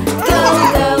 Go,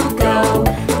 go, go.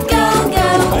 Go, go,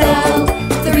 go.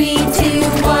 3, 2,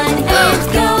 1, and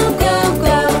go, go,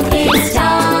 go. It's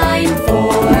time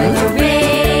for the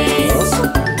race.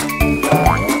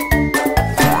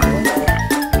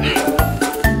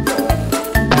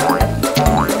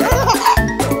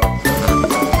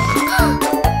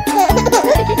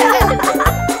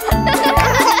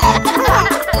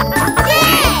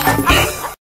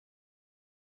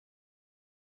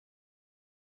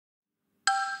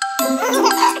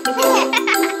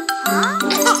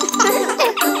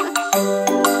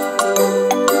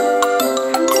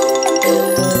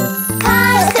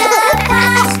 Pasta,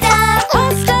 pasta,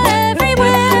 pasta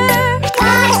everywhere.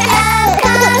 Pasta,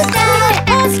 pasta,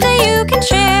 pasta you can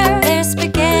share. There's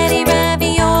spaghetti,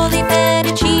 ravioli,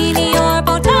 fettuccine, or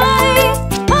bow tie.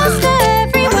 Pasta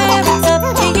everywhere. It's up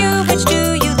to you. Which do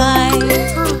you like?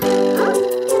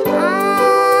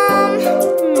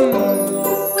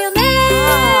 We'll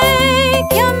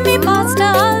make yummy pasta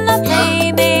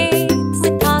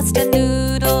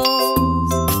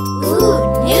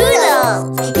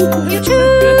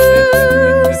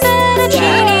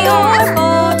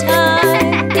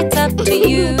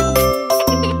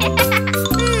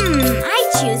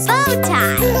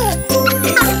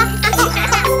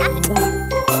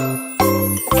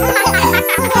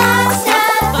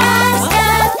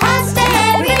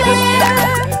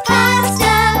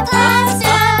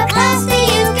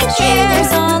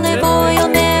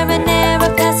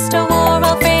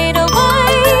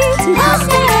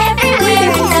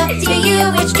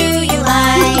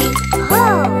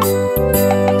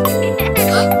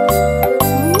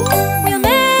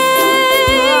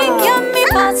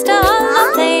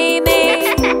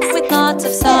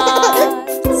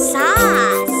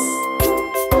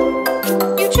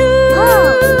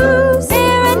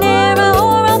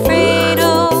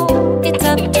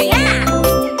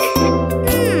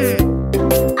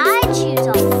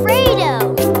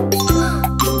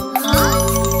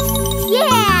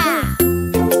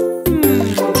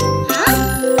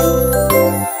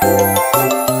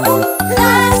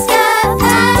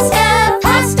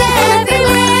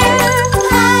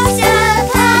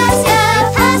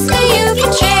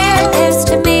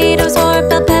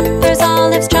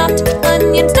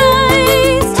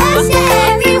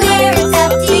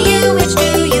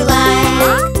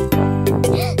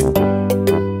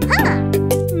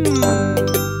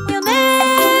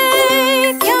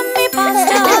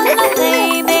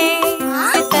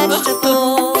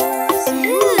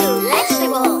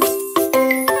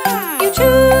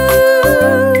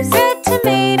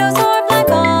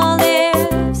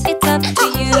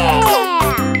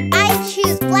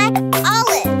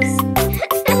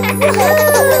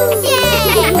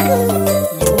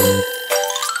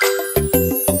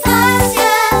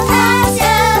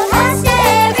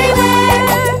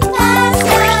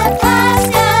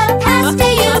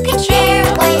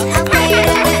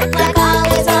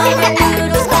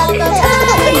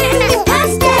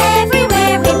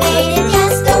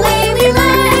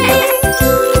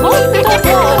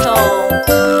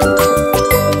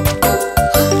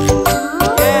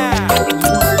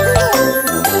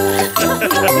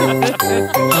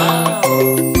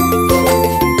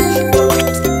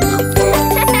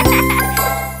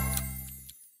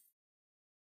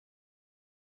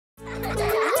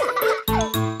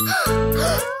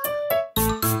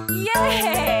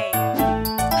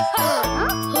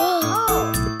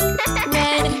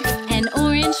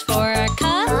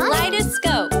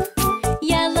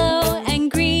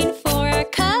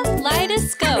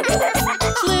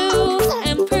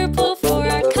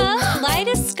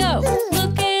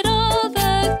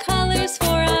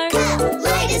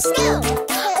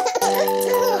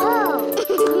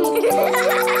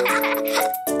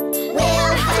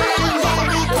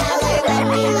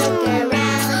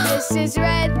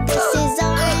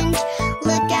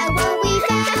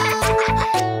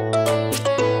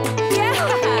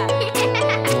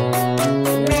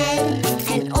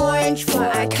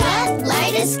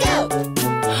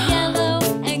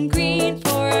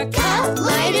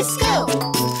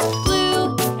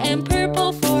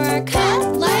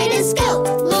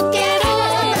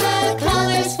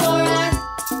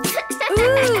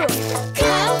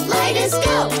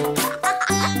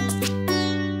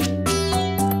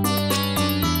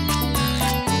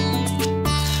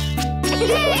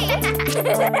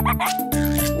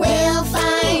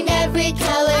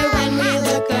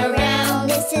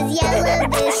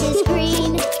This is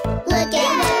green. Look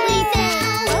at what we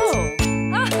found.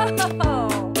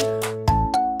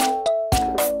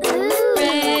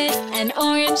 Red and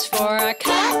orange for our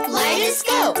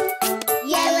Kaleidoscope.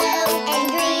 Yellow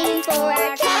and green for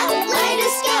our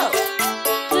kaleidoscope.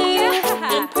 blue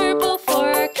and purple for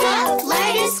our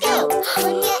Kaleidoscope.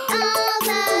 Look at all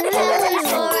the colors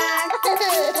for our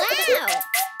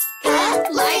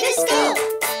kaleidoscope.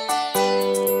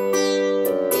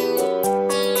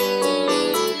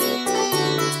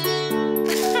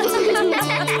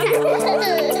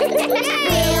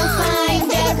 We'll find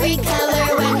every color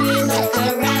when we look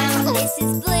around. This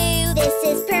is blue, this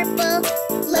is purple.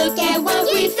 Look at what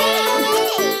we found.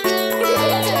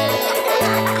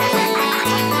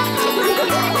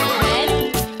 red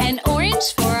and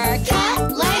orange for our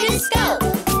Kaleidoscope.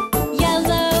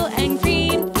 yellow and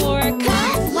green for our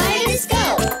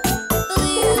Kaleidoscope.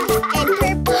 Blue and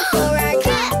purple for our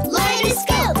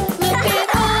kaleidoscope. Look at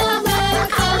all the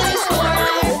colors for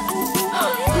our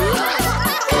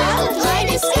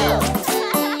Kaleidoscope.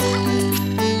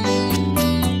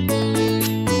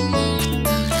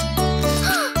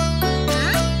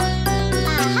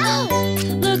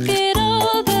 Look at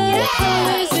all the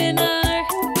colors in our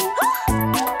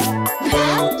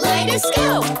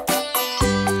Kaleidoscope.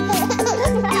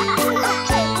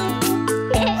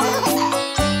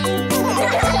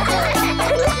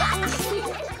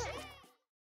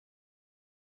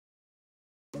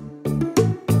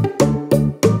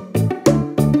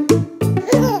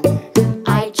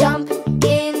 I jump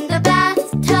in the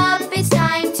bathtub, it's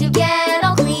time to get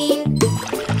all clean.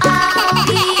 I'll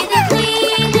be the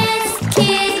cleanest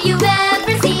kid you've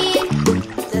ever seen.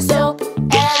 The soap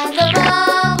and the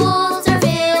bubbles are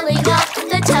filling up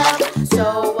the tub, so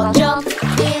I'll jump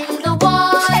in the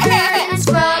water and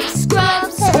scrub,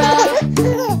 scrub, scrub.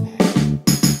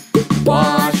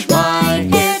 Wash my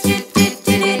hair,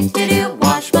 do-do-do-do-do-do.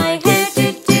 Wash my hair,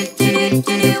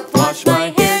 do-do-do-do-do-do. Wash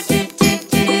my hair,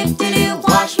 do-do-do-do-do-do.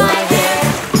 Wash my hair.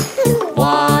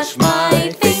 Wash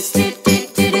my face,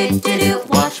 do-do-do-do-do-do.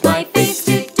 Wash my face,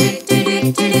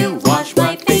 do-do-do-do-do-do. Wash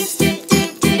my face,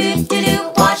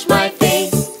 do-do-do-do-do-do. Wash my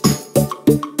face.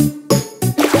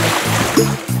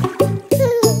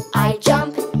 I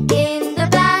jump in the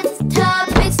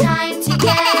bathtub, it's time to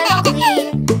get all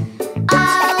clean.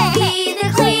 I'll be the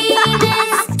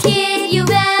cleanest kid you've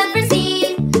ever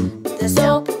seen. The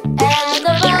soap and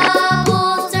the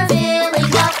bubbles are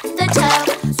filling up the tub,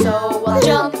 so I'll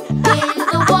jump in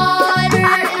the water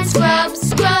and scrub,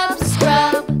 scrub,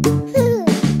 scrub.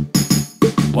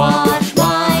 Wash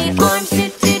my arms,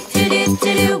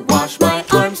 do-do-do-do-do-do. Wash my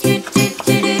arms,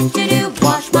 do-do-do-do-do-do.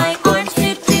 Wash my arms,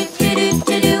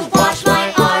 do-do-do-do-do-do. Wash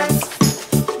my arms.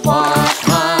 Wash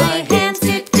my hands,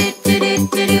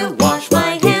 do-do-do-do-do-do. Wash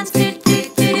my hands,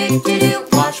 do-do-do-do-do-do.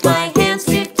 Wash my hands,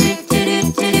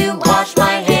 do-do-do-do-do-do. Wash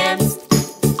my hands.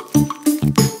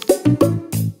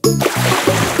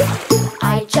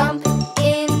 I jump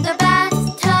in the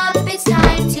bathtub, it's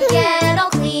time to get all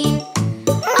clean.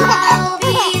 I'll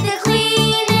be the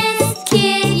cleanest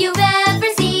kid you've ever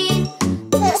seen.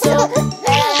 The soap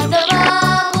and the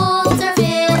bubbles are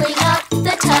filling up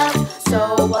the tub, so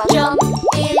I'll jump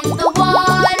in the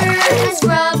water and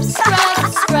scrub,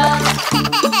 scrub, scrub.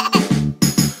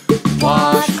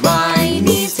 Wash my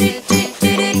knees,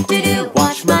 do-do-do-do-do-do.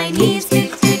 Wash my knees,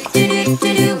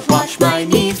 do-do-do-do-do-do. Wash my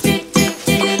knees,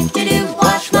 do-do-do-do-do-do.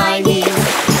 Wash my knees.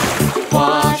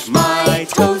 Wash my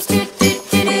toes,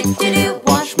 do-do-do-do-do-do.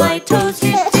 Wash my toes,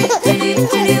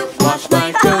 do-do-do-do-do-do. Wash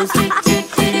my toes,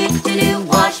 do-do-do-do-do-do.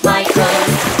 Wash my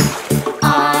toes.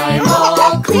 I'm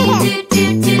all clean,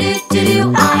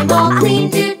 do-do-do-do-do-do. I'm all clean,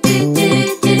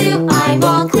 do-do-do-do-do-do. I'm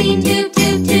all clean,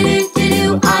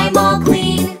 do-do-do-do-do-do. I'm all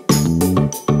clean.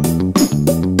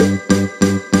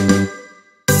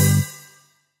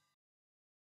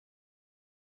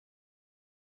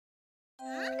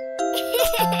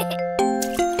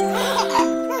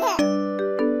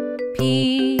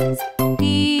 Peas,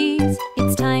 peas,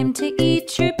 it's time to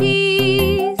eat your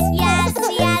peas. Yes,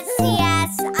 yes,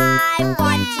 yes, I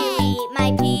want to eat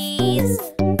my peas.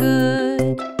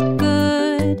 Good,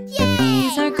 good, the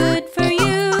peas are good for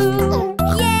you.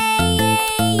 Yay, yay,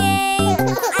 yay,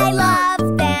 I love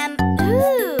them.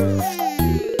 Ooh.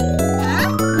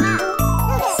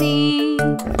 See,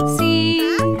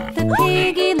 see, the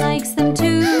piggy likes them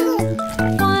too.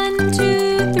 1,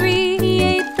 2, 3, he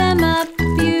ate them up,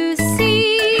 you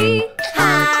see.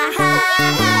 Ha, ha,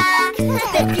 ha,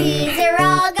 the pea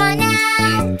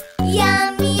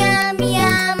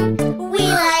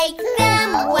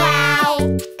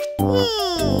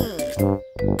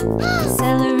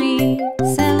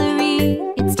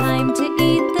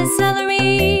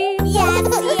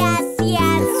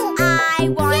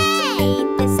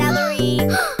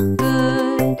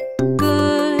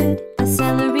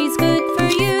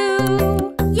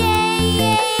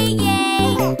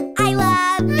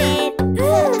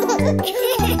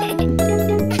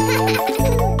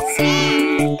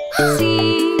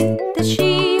See, the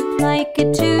sheep like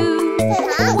it too.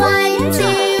 1,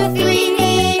 2, 3,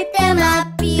 eat them up,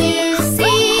 you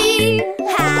see.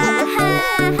 Ha, ha,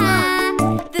 ha.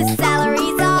 The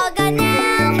celery's all gone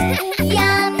now.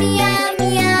 Yum, yum,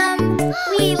 yum.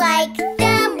 We like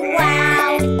them,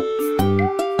 wow.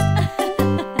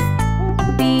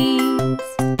 Beans,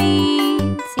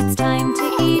 beans, it's time to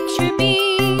eat your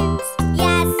beans.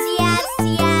 Yes, yes,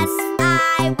 yes,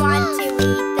 I want to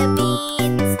eat the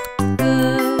beans.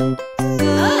 Good,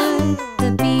 good, the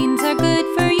beans are good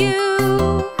for you.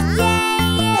 Yay,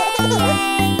 yay,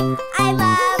 yay, I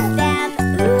love them.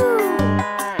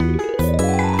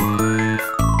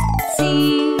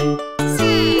 See,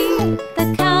 see, the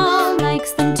cow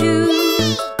likes them too.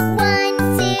 1,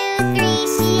 2, 3,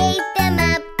 she ate them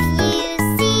up, you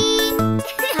see.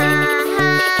 Ha,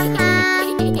 ha, ha,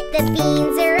 the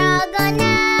beans are all gone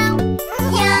now.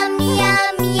 Yum,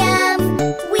 yum, yum,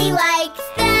 we like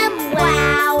them,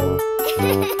 wow.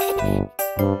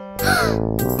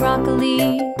 Broccoli,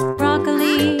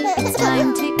 broccoli, it's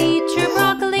time to eat your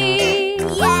broccoli.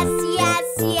 Yes, yes,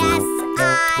 yes,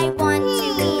 I want to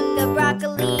eat the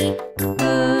broccoli.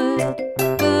 Good,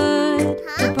 good,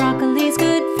 the broccoli's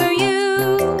good for you.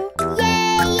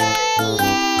 Yay, yay,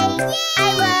 yay, I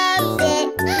love it.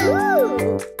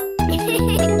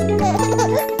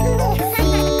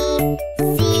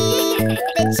 See,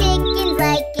 the chickens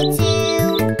like it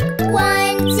too.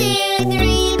 1, 2,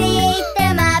 3, they ate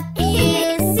them up,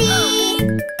 you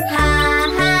see. Ha,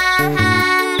 ha, ha,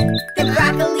 the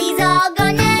broccoli's all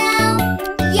gone now.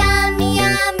 Yum,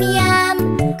 yum, yum,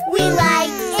 we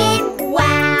like it,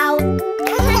 wow.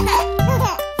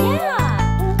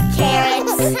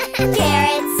 Carrots,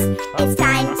 carrots, it's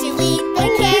time to eat the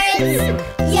carrots.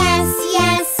 Yes,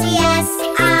 yes, yes,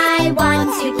 I want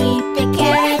to eat the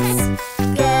carrots.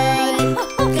 Good,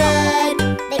 good,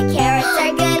 the carrots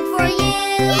are good for you.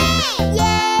 Yay,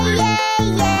 yay,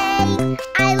 yay,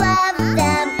 I love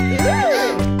them.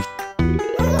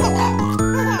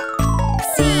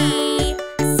 See,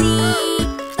 see,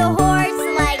 the horse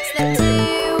likes them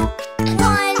too.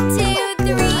 1, 2,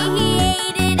 3, he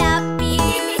ate it up, you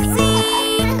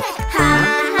see. Ha,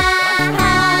 ha,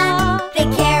 ha, the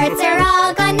carrots are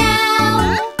all gone now.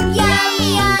 Yum,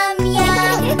 yum,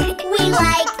 yum, we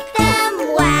like them,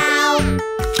 wow.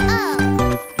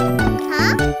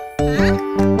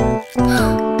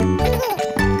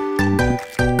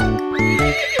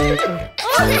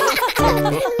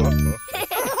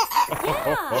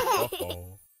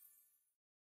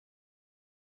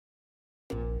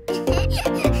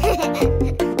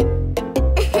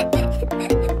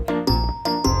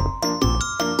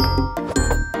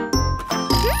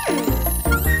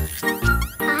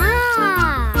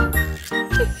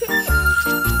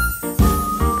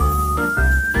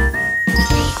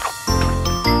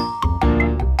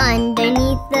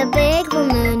 Underneath the big full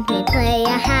moon, we play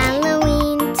a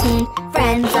Halloween tune.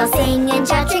 Friends all sing and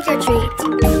shout trick or treat. Boo!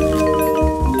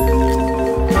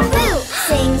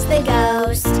 Sings the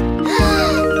ghost.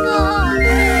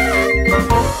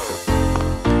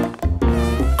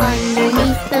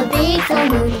 Underneath the big full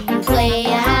moon, we play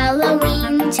a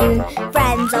Halloween tune.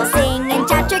 Friends all sing and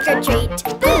shout trick or treat.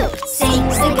 Boo!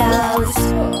 Sings the ghost.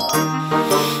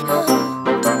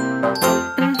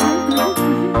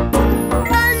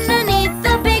 Underneath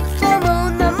the big full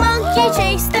moon, the monkey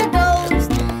chased the ghost.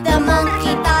 The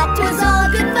monkey thought 'twas all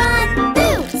good fun.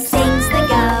 Boo! Sings the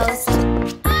ghost.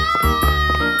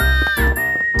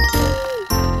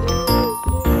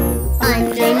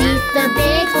 Underneath the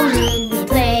big full moon, we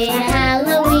play a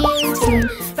Halloween tune.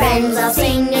 Friends all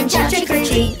sing and shout trick or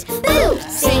treat. Boo!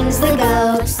 Sings the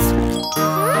ghost.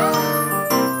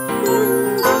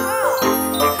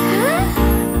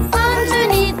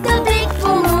 Underneath the big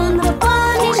full moon, the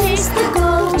bunny chased the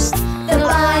ghost. The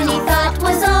bunny thought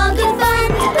 'twas all good fun.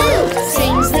 Boo!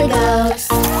 Sings the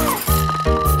ghost.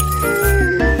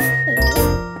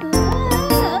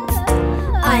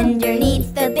 Underneath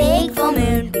the big full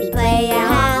moon, we play a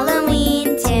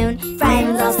Halloween tune.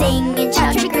 Friends all sing and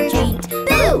shout trick or treat.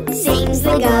 Boo! Sings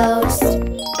the ghost.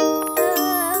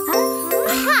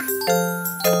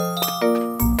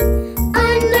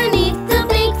 Underneath the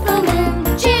big full moon,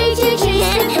 JJ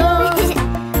chased the ghost.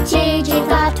 JJ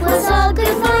thought 'twas all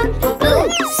good fun. Boo!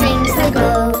 Sings the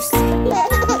ghost.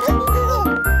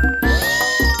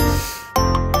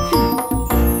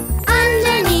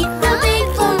 Underneath the big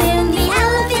full moon, the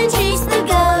elephant chased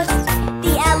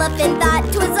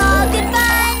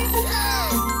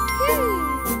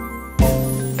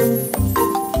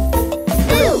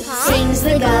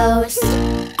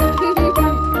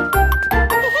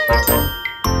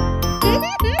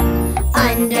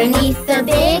Underneath the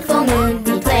big full moon,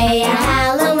 we play a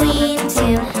Halloween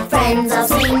tune. Friends all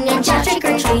sing and shout trick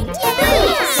or treat.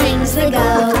 Sings the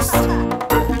ghost.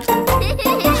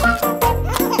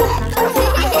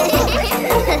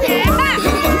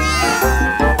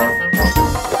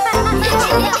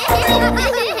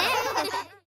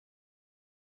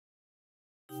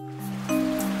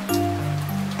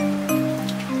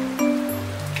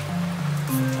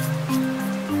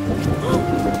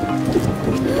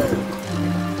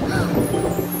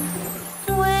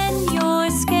 When you're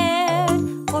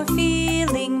scared or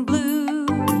feeling blue,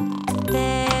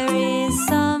 there is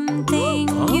something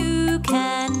you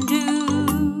can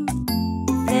do.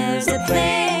 There's a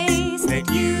place that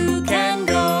you can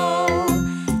go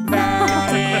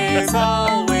that is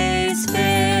always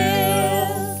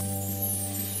filled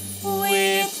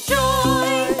with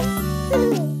joy.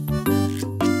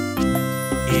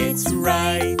 It's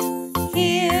right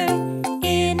here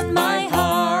in my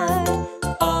heart,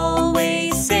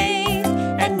 always safe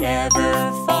and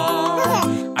never far.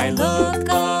 I look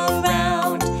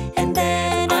around and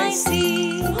then I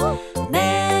see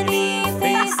many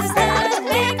faces that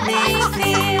make me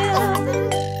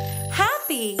feel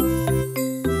happy.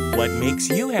 What makes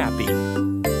you happy?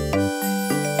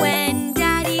 When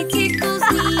Daddy tickles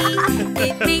me,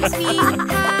 it makes me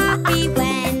happy.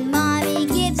 When Mommy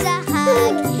gives a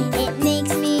hug, it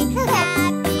makes me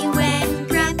happy. When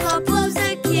Grandpa blows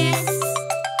a kiss,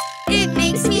 it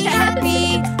makes me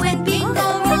happy. When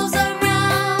Bingo rolls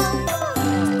around,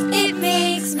 it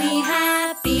makes me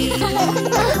happy.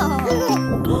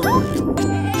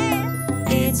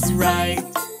 It's right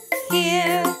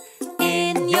here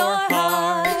in your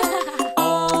heart,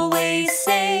 always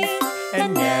safe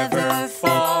and never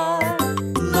far.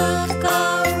 Look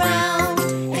around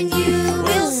and you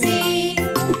will see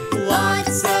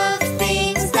lots of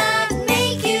things that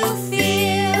make you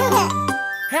feel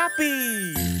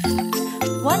Happy!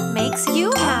 What makes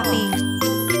you happy?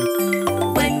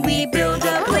 When we build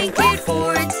a blanket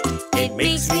fort, it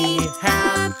makes me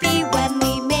happy. When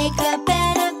we make a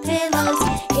bed of pillows,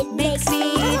 it makes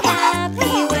me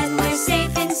happy. When we're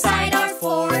safe inside our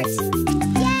fort,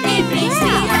 it makes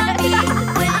me happy.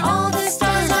 When all the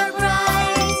stars are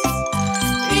bright,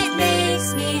 it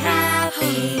makes me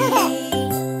happy.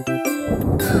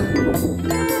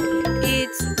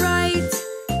 It's right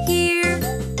here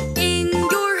in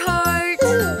your heart,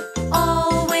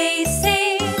 always safe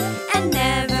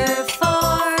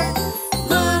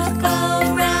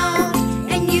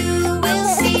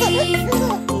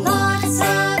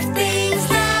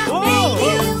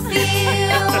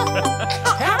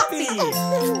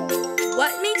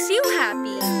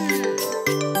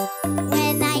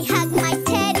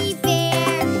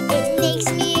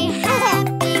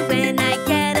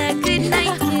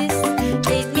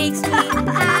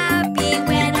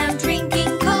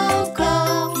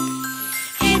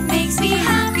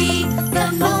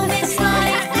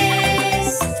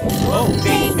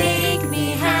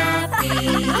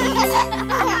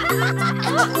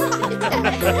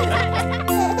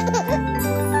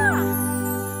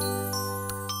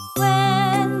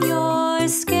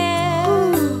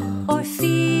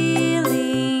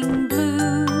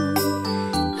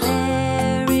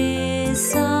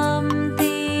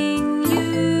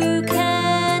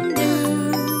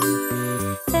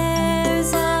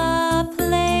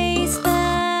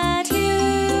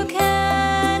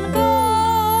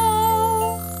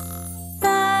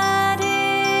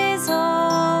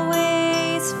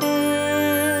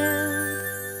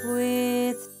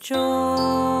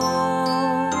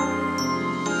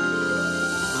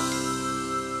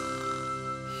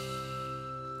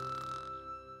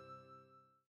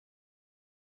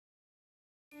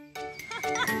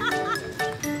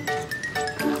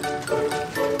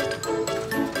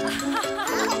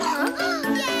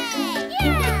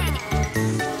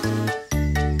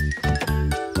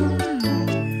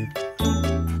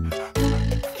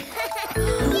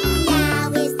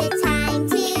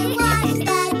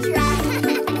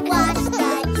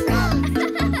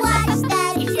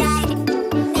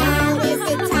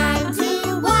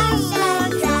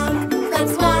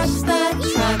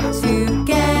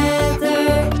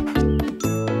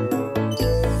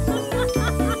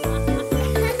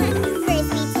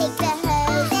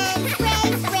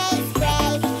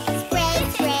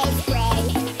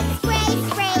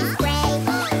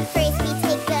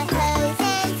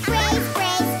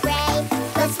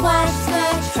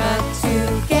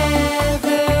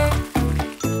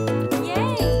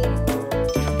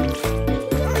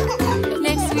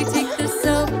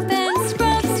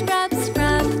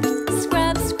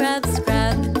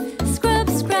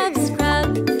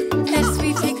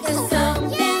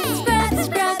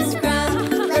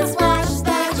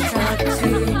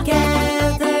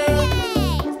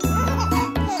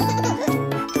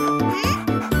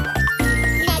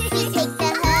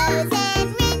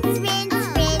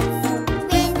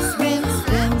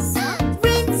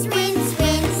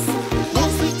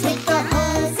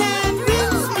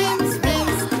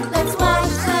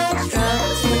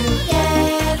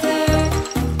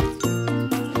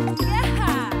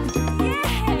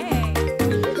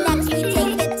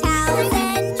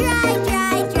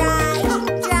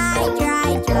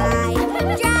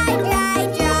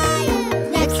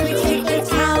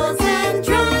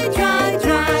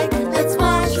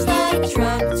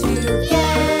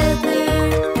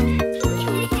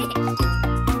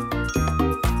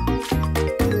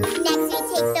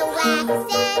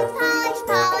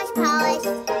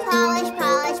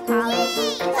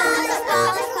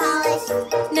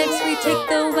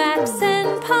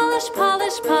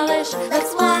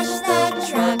let's wash the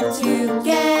truck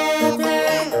together.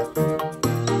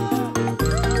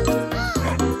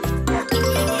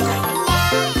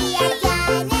 Now we are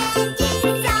done and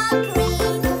it's all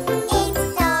clean.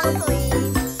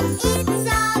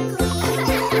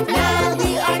 Now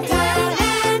we are done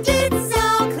and it's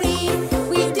all clean.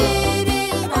 We did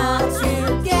it all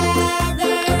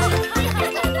together.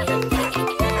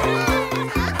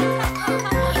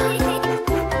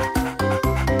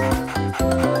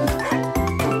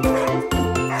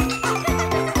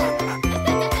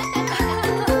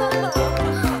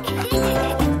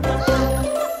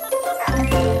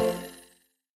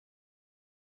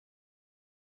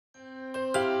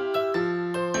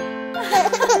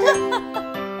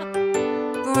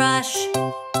 Brush,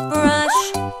 brush,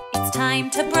 it's time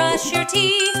to brush your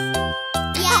teeth.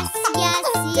 Yes, yes,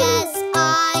 yes,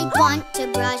 I want to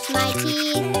brush my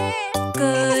teeth.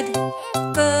 Good,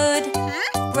 good,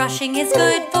 brushing is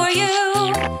good for you.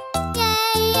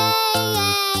 Yay, yay,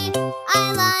 yay,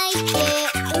 I like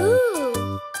it. Ooh.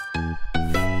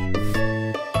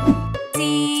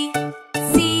 See,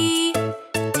 see,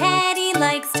 Teddy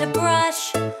likes to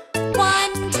brush.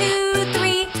 1, 2,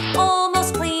 3,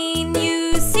 almost clean,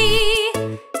 you see.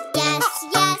 Yes,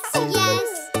 yes, yes,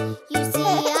 you see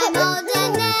I'm all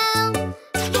done now.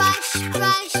 Brush,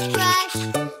 brush, brush,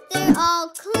 they're all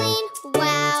clean,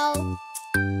 wow.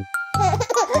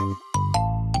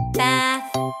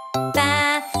 Bath,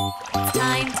 bath, it's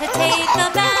time to take a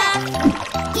bath.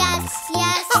 Yes,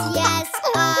 yes, yes,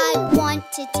 I want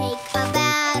to take a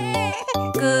bath.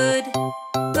 Good,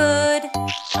 good,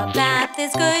 a bath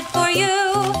is good for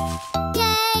you.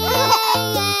 Yay, yay,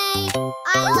 yay,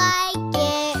 I like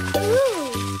it.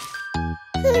 Ooh.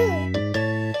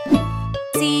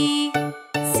 See,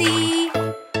 see,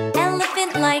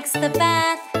 elephant likes the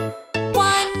bath.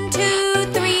 1, 2,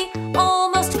 3,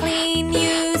 almost clean,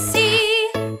 you see.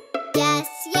 Yes,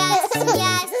 yes,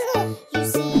 yes, you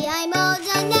see I'm all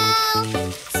done now.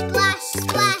 Splash,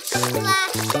 splash,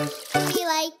 splash, we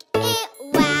like it,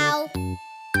 wow.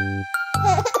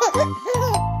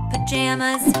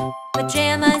 Pajamas,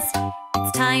 pajamas,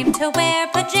 it's time to wear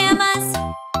pajamas.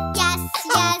 Yes,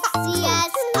 yes,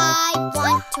 yes, I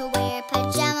want to wear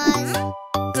pajamas.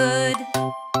 Good,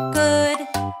 good,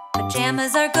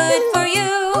 pajamas are good for you.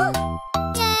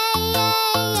 Yay,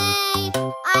 yay, yay,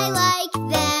 I like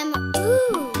them,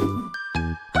 ooh.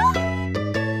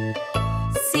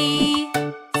 See,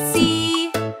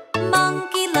 see,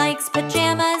 monkey likes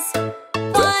pajamas.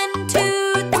 1,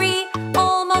 2, 3,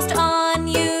 almost on,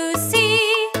 you see.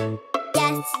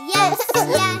 Yes, yes,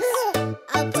 yes,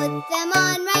 I'll put them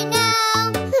on right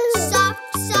now.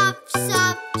 Soft, soft,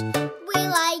 soft, we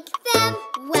like them,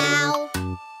 wow.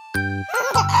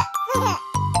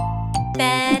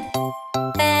 Bed,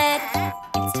 bed,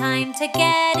 it's time to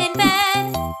get in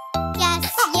bed. Yes,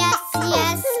 yes,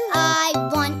 yes, I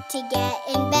want to get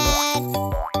in bed.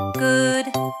 Good,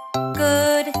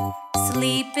 good,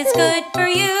 sleep is good for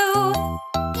you.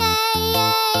 Yay,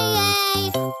 yay,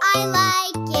 yay, I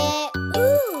like it,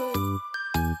 ooh.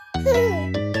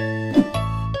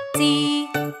 See,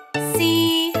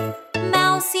 see,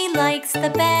 Mousy likes the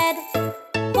bed.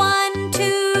 1,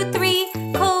 2, 3,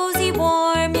 cozy,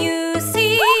 warm, you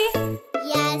see.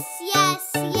 Yes, yes,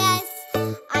 yes,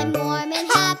 I'm warm and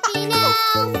happy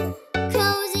now.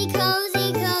 Cozy,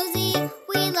 cozy, cozy,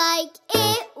 we like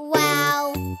it,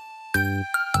 wow.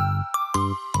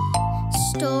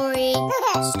 Story,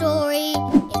 story,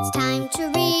 it's time to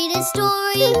read a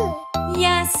story.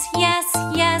 Yes, yes,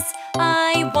 yes,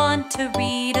 I want to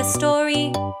read a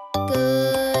story.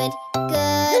 Good,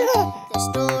 good, the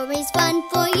story's fun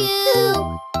for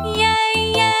you. Yay,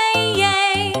 yay,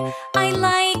 yay, I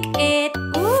like it,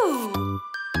 ooh.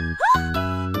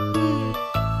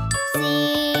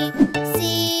 See,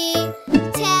 see,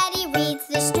 Teddy reads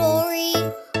the story.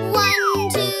 1,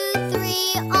 2,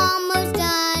 3, almost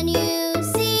done, you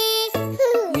see.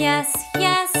 Yes,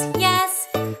 yes, yes,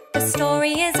 the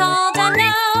story is all done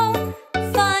now.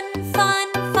 Fun, fun,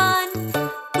 fun,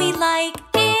 we like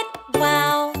it,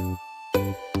 wow.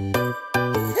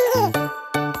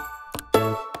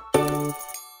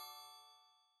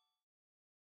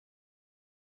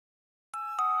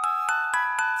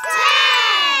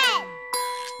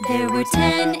 There were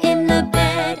 10 in the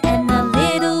bed, and the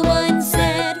little one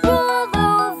said, roll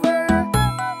over,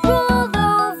 roll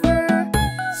over.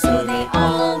 So they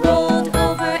all rolled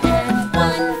over, and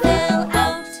one fell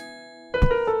out.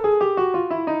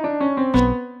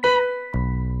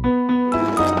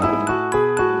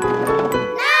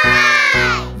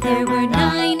 There were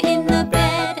 9 in the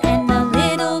bed, and the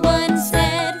little one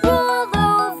said, roll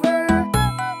over,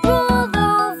 roll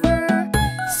over.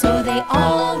 So they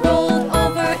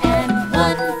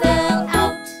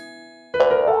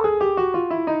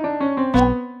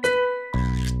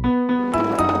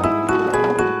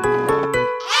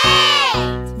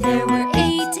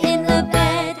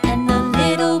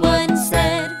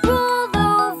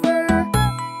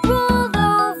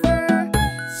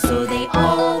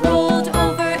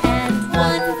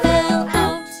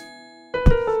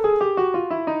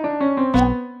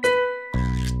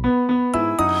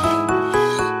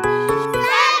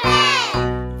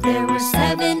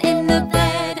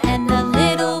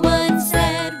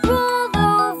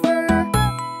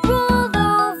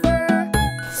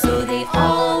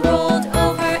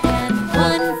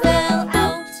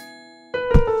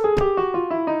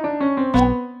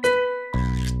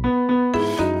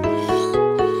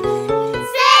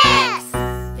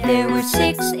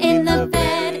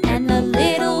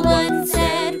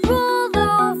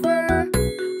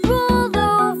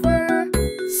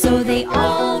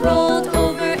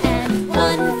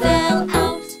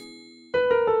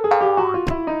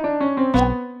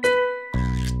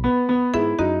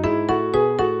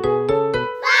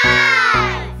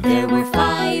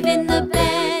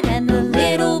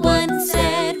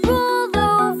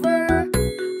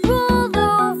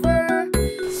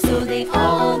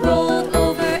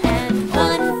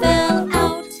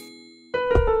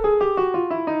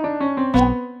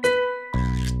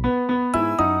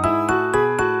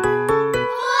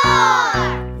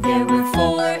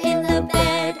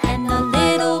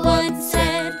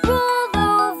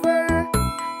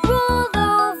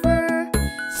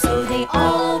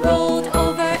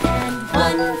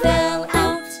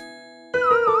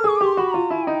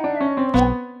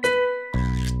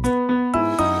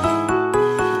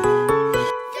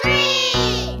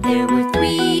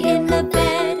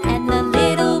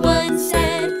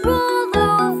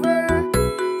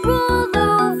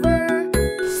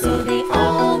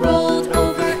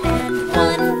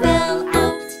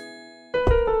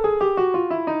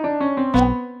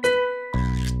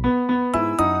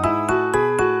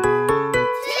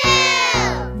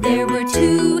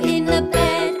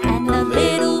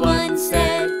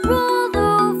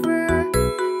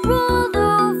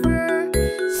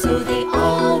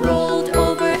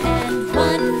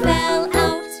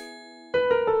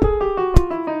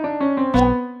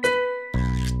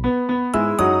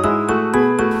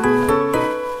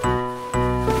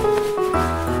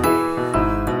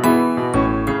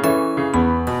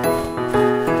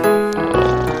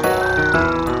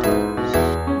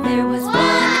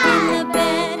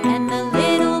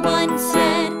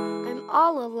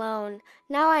alone.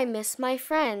 Now I miss my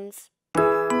friends.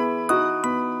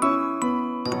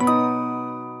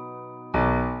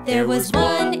 There was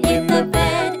one in the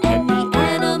bed.